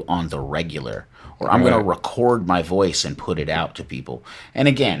something I do on the regular, or I'm going to Right. record my voice and put it out to people. And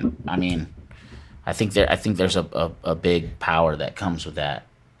again, I mean, I think there's a big power that comes with that,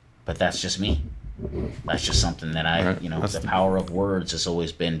 but that's just me. That's just something that Right. you know, That's the the- power of words has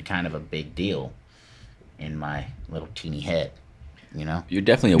always been kind of a big deal. in my little teeny head. You know, You're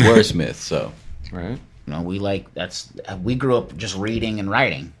definitely a wordsmith, so. Right. you know, we grew up just reading and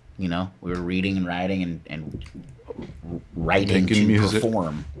writing. You know, we were reading and writing and writing Making to music.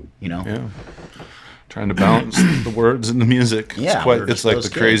 perform. You know, Yeah. Trying to balance the words and the music. Yeah, It's we're just like those the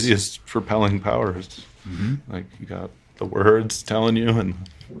kids. craziest propelling powers. Like you got the words telling you and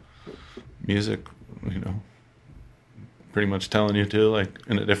music, you know, pretty much telling you too, like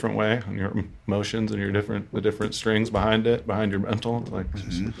in a different way, and your emotions and the different strings behind your mental. Like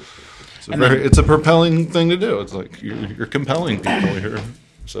it's a propelling thing to do. It's like you're compelling people.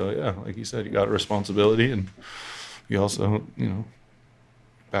 So yeah, like you said, you got a responsibility, and you also, you know,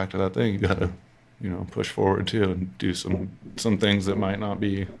 back to that thing, you got to, you know, push forward too and do some things that might not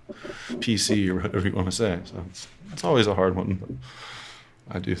be PC or whatever you want to say. So it's always a hard one,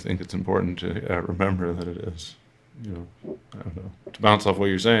 but I do think it's important to remember that it is, you know, I don't know, to bounce off what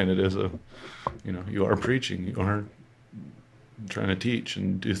you're saying, it is you know, you are preaching, you are trying to teach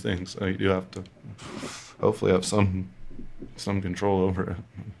and do things. So you do have to hopefully have some control over it,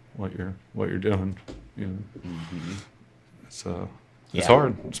 what you're doing, you know. It's Yeah.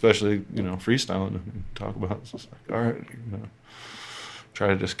 hard, especially, you know, freestyling and talk about it. It's just like, all right, you know, try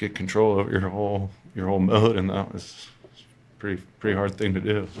to just get control over your whole mode, and that was pretty hard thing to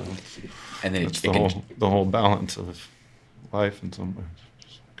do. So And then it's the whole balance of life in some ways.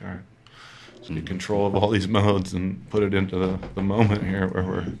 Just like, all right, let's get control of all these modes and put it into the moment here where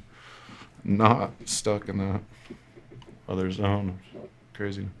we're not stuck in that other zone of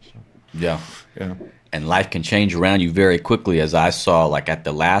craziness. So, Yeah. yeah. And life can change around you very quickly. As I saw, like at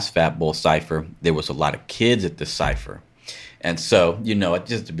the last Fat Bowl Cypher, there was a lot of kids at the Cypher. And so, you know, at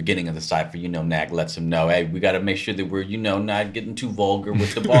just the beginning of the Cypher, you know, Nag lets them know, hey, we got to make sure that we're, you know, not getting too vulgar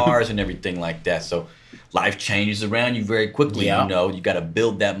with the bars and everything like that. So life changes around you very quickly. Yeah. You know, you got to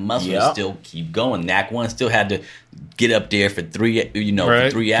build that muscle Yeah. to still keep going. Nag 1 still had to get up there for 3 Right. for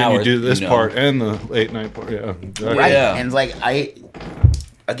 3 Can hours. you do this know. part and the late night part? Yeah. Exactly. right? Yeah. And like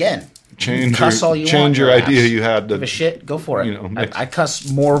again, Change cuss all you change want, your perhaps. idea you had give a to. shit, go for it. You know, mix- I cuss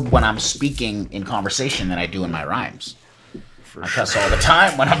more when I'm speaking in conversation than I do in my rhymes. I cuss all the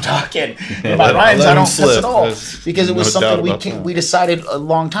time when I'm talking. In my rhymes, I don't cuss slip. at all There's because it was no doubt something about that. we decided a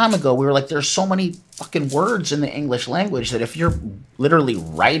long time ago. We were like, there's so many fucking words in the English language that if you're literally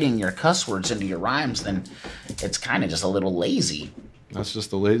writing your cuss words into your rhymes, then it's kind of just a little lazy. That's just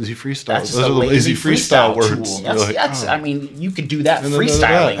the lazy freestyle. That's Those just are a the lazy freestyle tool. words. That's, You're like, that's, oh, I mean, you could do that And then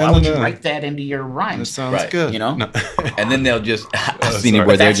freestyling. that, Why would and you then write that into your that rhymes? sounds Right. good. You know? No. And then they'll just, I've seen it sorry.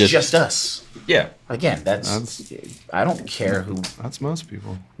 where they're That's just, just us. yeah. Again, that's I don't care who. That's most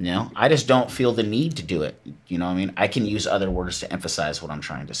people. You know, I just don't feel the need to do it. You know what I mean? I can use other words to emphasize what I'm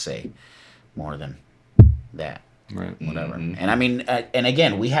trying to say more than that. Right. Whatever. And I mean, and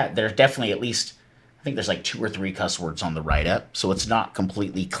again, there's definitely at least, I think there's like 2 or 3 cuss words on the write-up. So it's not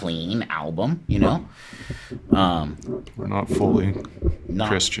completely clean album, you know? We're not fully No.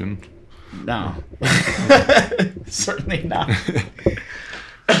 Christian. No. Certainly not.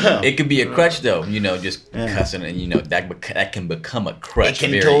 It could be a crutch, though, you know, just cussing, and, you know, that can become a It crutch.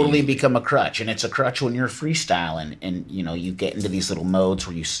 can very totally easily. become a crutch, and it's a crutch when you're freestyling, and you know you get into these little modes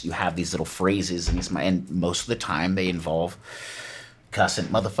where you have these little phrases, and most of the time they involve cussing,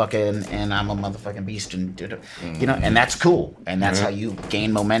 motherfucking, and I'm a motherfucking beast, and you know, and that's cool, and that's how you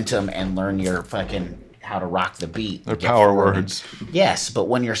gain momentum and learn your fucking how to rock the beat. They're get power forward. words. Yes, but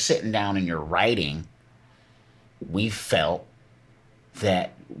when you're sitting down and you're writing, we felt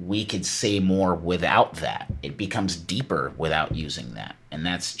that we could say more without that. It becomes deeper without using that. And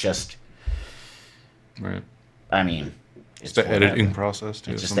that's just, Right. I mean, It's the whatever. editing process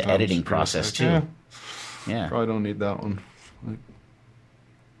too. It's just the sometimes. editing You're just process, like, too. Yeah, Yeah. probably don't need that one. Like,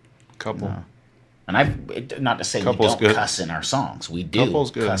 couple. No. And not to say we Couple's don't good. cuss in our songs. We do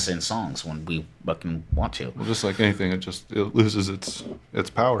Couple's good. cuss in songs when we fucking want to. Well, just like anything, it loses its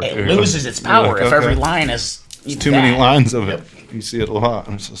power. It too. loses its You're power like, if every okay. line is It's too many that. lines of it. You see it a lot,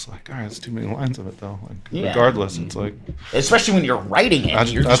 and it's just like, all right, it's too many lines of it though. Like, Yeah. regardless, it's like, Especially when you're writing it,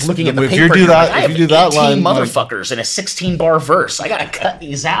 That's- you're that's- just looking at the if paper. you do you're that- like, I if have you do that 18 line, like- motherfuckers in a 16-bar verse. I gotta cut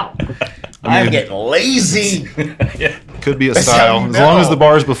these out. I'm getting lazy. could be a That's how style you as long as know. the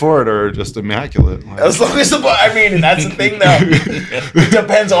bars before it are just immaculate. Like, As long as I mean, and that's the thing though. It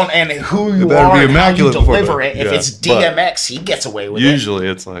depends on and who you better are be and how you immaculate before deliver that. it. If Yeah, it's but DMX, he gets away with usually,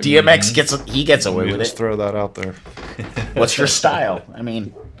 it's like it. DMX gets away you with just it. throw that out there. What's your style? I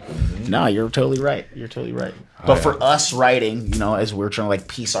mean, no, you're totally right. You're totally right. But for us writing, you know, as we're trying to like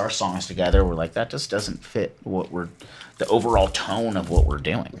piece our songs together, we're like that just doesn't fit the overall tone of what we're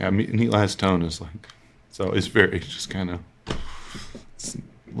doing. Yeah, Eli's tone is like, it's always very just kind of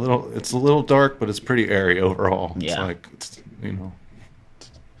It's a little dark, but it's pretty airy overall. Yeah. It's like it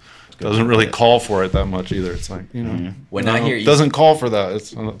doesn't really call for it that much either. It's like When I hear it doesn't call for that.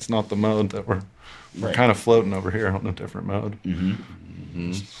 It's not the mode that we're Right. kind of floating over here on a different mode.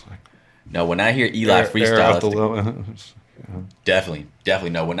 It's like No, when I hear Eli air freestyle, out it's the the- low. definitely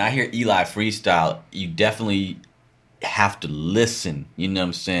no. When I hear Eli freestyle, you definitely have to listen. You know what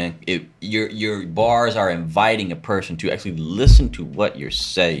I'm saying? Your bars are inviting a person to actually listen to what you're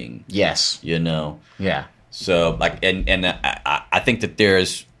saying. Yes. You know. Yeah. So like, and I think that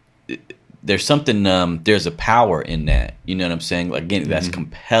there's something, there's a power in that. You know what I'm saying? Like, again, that's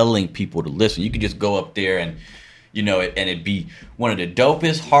compelling people to listen. You could just go up there and, and it'd be one of the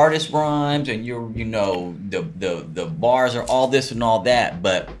dopest, hardest rhymes, and the bars are all this and all that,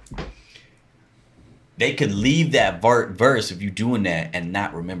 but they could leave that verse if you're doing that and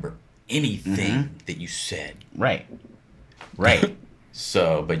not remember anything that you said. Right. Right.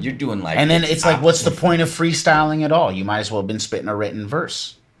 So, but you're doing like, And then it's like, what's the point of freestyling at all? You might as well have been spitting a written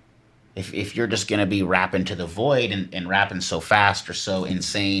verse. If you're just gonna be rapping to the void and rapping so fast or so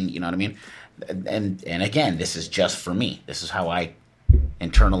insane, you know what I mean? And again, this is just for me. This is how I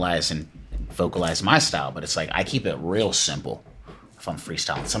internalize and vocalize my style. But it's like I keep it real simple if I'm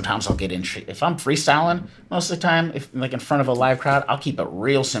freestyling. Sometimes I'll get in. If I'm freestyling, most of the time, if like in front of a live crowd, I'll keep it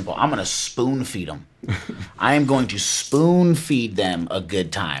real simple. I'm gonna spoon feed them. I am going to spoon feed them a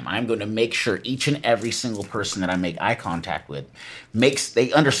good time. I'm going to make sure each and every single person that I make eye contact with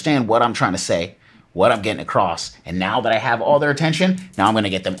they understand what I'm trying to say, what I'm getting across. And now that I have all their attention, now I'm going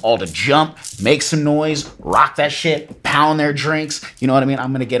to get them all to jump, make some noise, rock that shit, pound their drinks. You know what I mean? I'm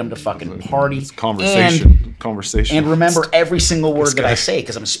going to get them to fucking party. It's conversation. And remember every single word that I say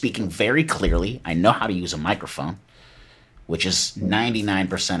because I'm speaking very clearly. I know how to use a microphone, which is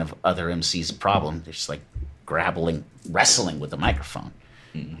 99% of other MCs' problem. They're just like wrestling with the microphone.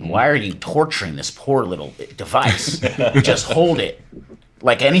 Why are you torturing this poor little device? Just hold it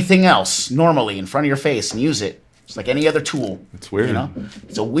like anything else normally in front of your face and use it. It's like any other tool. It's weird. You know?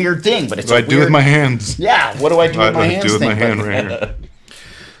 It's a weird thing, but it's What do I do with my hands? Yeah, what do I do with my hands? do with my thing, hand but- right here.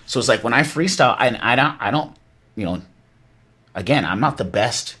 So it's like when I freestyle, I don't, again, I'm not the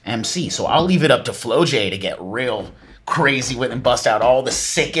best MC, so I'll leave it up to Flo J to get real crazy with and bust out all the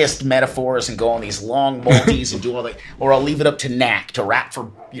sickest metaphors and go on these long multis and do all that, or I'll leave it up to Knack to rap for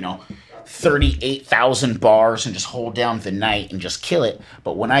 38,000 bars and just hold down the night and just kill it.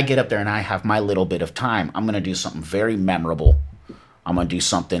 But when I get up there and I have my little bit of time, I'm gonna do something very memorable. I'm gonna do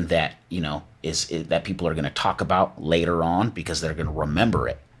something that is that people are gonna talk about later on because they're gonna remember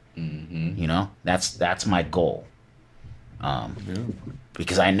it. That's my goal.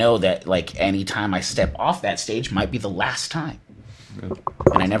 Because I know that like any time I step off that stage might be the last time, and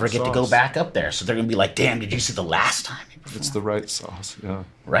I never get to go back up there. So they're gonna be like, "Damn, did you see the last time?" It's the right sauce, yeah.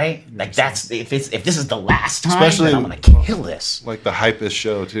 Right? Like that's if this is the last time, Especially then I'm gonna kill this. Like the hypest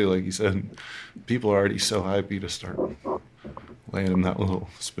show too, like you said, people are already so hypey to start laying in that little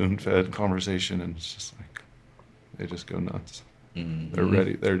spoon-fed conversation, and it's just like they just go nuts. They're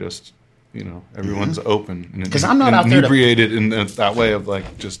ready. They're just everyone's open and 'Cause I'm not out there to- inebriated in that way of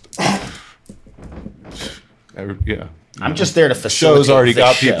like just I'm just there to facilitate. Show's already the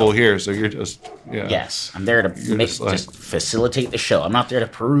got show. people here, so you're just Yes, I'm there to just like- just facilitate the show. I'm not there to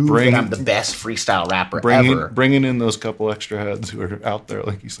prove Bring- that I'm the best freestyle rapper ever. bringing in those couple extra heads who are out there,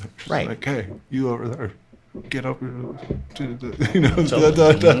 like you said, just Right. Like, hey, you over there, get up,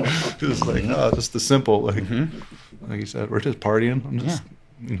 just like just the simple, like you said, we're just partying. I'm just,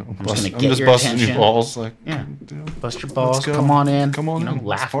 gonna I'm get just your busting attention. your balls, like, Yeah. dude, Bust your let's balls. go. Come on in. come on in, let's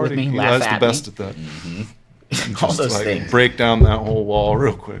Laugh party. with me. Eli's Laugh at the best me. at that. All Just, those like, things. break down that whole wall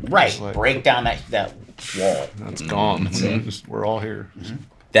real quick. Right. Just, like, Break down that wall. That's gone. We're all here.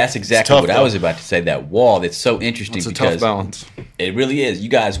 That's exactly tough, what I though. was about to say. That wall, that's so interesting It's a because tough balance. it really is. You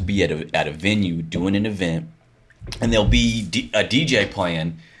guys will be at a venue doing an event, and there'll be a DJ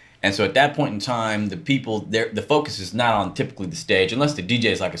playing. And so at that point in time, the focus is not on typically the stage, unless the DJ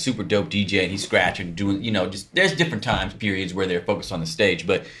is like a super dope DJ and he's scratching, doing, just there's different periods where they're focused on the stage.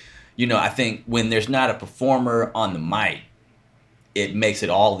 But, I think when there's not a performer on the mic, it makes it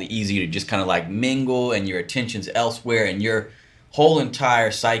all the easier to just kind of like mingle and your attention's elsewhere and your whole entire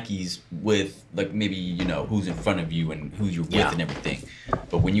psyche's with like maybe, who's in front of you and who you're with and everything.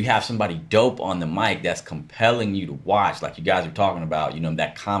 But when you have somebody dope on the mic that's compelling you to watch, like you guys are talking about,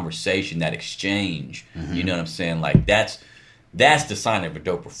 that conversation, that exchange, you know what I'm saying? Like that's the sign of a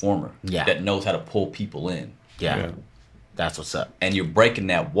dope performer that knows how to pull people in. Yeah. That's what's up. And you're breaking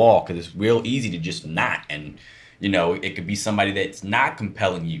that wall because it's real easy to just not. And, You know, it could be somebody that's not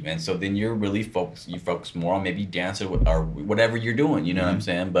compelling you, and so then you're really focused. You focus more on maybe dancing or whatever you're doing. You know what I'm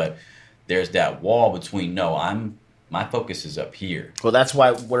saying? But there's that wall between. No, my focus is up here. Well, that's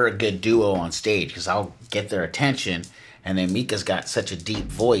why we're a good duo on stage, because I'll get their attention, and then Mika's got such a deep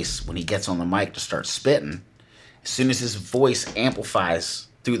voice when he gets on the mic to start spitting. As soon as his voice amplifies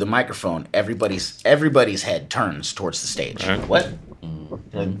through the microphone, everybody's head turns towards the stage. Right. What?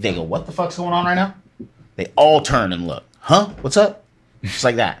 They go, what the fuck's going on right now? They all turn and look. Huh? What's up? Just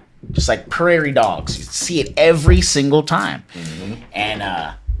like that. Just like prairie dogs. You see it every single time.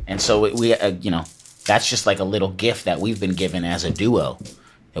 And so we you know, that's just like a little gift that we've been given as a duo.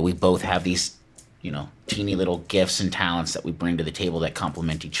 That we both have these, you know, teeny little gifts and talents that we bring to the table that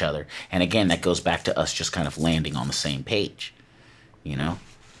complement each other. And again, that goes back to us just kind of landing on the same page. You know?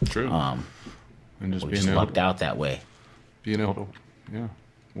 True. And just We're being just able, lucked out that way. being able to,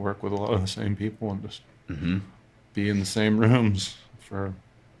 work with a lot of the same people and just be in the same rooms for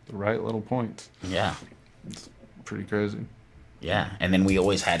the right little points. Yeah. It's pretty crazy. Yeah, and then we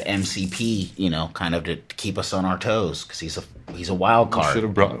always had MCP, you know, kind of to keep us on our toes, because he's a wild card.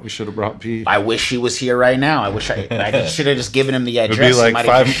 We should have brought P. I wish he was here right now. I should have just given him the address. It'd be like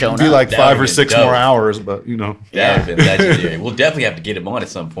five. Shown It'd be up. like That 5 would've or been 6 dope. more hours, but That would have been legendary. We'll definitely have to get him on at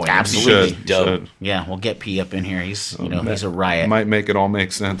some point. Absolutely. You should. Dope. Yeah, we'll get P up in here. He's he's a riot. Might make it all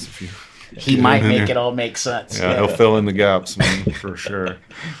make sense if you. He might make it all make sense. Yeah, he'll fill in the gaps, man, for sure.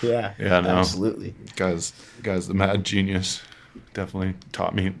 Yeah, Yeah, no. absolutely. Guy's the mad genius. Definitely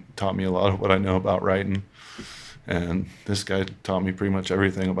taught me a lot of what I know about writing, and this guy taught me pretty much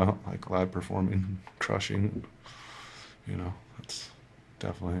everything about like live performing, and crushing. You know, that's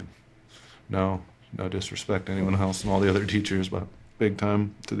definitely no disrespect to anyone else and all the other teachers, but big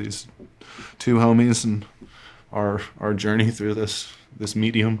time to these two homies and our journey through this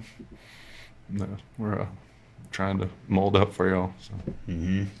medium. We're trying to mold up for y'all, so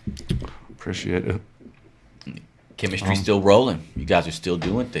appreciate it. Chemistry's still rolling. You guys are still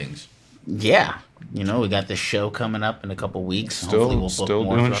doing things. Yeah, you know, we got this show coming up in a couple weeks. Still- Hopefully, we'll book still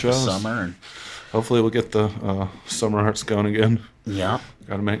more doing throughout shows. the summer. And Hopefully we'll get the summer arts going again. yeah,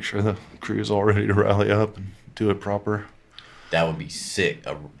 Got to make sure the crew's all ready to rally up and do it proper. That would be sick.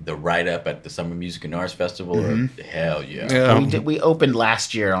 The write-up at the Summer Music and Arts Festival. Or, hell yeah. Yeah, we opened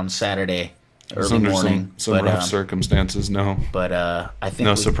last year on Saturday, early under morning. some rough circumstances. No I think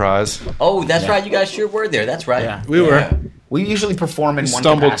no surprise. Oh, that's right. You guys sure were there. That's right. Yeah. We were. we usually perform in one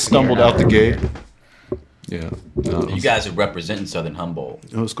Stumbled capacity or out the another. gate. Yeah, no, You guys are representing Southern Humboldt.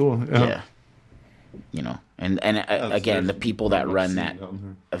 it was cool. Yeah. You know, and again, the people that run that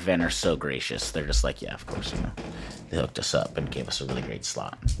event are so gracious. They're just like, yeah, of course, you know. They hooked us up and gave us a really great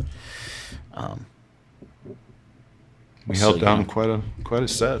slot. We So, held down yeah. quite a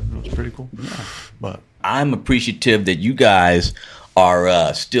set. It was pretty cool. But I'm appreciative that you guys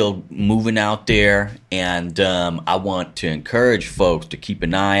are still moving out there, and I want to encourage folks to keep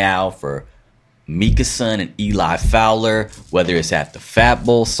an eye out for Mika Son and Eli Fowler, whether it's at the Fat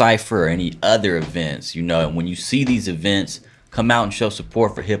Bowl Cypher or any other events. You know, and when you see these events, come out and show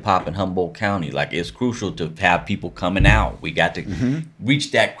support for hip hop in Humboldt County. Like, it's crucial to have people coming out. We got to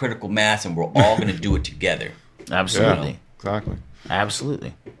reach that critical mass, and we're all going to do it together. Absolutely. yeah, exactly.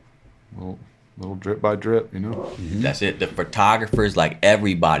 Absolutely. Little drip by drip, you know. That's it. The photographers, like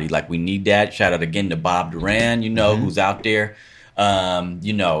everybody, like we need that. Shout out again to Bob Duran, you know, who's out there.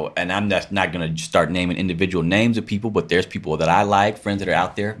 You know, and I'm just not going to start naming individual names of people, but there's people that I like, friends that are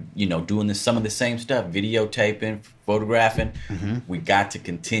out there, you know, doing some of the same stuff, videotaping, photographing. We got to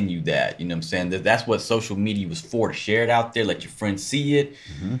continue that. You know what I'm saying? That's what social media was for, to share it out there, let your friends see it,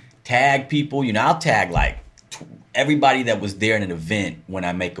 tag people. You know, I'll tag like everybody that was there in an event when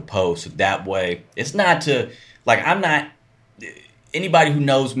I make a post. So that way, it's not to, like, I'm not, anybody who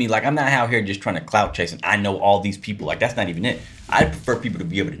knows me, like, I'm not out here just trying to clout chase and I know all these people. Like, that's not even it. I prefer people to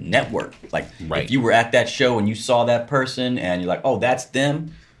be able to network. Like, if you were at that show and you saw that person and you're like, oh, that's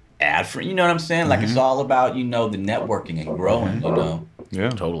them, add for, you know what I'm saying? Like, it's all about, you know, the networking and growing, you know? Yeah,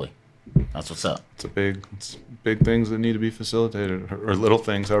 Totally. That's what's up. it's big things that need to be facilitated, or little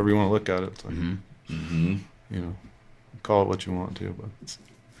things, however you want to look at it. It's like, you know, call it what you want to, but it's,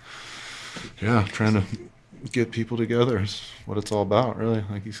 yeah, trying to get people together is what it's all about, really.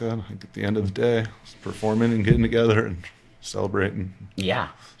 Like you said, like at the end of the day, it's performing and getting together and celebrating. Yeah.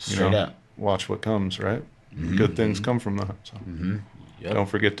 You Straight know, up. watch what comes, right? Good things come from that. So Yep. don't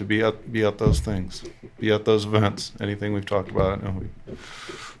forget to be at those things, be at those events. Anything we've talked about, I know we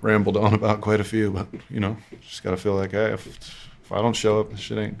rambled on about quite a few, but you know, just gotta feel like, hey, if I don't show up, this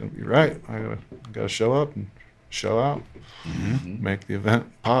shit ain't gonna be right. I gotta show up and show out, make the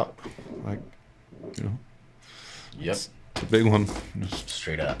event pop. Like, you know, Yep. It's a big one. Just,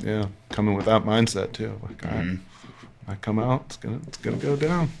 Straight up. yeah, coming with that mindset too. Like, all right, when I come out, it's gonna go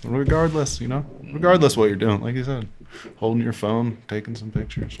down, regardless. Regardless what you're doing. Like you said, holding your phone, taking some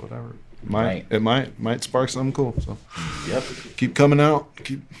pictures, whatever. It might spark something cool. So, Yep. keep coming out,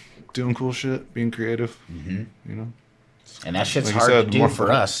 keep doing cool shit, being creative. And that shit's Like you hard said, to do more-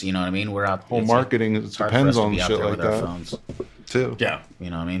 for us. You know what I mean? We're out. Whole it's marketing it's hard for depends us to on be out shit there like with our that phones. too. Yeah.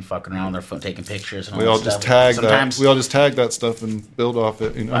 You know what I mean? Fucking around on their phone, taking pictures. And all We all that just stuff. tag Sometimes, that. We all just tag that stuff and build off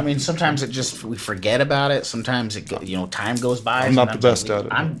it. I mean, sometimes we forget about it. Sometimes time goes by. I'm not the Sometimes best at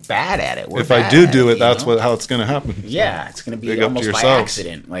it. I'm bad at it. We're If I bad do at do it, you that's know? how it's gonna happen. Yeah, it's gonna be Big up to almost by yourselves.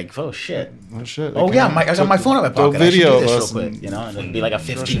 accident. Like, oh shit. Oh shit. Oh yeah, I got my phone in my They'll pocket. I should video do this real us quick, and- and it'd be like a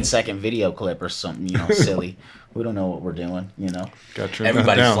 15-second video clip or something, silly. We don't know what we're doing, Gotta trim Everybody's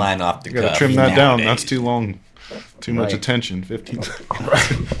that down. flying off the You gotta cuff trim that down. nowadays. That's too long. Too much Right. attention. 15 seconds.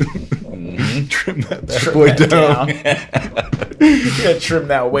 Mm-hmm. Trim that bad Trim boy that down. you gotta trim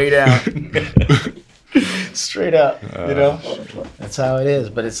that way down. Straight up, That's how it is.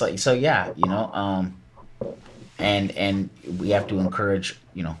 But it's like, so yeah, and we have to encourage,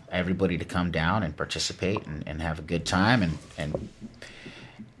 everybody to come down and participate and have a good time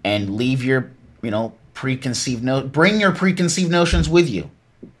and leave your, bring your preconceived notions with you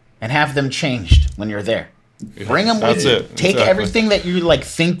and have them changed when you're there. Bring them with That's you. it. Take Exactly. everything that you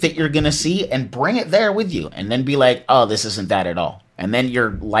think that you're gonna see and bring it there with you, and then be like, "Oh, this isn't that at all." And then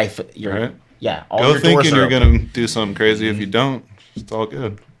your life, Right. all Go your doors thinking are you're open. gonna do something crazy. If you don't, it's all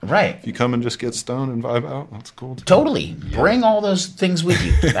good. Right. If you come and just get stoned and vibe out, that's cool too. Totally. Bring all those things with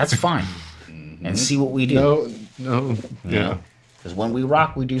you. That's fine. And see what we do. No. Yeah. Because when we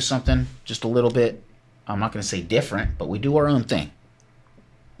rock, we do something just a little bit. I'm not going to say different, but we do our own thing.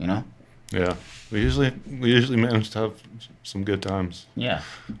 Yeah. We usually manage to have some good times. Yeah.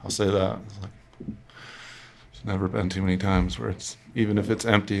 I'll say that. It's like, there's never been too many times where it's, even if it's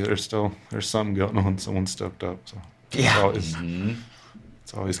empty, there's something going on. Someone's stoked up. So Yeah.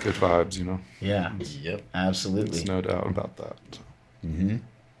 it's always good vibes, Yeah. Yep. Absolutely. There's no doubt about that. So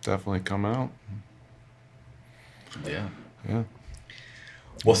definitely come out. Yeah. Yeah.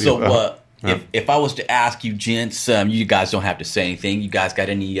 Well, Be so about- if I was to ask you, gents, you guys don't have to say anything. You guys got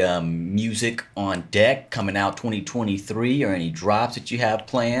any music on deck coming out 2023 or any drops that you have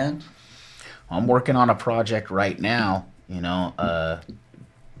planned? I'm working on a project right now, back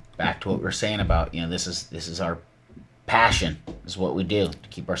to what we were saying about, this is our passion, is what we do to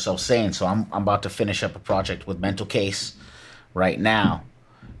keep ourselves sane. So I'm about to finish up a project with Mental Case right now.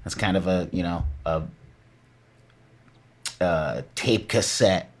 It's kind of a tape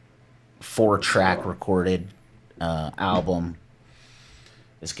cassette 4-track recorded album.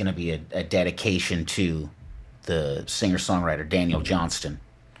 It's going to be a dedication to the singer-songwriter Daniel Johnston.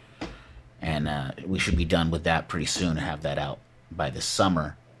 And we should be done with that pretty soon and have that out by this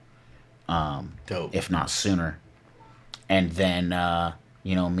summer, Dope. if not sooner. And then,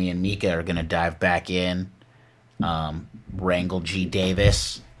 me and Mika are going to dive back in, wrangle G.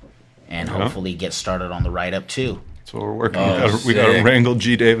 Davis, and hopefully get started on the write-up too. That's what we're working Oh, on. We got to sick. wrangle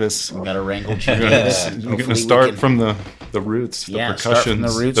G. Davis. We got to wrangle G. Davis. We're Hopefully going we to start can- from the roots, the start from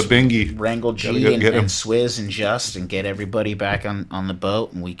percussions, the roots, the bingy. wrangle Gotta G go and get 'em. and Swizz and Just, and get everybody back on the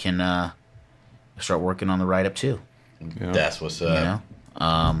boat, and we can start working on the write-up too. Yeah. That's what's up.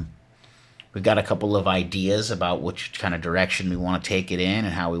 We've got a couple of ideas about which kind of direction we want to take it in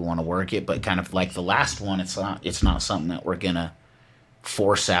and how we want to work it, but kind of like the last one, it's not something that we're gonna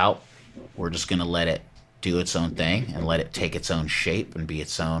force out. We're just gonna let it do its own thing and let it take its own shape and be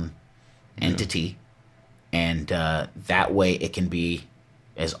its own entity, and that way it can be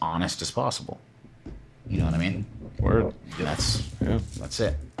as honest as possible. You know what I mean? Word. That's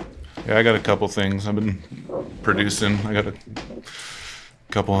it. Yeah, I got a couple things. I've been producing. I got a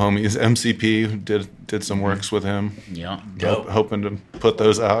couple homies. MCP did some works with him. Yeah. Dope. Hoping to put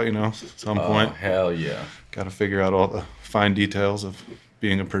those out, at some Oh, point. hell yeah. Got to figure out all the fine details of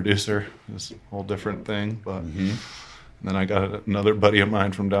being a producer. It's a whole different thing. But and then I got another buddy of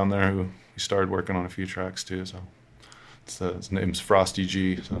mine from down there who we started working on a few tracks too. So his name's Frosty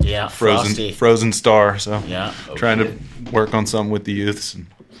G. So Yeah, Frosty. Frozen Star. So Yeah. trying to work on something with the youths and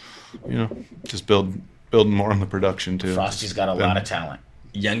just building more on the production too. Frosty's got a lot of talent.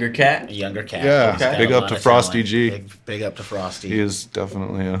 Younger cat? A younger cat. Yeah, He's got big a up lot to of Frosty talent. G. Big up to Frosty. He is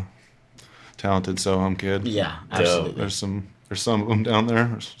definitely a talented Soham kid. Yeah, absolutely. There's some of them down there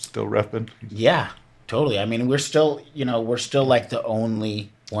who are still repping. Yeah, totally. I mean, we're still like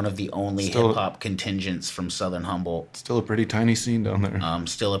one of the only Still- hip hop contingents from Southern Humboldt. Still a pretty tiny scene down there.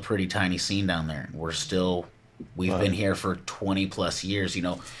 Still a pretty tiny scene down there. We've been here for 20 plus years.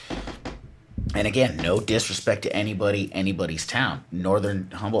 And again, no disrespect to anybody's town.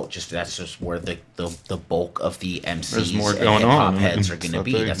 Northern Humboldt, that's just where the bulk of the MCs more and going hip hop on. heads are going to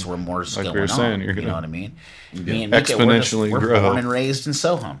be. Big. That's where more's Like going we were saying, on. you're You know gonna what I mean? Yeah. Me and Mika, Exponentially we're grow. born and raised in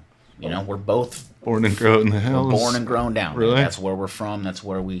Soham. You know, we're both Born and grown in the hills. born and grown down. Really? That's where we're from. That's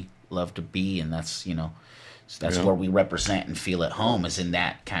where we love to be, and that's that's Yeah. where we represent and feel at home, is in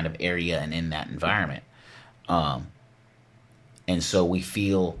that kind of area and in that environment. And so we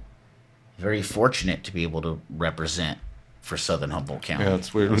feel very fortunate to be able to represent for Southern Humboldt County. Yeah,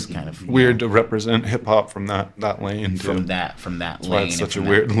 it's weird. It's kind of weird to represent hip hop from that lane too. from that That's lane. why it's and such a from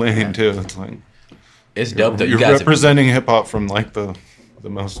weird that- lane yeah. too. It's like It's dope that you're you guys have, representing hip hop from like the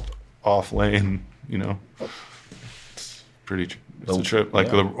most off lane. You know, it's pretty. It's a trip,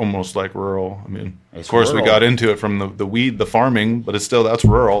 like yeah. almost like rural. I mean, It's of course, we rural. got into it from the farming, but it's still that's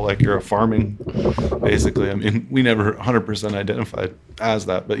rural. Like you're a farming, basically. I mean, we never 100% identified as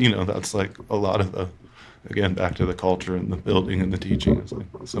that, but that's like a lot of the, again, back to the culture and the building and the teaching. It's like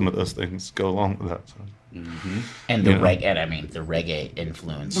some of those things go along with that. So. And the reggae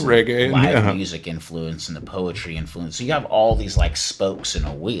influence, The reggae, live yeah. music influence, and the poetry influence. So you have all these like spokes in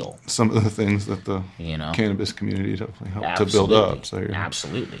a wheel. Some of the things that the You know? cannabis community definitely helped to build up. So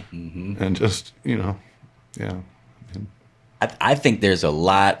Absolutely. and just yeah. I think there's a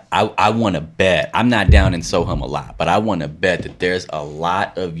lot. I want to bet. I'm not down in Soham a lot, but I want to bet that there's a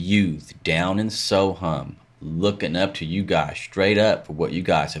lot of youth down in Soham looking up to you guys straight up for what you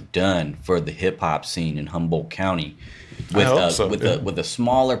guys have done for the hip hop scene in Humboldt County. With a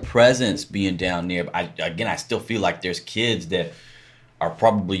smaller presence being down there, I still feel like there's kids that are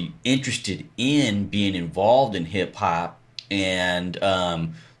probably interested in being involved in hip hop, and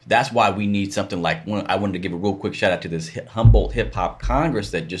that's why we need something like I wanted to give a real quick shout out to this Humboldt Hip Hop Congress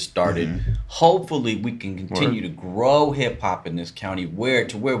that just started. Mm-hmm. Hopefully, we can continue to grow hip hop in this county where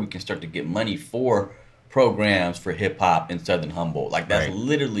we can start to get money for programs for hip hop in Southern Humboldt. Like that's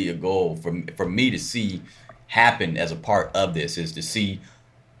literally a goal for me to see happen as a part of this, is to see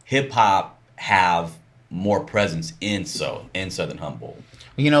hip hop have more presence in Southern Humboldt.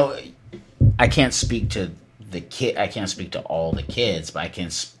 I can't speak to I can't speak to all the kids, but I can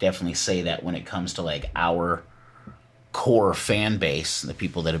definitely say that when it comes to like our core fan base, the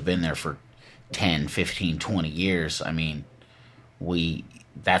people that have been there for 10, 15, 20 years, I mean,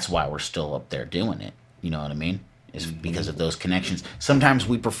 that's why we're still up there doing it. You know what I mean? It's because of those connections. Sometimes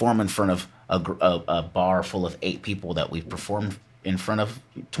we perform in front of a bar full of 8 people that we've performed in front of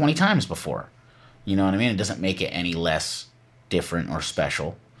 20 times before. You know what I mean? It doesn't make it any less different or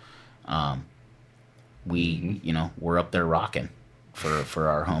special. We're up there rocking for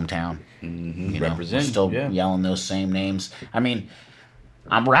our hometown. Represent, we're still yelling those same names. I mean,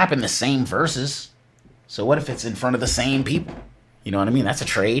 I'm rapping the same verses. So what if it's in front of the same people? You know what I mean? That's a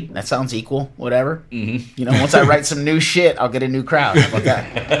trade. That sounds equal. Whatever. Mm-hmm. Once I write some new shit, I'll get a new crowd. How about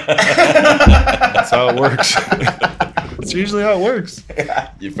that? That's how it works. It's usually how it works.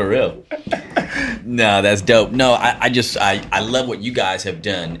 Yeah, for real. No, that's dope. No, I love what you guys have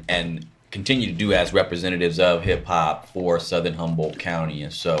done and continue to do as representatives of hip hop for Southern Humboldt County.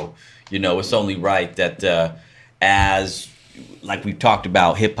 And so, it's only right that as like we've talked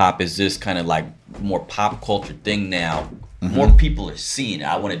about, hip hop is this kind of like more pop culture thing now. Mm-hmm. More people are seeing it.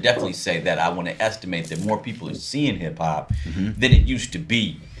 I want to definitely say that. I want to estimate that more people are seeing hip hop than it used to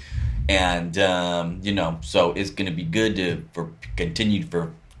be. And so it's going to be good for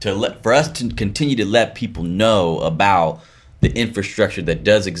us to continue to let people know about the infrastructure that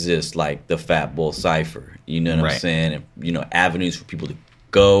does exist, like the Fat Bull Cypher. You know what I'm saying? And, avenues for people to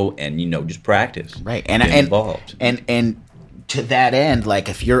go and just practice. Right. And involved. And to that end, like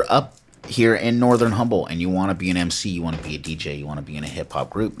if you're up here in Northern Humboldt and you want to be an MC, you want to be a DJ, you want to be in a hip hop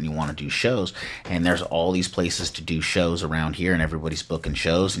group, and you want to do shows, and there's all these places to do shows around here, and everybody's booking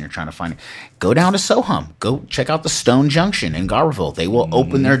shows, and you're trying to find it. Go down to Soham. Go check out the Stone Junction in Garberville. They will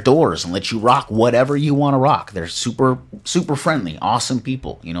open their doors and let you rock whatever you want to rock. They're super, super friendly, awesome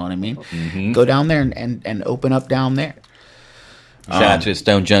people. You know what I mean? Mm-hmm. Go down there and open up down there. Shout out to the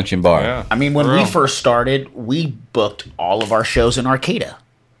Stone Junction Bar. Yeah, I mean, when we first started, we booked all of our shows in Arcata.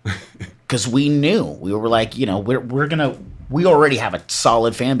 Because we knew, we were like, we already have a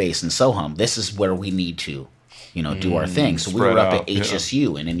solid fan base in Soham. This is where we need to, do our thing. So we were up at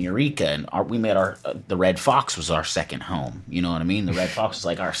HSU and in Eureka, and we made the Red Fox was our second home. You know what I mean? The Red Fox was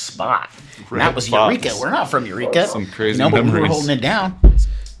like our spot. That was Fox. Eureka. We're not from Eureka. Some crazy but memories. we were holding it down.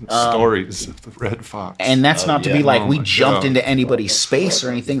 Stories of the Red Fox. And that's not to be like we jumped God. into anybody's space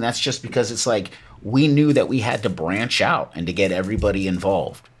or anything. That's just because it's like we knew that we had to branch out and to get everybody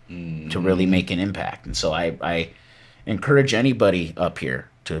involved to really make an impact. And so I encourage anybody up here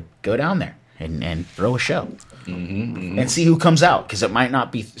to go down there and throw a show and see who comes out, because it might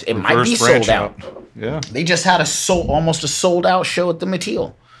not be. It might be Reverse sold out. Yeah. They just had almost a sold out show at the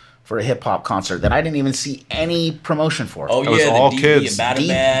Mateel for a hip hop concert that I didn't even see any promotion for. Oh, It was yeah, all the DB kids. and Bada DB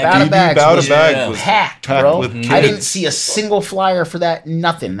Bag. Bada Bags was packed, packed bro. with I kids. didn't see a single flyer for that.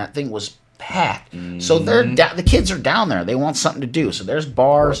 Nothing. That thing was packed. So the kids are down there. They want something to do. So there's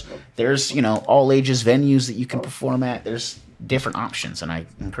bars. There's all ages venues that you can perform at. There's different options, and I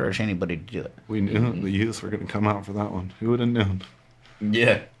encourage anybody to do it. We knew the youth were going to come out for that one. Who would have known?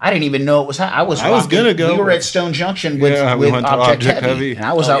 Yeah. I didn't even know it was. I was rocking- gonna go. We were at Stone Junction with we went to Object Heavy, and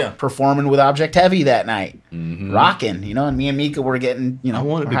I was out yeah. performing with Object Heavy that night, rocking. And me and Mika were getting, I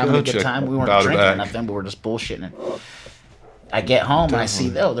wanted we're to having go a good check time. We weren't Bada drinking Bag. nothing, but we were just bullshitting. I get home and I see,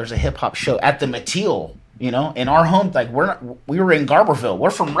 there's a hip hop show at the Mateel. In our home, like we were in Garberville.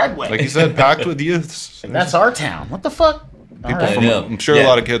 We're from Redwood. Like you said, packed with youths. That's our town. What the fuck? All People right. from, Yeah. I'm sure Yeah. a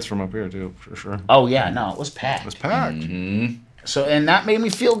lot of kids from up here too, for sure. Oh yeah, no, it was packed. It was packed. So and that made me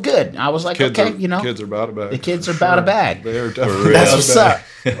feel good. I was like, Kids okay, are, kids are about a bag. the kids for are about a sure. bag. They are definitely That's about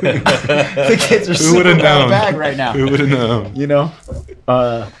what's a bag. up. The kids are Who super would have about a known? bag right now. Who would have known?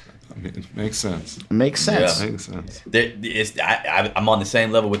 Uh, I mean, it makes sense. makes sense. Yeah. Makes sense. I'm on the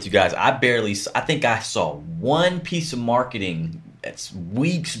same level with you guys. I think I saw one piece of marketing that's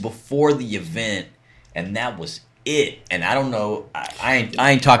weeks before the event, and that was it. And I don't know. I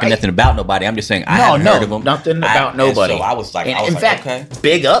ain't talking nothing about nobody. I'm just saying I haven't heard of them. Nothing about nobody. And so I was like, in fact, okay.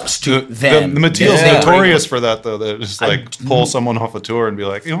 big ups to them. The Mateel's Yeah. notorious for that, though. They just pull someone off a tour and be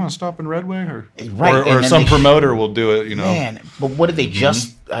like, "You want to stop in Redway?" Or Right, and or then some they- promoter will do it. Man, but what did they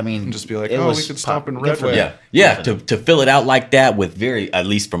just? I mean, Just be like, it "Oh, we was could stop in good for Redway." them. Yeah, to fill it out like that with at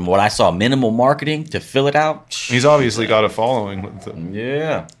least from what I saw, minimal marketing to fill it out. He's obviously got a following with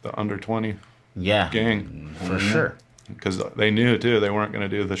Yeah. the under 20 Yeah, gang, for sure. because they knew too they weren't going to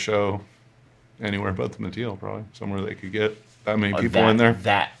do the show anywhere but the Mateel, probably somewhere they could get that many people in there.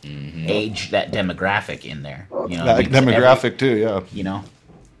 That age, that demographic in there. That because demographic too, yeah.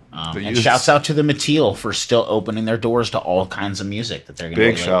 And youths. shouts out to the Mateel for still opening their doors to all kinds of music that they're going to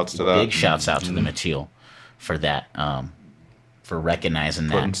Big shouts to that. Big shouts out to the Mateel for that, for recognizing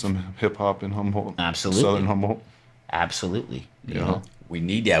Putting that. some hip hop in Humboldt, Absolutely. Southern Humboldt. Absolutely. We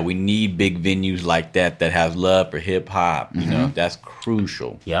need that. We need big venues like that have love for hip hop. That's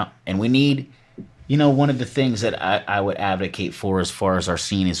crucial. Yeah. And we need, one of the things that I would advocate for as far as our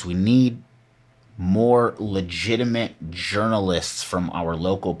scene is we need more legitimate journalists from our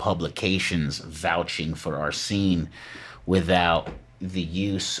local publications vouching for our scene without the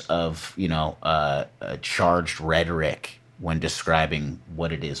use of, charged rhetoric when describing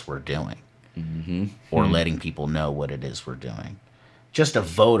what it is we're doing or letting people know what it is we're doing. Just a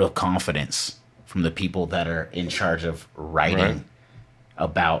vote of confidence from the people that are in charge of writing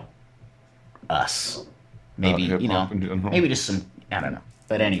about us. Maybe, hip-hop in general. maybe just some, I don't know.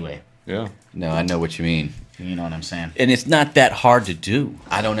 But anyway, Yeah. No, I know what you mean. you know what I'm saying? And it's not that hard to do.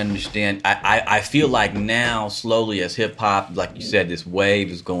 I don't understand. I feel like now, slowly, as hip hop, like you said, this wave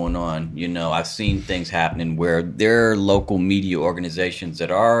is going on. I've seen things happening where there are local media organizations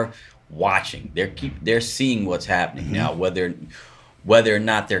that are watching. They're seeing what's happening now, whether or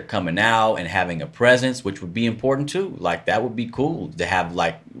not they're coming out and having a presence, which would be important too. Like that would be cool to have,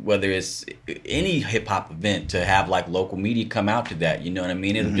 like, whether it's any hip hop event, to have like local media come out to that. You know what I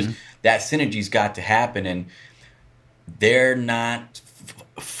mean? It'll just, that synergy's got to happen, and they're not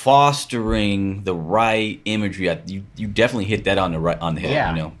fostering the right imagery. You definitely hit that on the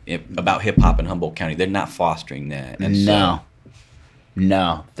head. Yeah. About hip hop in Humboldt County, they're not fostering that. And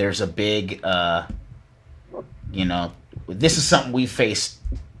No. There's a big, this is something we faced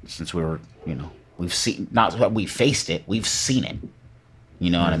since we were, we've seen, not that we faced it, we've seen it.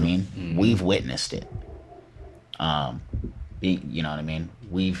 You know what I mean? Mm-hmm. We've witnessed it. You know what I mean?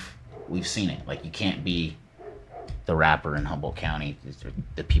 We've seen it. Like, you can't be the rapper in Humboldt County.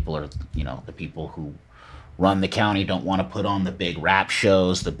 The people are, the people who run the county don't want to put on the big rap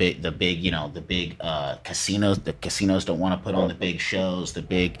shows, the big casinos. The casinos don't want to put on the big shows, the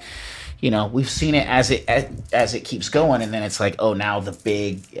big, we've seen it as it keeps going, and then it's like, oh, now the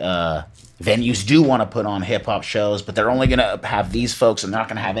big venues do want to put on hip hop shows, but they're only gonna have these folks, and they're not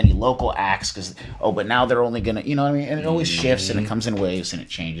gonna have any local acts because but now they're only gonna, you know what I mean? And it always shifts and it comes in waves and it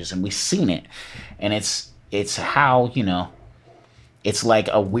changes, and we've seen it, and it's how it's like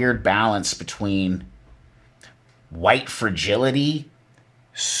a weird balance between white fragility,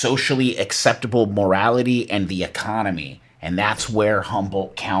 socially acceptable morality, and the economy. And that's where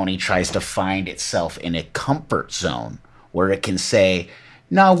Humboldt County tries to find itself in a comfort zone where it can say,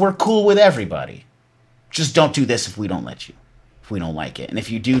 no, we're cool with everybody. Just don't do this if we don't let you. we don't like it. And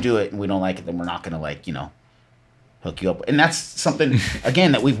if you do it and we don't like it, then we're not going to, like, you know, hook you up. And that's something,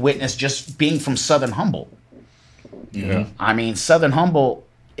 again, that we've witnessed just being from Southern Humboldt. Yeah. I mean, Southern Humboldt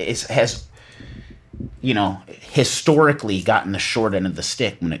has, you know, historically gotten the short end of the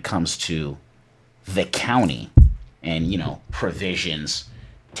stick when it comes to the county and, you know, provisions,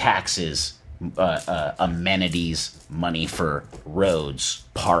 taxes, amenities, money for roads,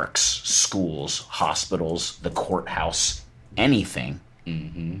 parks, schools, hospitals, the courthouse, anything.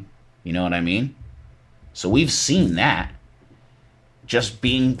 Mm-hmm. You know what I mean? So we've seen that just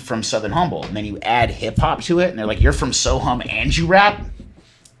being from Southern Humboldt. And then you add hip hop to it, and they're like, you're from So-Hum and you rap?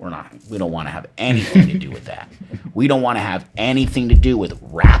 We don't want to have anything to do with that. We don't want to have anything to do with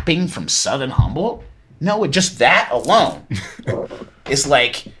rapping from Southern Humboldt. No, just that alone. It's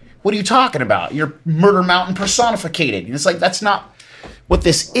like, what are you talking about? You're Murder Mountain personificated. And it's like, that's not what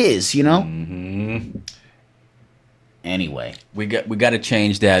this is, you know? Mm-hmm. Anyway. We got to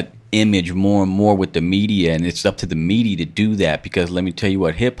change that image more and more with the media, and it's up to the media to do that, because let me tell you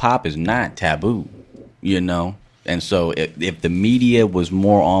what, hip-hop is not taboo, you know? And so if the media was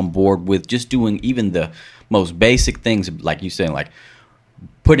more on board with just doing even the most basic things, like you saying, like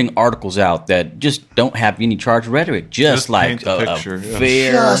putting articles out that just don't have any charged rhetoric, just like a picture,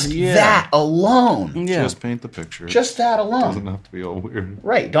 fair, just that alone. Yeah. Just paint the picture. Just that alone. Doesn't have to be all weird.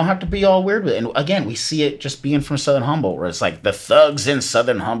 Right. Don't have to be all weird with it. And again, we see it just being from Southern Humboldt, where it's like the thugs in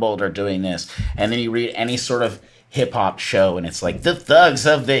Southern Humboldt are doing this. And then you read any sort of hip hop show and it's like the thugs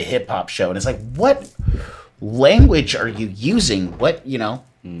of the hip hop show. And it's like, what language are you using? What, you know,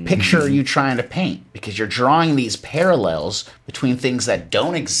 picture are you trying to paint? Because you're drawing these parallels between things that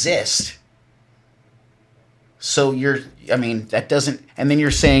don't exist. So that doesn't, and then you're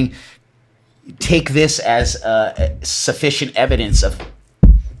saying, take this as sufficient evidence of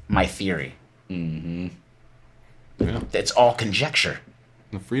my theory. Mm-hmm. Yeah. It's all conjecture.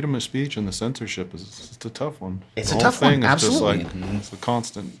 The freedom of speech and the censorship is a tough one. It's the a whole tough one, thing is absolutely. Just like, it's a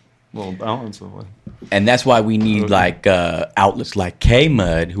constant little balance of like. And that's why we need like outlets like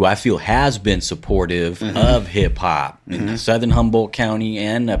K-Mud, who I feel has been supportive of hip hop in Southern Humboldt County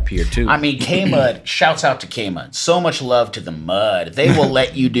and up here too. I mean, K-Mud, shouts out to K-Mud. So much love to the Mud. They will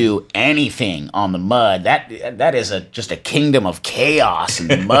let you do anything on the Mud. That is just a kingdom of chaos in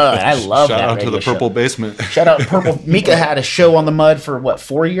the Mud. I love that. Shout out to the radio Purple show. Basement. Shout out Purple. Mika had a show on the Mud for what,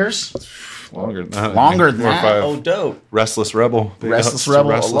 4 years? Longer than that. Longer than 4 or that. 5. oh, dope. Restless Rebel. Restless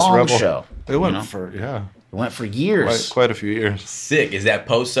Rebel, a long show. They went You know? for It went for years. quite a few years. Sick. Is that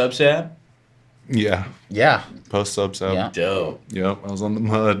post subsab? Yeah. Yeah. Post subsab. Yeah. Dope. Yep. I was on the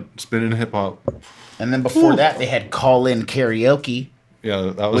Mud spinning hip hop. And then before that, they had call-in karaoke,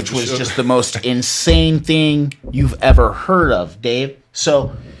 Yeah, that was which the was show. just the most insane thing you've ever heard of, Dave.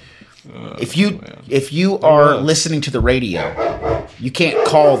 So if you are listening to the radio, you can't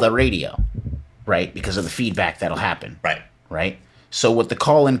call the radio, right? Because of the feedback that'll happen. Right? So what the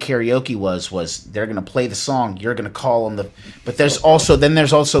call-in karaoke was they're going to play the song, you're going to call on but there's also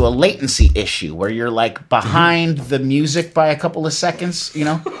a latency issue where you're like behind the music by a couple of seconds, you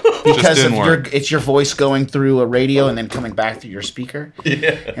know, because of it's your voice going through a radio and then coming back through your speaker.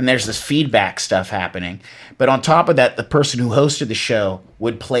 Yeah. And there's this feedback stuff happening. But on top of that, the person who hosted the show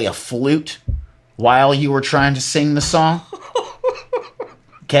would play a flute while you were trying to sing the song.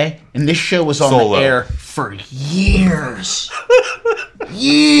 Okay? And this show was on the air for years.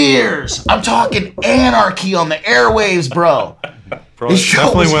 Years. I'm talking anarchy on the airwaves, bro. Probably,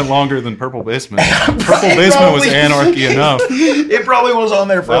 definitely went longer than Purple Basement. Purple Basement was anarchy enough. It probably was on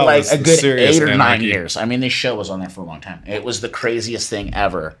there for That like was a good serious 8 or 9 anarchy. years. I mean, this show was on there for a long time. It was the craziest thing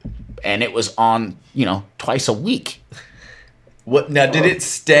ever. And it was on, twice a week. What now? Did it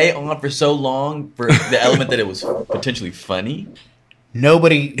stay on for so long for the element that it was potentially funny? No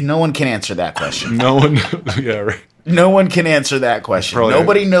one can answer that question. No one. Yeah, right. No one can answer that question. Probably-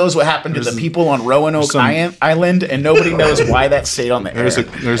 Nobody knows what happened to the people on Roanoke Island, and nobody knows why that stayed on the air.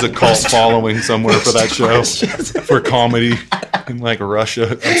 There's a cult following somewhere for that show for comedy in like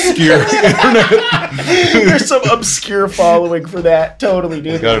Russia, obscure internet. There's some obscure following for that. Totally,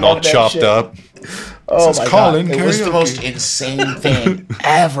 dude. Got it all chopped up. Oh Says my call-in god! It was the karaoke. most insane thing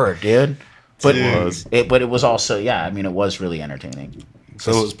ever, dude. But Dude. but it was also, it was really entertaining.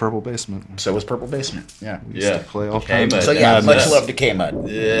 So it was Purple Basement. So was Purple Basement. Yeah. Used to play all K-Mud. kinds So of yeah, madness. much love to K-Mud.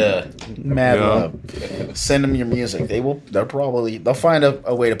 Yeah. Mad Yeah. love. Send them your music. They'll find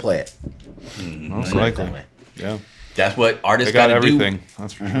a way to play it. Most That likely. way. Yeah. That's what artists They got gotta everything.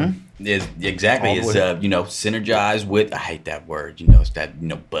 That's for sure. is exactly All the is way. synergize with, I hate that word, it's that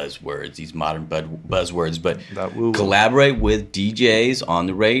buzzwords, these modern buzzwords, but That woo-woo. collaborate with DJs on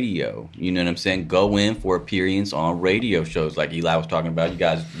the radio. You know what I'm saying? Go in for appearance on radio shows like Eli was talking about. You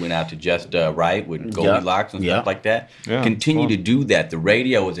guys went out to Just Right with Goldilocks and stuff like that. Yeah, Continue fun. to do that. The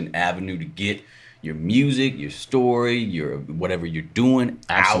radio is an avenue to get your music, your story, your whatever you're doing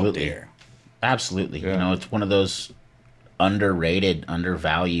Absolutely. out there. Absolutely. Yeah. It's one of those underrated,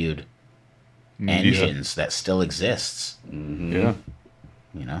 undervalued engines that still exists. Yeah,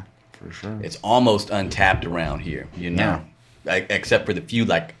 for sure. It's almost untapped around here, Yeah. except for the few,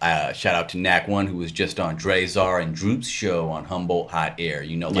 like shout out to Knack One, who was just on Drazar and Droop's show on Humboldt Hot Air,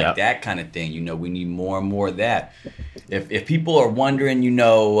 that kind of thing. We need more and more of that. If people are wondering,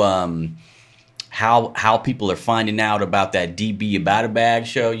 how people are finding out about that DB About a Bag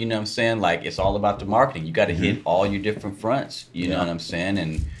show, you know what I'm saying? Like, it's all about the marketing. You got to hit all your different fronts, you know what I'm saying?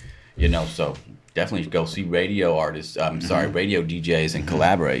 And, so definitely go see radio artists, radio DJs and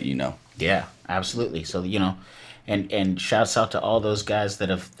collaborate, Yeah, absolutely. So, and shouts out to all those guys that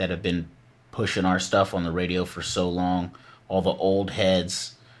have been pushing our stuff on the radio for so long, all the old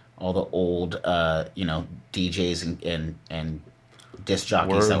heads, all the old DJs and disc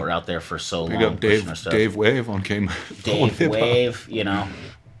jockeys that were out there for so Big long. up pushing our stuff. Dave Wave on Dave Wave, yeah.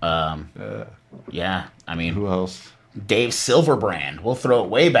 I mean, Who else? Dave Silverbrand. We'll throw it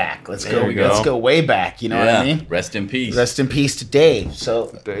way back. Let's There we go. Let's go way back. You know what I mean? Rest in peace. Rest in peace to Dave.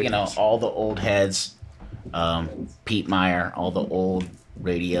 So Dave. all the old heads, Pete Meyer, all the old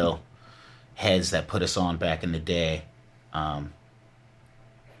radio heads that put us on back in the day.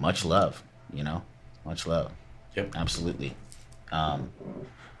 Much love. Much love. Yep. Absolutely.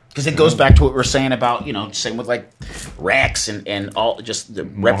 Because it goes back to what we're saying about, same with like Rex and all just the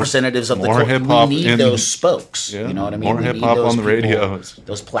representatives of the more culture. hip-hop We need in- those spokes. Yeah, You know what I mean? more We need hip-hop those on the people, radio is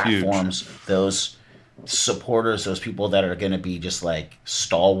those huge. platforms, those supporters, those people that are going to be just like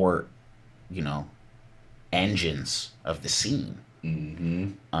stalwart, engines of the scene.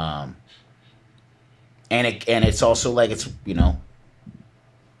 Mm-hmm. And it's also like it's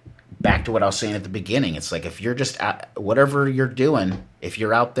back to what I was saying at the beginning. It's like if you're just whatever you're doing, if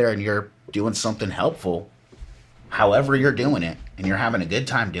you're out there and you're doing something helpful, however you're doing it, and you're having a good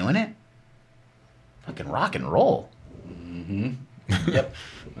time doing it, fucking rock and roll. Yep.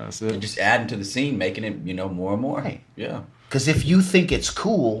 That's And it. just adding to the scene, making it, more and more. Right. Yeah. Because if you think it's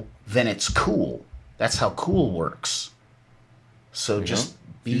cool, then it's cool. That's how cool works. So just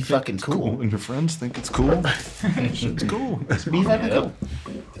be fucking cool. And your friends think it's cool. Shit's cool. Be fucking cool.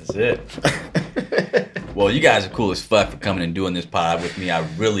 That's it. Well, you guys are cool as fuck for coming and doing this pod with me. I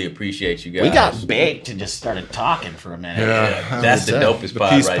really appreciate you guys. We got baked and just started talking for a minute. Yeah. That's the dopest The pod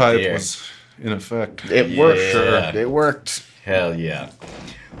peace right pipe there. was in effect. It worked. Yeah. It worked. Hell yeah.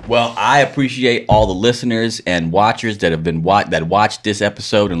 Well, I appreciate all the listeners and watchers that have been that watched this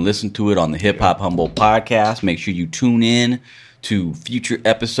episode and listened to it on the Hip Hop Humboldt podcast. Make sure you tune in to future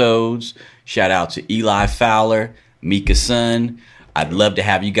episodes. Shout out to Eli Fowler, Mika Sun. I'd love to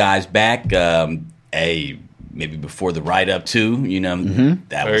have you guys back. Maybe before the write up too. That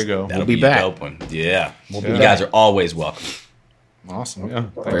There you go. That'll We'll be a back. dope one. Yeah. We'll be You back. guys are always welcome. Awesome. Yeah.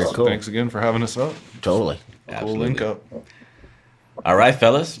 Very cool. Thanks again for having us up. Totally. Cool Absolutely. link up. All right,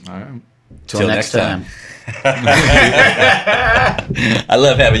 fellas. All right. Till next time. I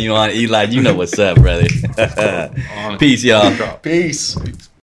love having you on, Eli. You know what's up, brother. Peace, y'all. Drop. Peace. Peace.